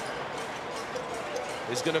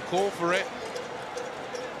 He's going to call for it.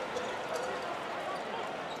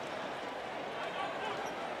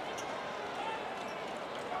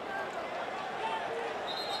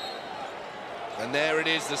 And there it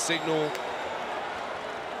is, the signal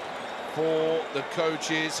for the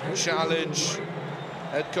coach's challenge.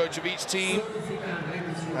 Head coach of each team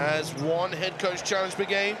has one head coach challenge per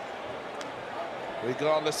game,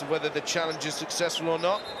 regardless of whether the challenge is successful or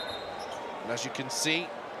not. And as you can see,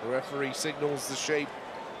 the referee signals the shape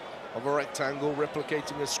of a rectangle,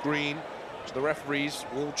 replicating a screen. So the referees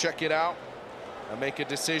will check it out and make a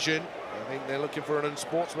decision. I think they're looking for an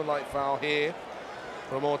unsportsmanlike foul here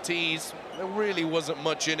from Ortiz. There really wasn't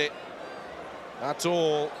much in it at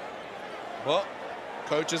all. But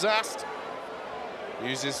coach has asked.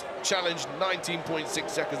 Uses challenge, 19.6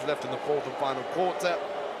 seconds left in the fourth and final quarter.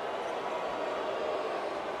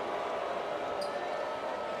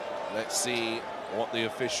 Let's see what the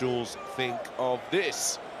officials think of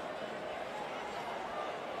this.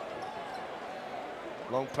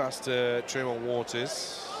 Long pass to Tremont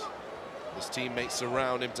Waters. His teammates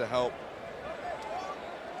surround him to help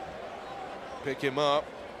pick him up.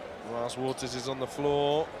 Whilst Waters is on the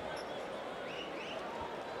floor.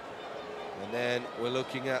 And then we're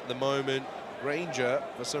looking at the moment, Granger,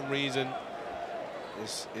 for some reason,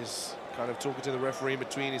 is kind of talking to the referee in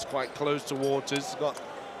between. He's quite close to Waters. He's got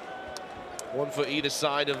 1 foot either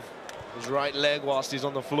side of his right leg whilst he's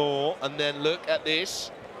on the floor. And then look at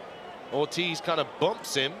this. Ortiz kind of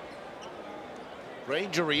bumps him.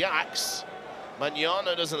 Granger reacts.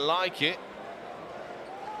 Mañana doesn't like it.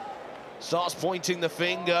 Starts pointing the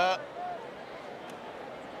finger.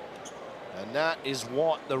 And that is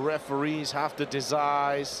what the referees have to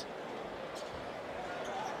decide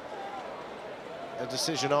a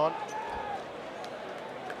decision on.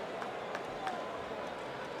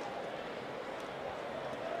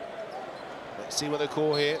 Let's see what they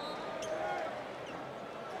call here.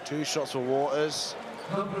 2 shots for Waters.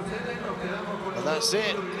 And that's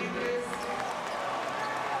it.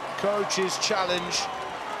 Coach's challenge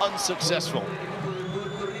unsuccessful.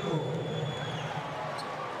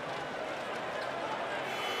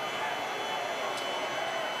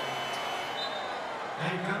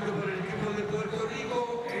 En cambio por el equipo de Puerto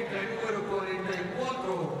Rico, entra el número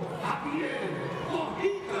 44, Javier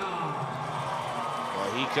Mojica.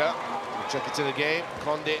 Mojica will check it to the game.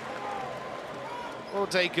 Condit will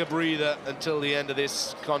take a breather until the end of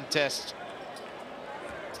this contest.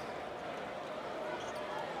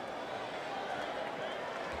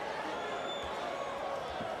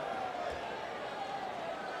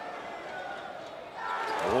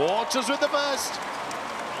 Waters with the first.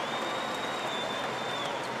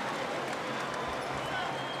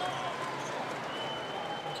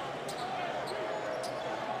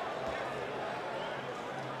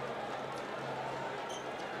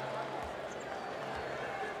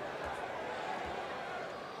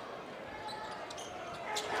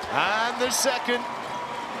 And the second.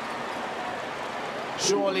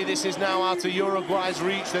 Surely this is now out of Uruguay's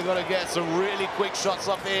reach. They've got to get some really quick shots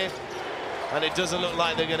up here. And it doesn't look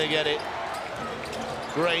like they're going to get it.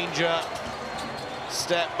 Granger,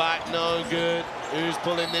 step back, no good. Who's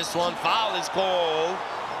pulling this one? Foul is called.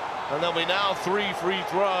 And there'll be now 3 free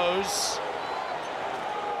throws.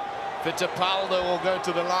 Fittipaldo will go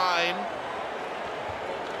to the line.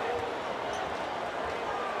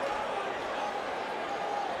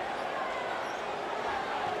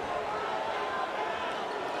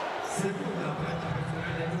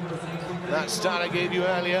 That stat I gave you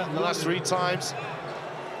earlier, the last 3 times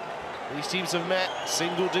these teams have met,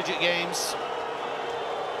 single-digit games.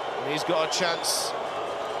 And he's got a chance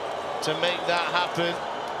to make that happen.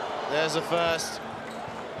 There's a first.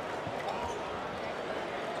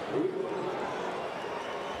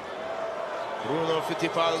 Bruno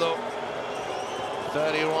Fittipaldo,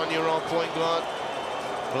 31-year-old point guard.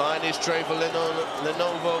 Blind is tray for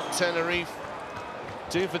Lenovo Tenerife.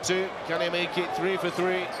 2 for 2. Can he make it 3 for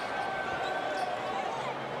 3?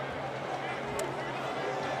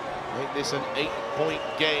 Make this an 8-point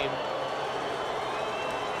game.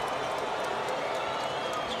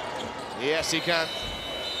 Yes, he can.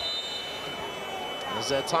 Is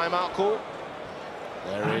there a timeout call?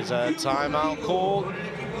 There is a timeout call.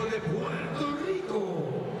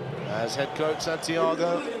 As head coach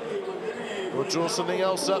Santiago will draw something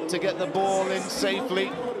else up to get the ball in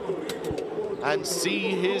safely and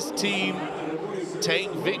see his team take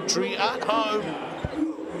victory at home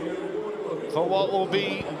for what will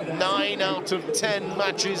be 9 out of 10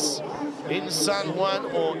 matches in San Juan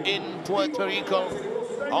or in Puerto Rico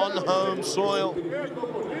on home soil,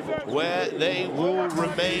 where they will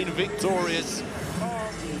remain victorious.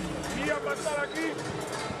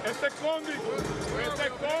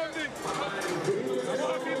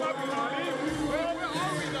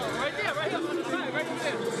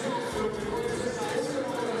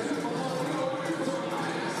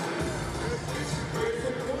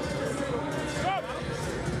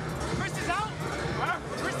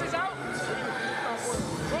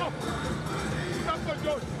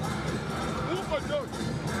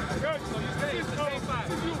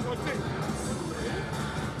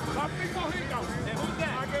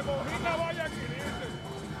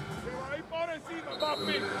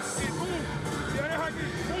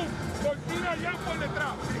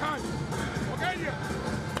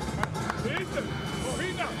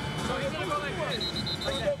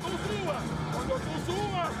 Cuando tú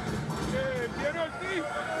subas, viene Ortiz,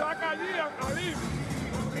 saca allí a Alif.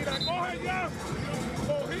 Si la coge ya,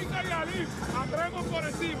 Mojica y Alif, atremos por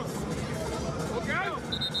encima. ¿Ok?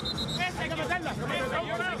 Hay que meterla.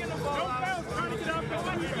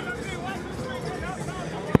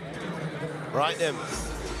 Right then.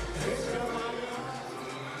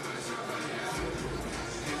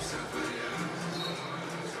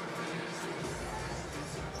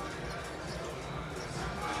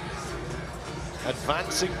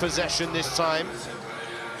 Advancing possession this time.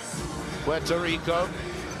 Puerto Rico.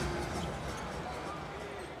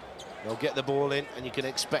 They'll get the ball in, and you can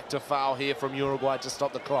expect a foul here from Uruguay to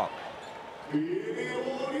stop the clock.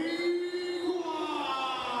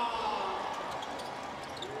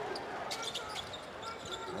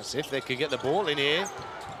 As if they could get the ball in here.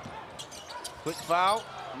 Quick foul.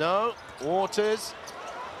 No. Waters.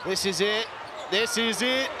 This is it. This is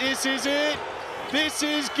it. This is it. This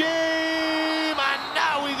is game. And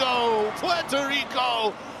now we go. Puerto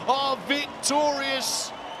Rico are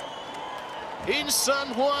victorious in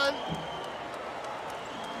San Juan.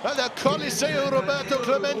 And the Coliseo Roberto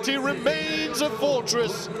Clemente remains a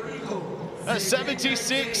fortress. A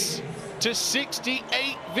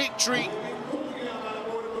 76-68 victory.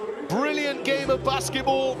 Brilliant game of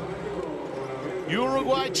basketball.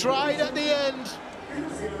 Uruguay tried at the end.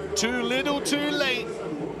 Too little, too late.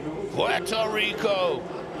 Puerto Rico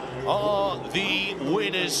are the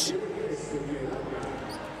winners.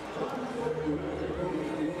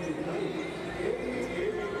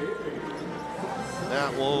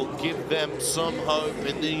 That will give them some hope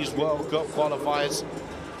in these World Cup qualifiers.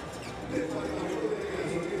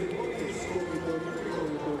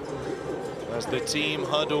 As the team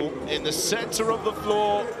huddle in the center of the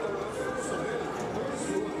floor.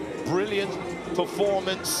 Brilliant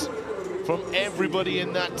performance from everybody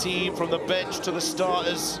in that team, from the bench to the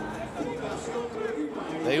starters.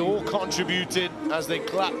 They all contributed as they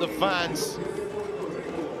clapped the fans.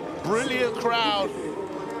 Brilliant crowd.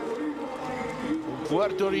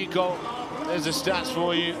 Puerto Rico, there's the stats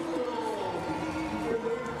for you.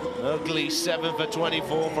 Ugly 7 for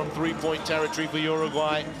 24 from three-point territory for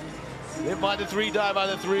Uruguay. Live by the three, die by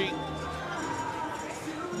the three.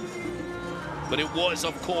 But it was,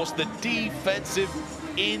 of course, the defensive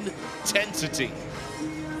intensity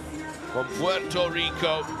from Puerto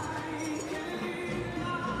Rico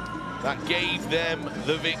that gave them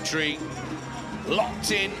the victory.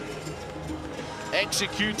 Locked in,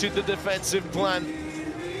 executed the defensive plan,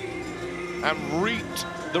 and reaped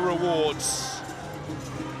the rewards.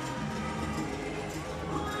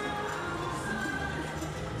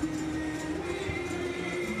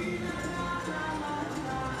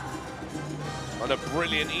 On a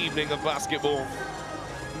brilliant evening of basketball.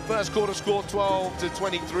 First quarter score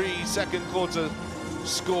 12-23, second quarter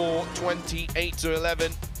score 28-11,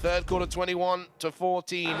 third quarter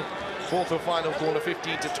 21-14, fourth and final quarter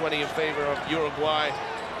 15-20 in favor of Uruguay.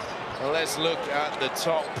 And let's look at the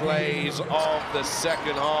top plays of the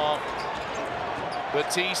second half.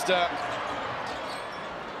 Batista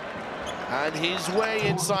and his way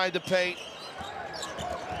inside the paint.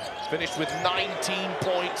 Finished with 19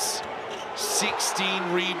 points,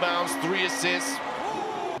 16 rebounds, 3 assists,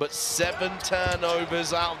 but 7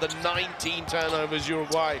 turnovers out of the 19 turnovers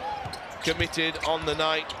Uruguay committed on the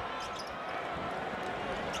night.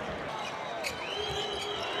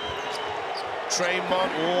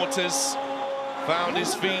 Tremont Waters found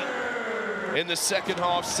his feet in the second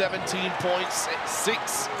half, 17 points,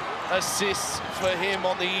 6 assists for him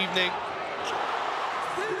on the evening.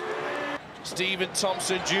 Stephen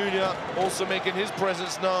Thompson Jr. also making his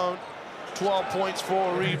presence known. 12 points,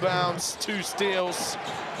 4 rebounds, 2 steals.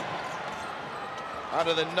 Out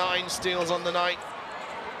of the 9 steals on the night.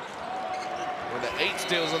 Or the 8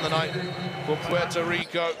 steals on the night for Puerto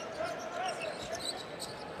Rico.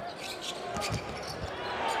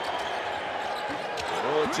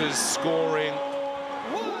 Waters scoring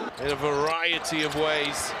in a variety of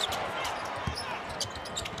ways.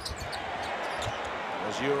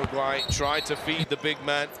 As Uruguay tried to feed the big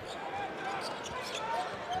man.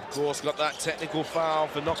 Of course, got that technical foul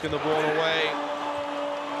for knocking the ball away.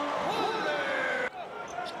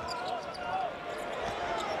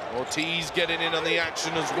 Ortiz getting in on the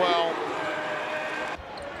action as well.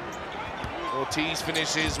 Ortiz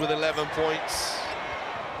finishes with 11 points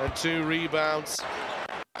and 2 rebounds.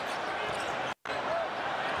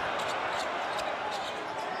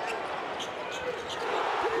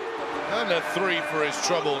 And a 3 for his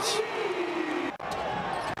troubles.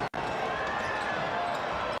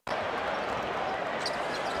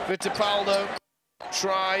 Fittipaldo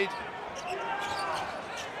tried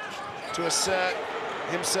to assert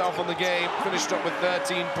himself on the game, finished up with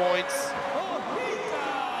 13 points.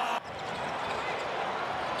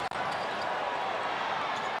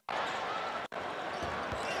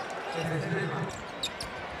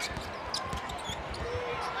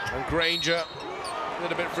 And Granger, a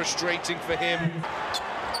little bit frustrating for him.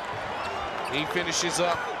 He finishes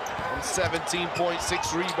up on 17 points,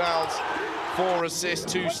 6 rebounds, 4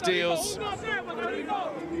 assists, 2 steals.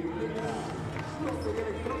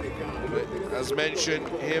 As mentioned,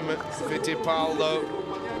 him, Fittipaldo,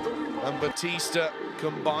 and Batista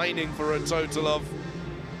combining for a total of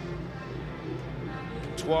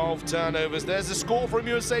 12 turnovers. There's the score from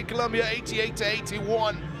USA Colombia,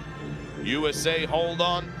 88-81. USA hold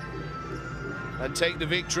on and take the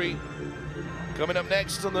victory. Coming up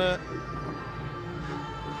next on the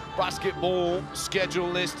basketball schedule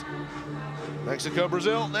list, Mexico,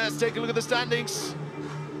 Brazil. Let's take a look at the standings.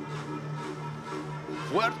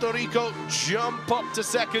 Puerto Rico jump up to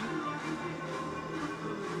second.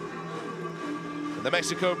 In the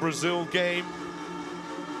Mexico-Brazil game,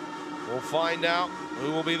 we'll find out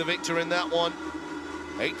who will be the victor in that one.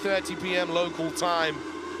 8:30 p.m. local time.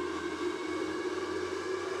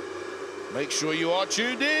 Make sure you are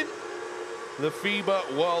tuned in. The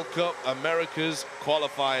FIBA World Cup Americas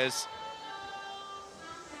qualifiers.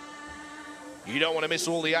 You don't want to miss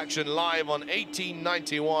all the action live on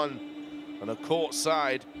 1891 on a court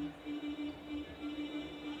side.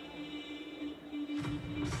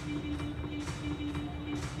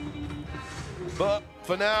 But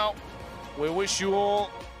for now, we wish you all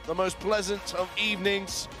the most pleasant of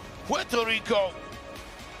evenings. Puerto Rico,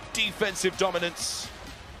 defensive dominance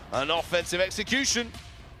and offensive execution.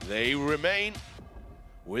 They remain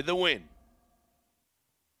with the win.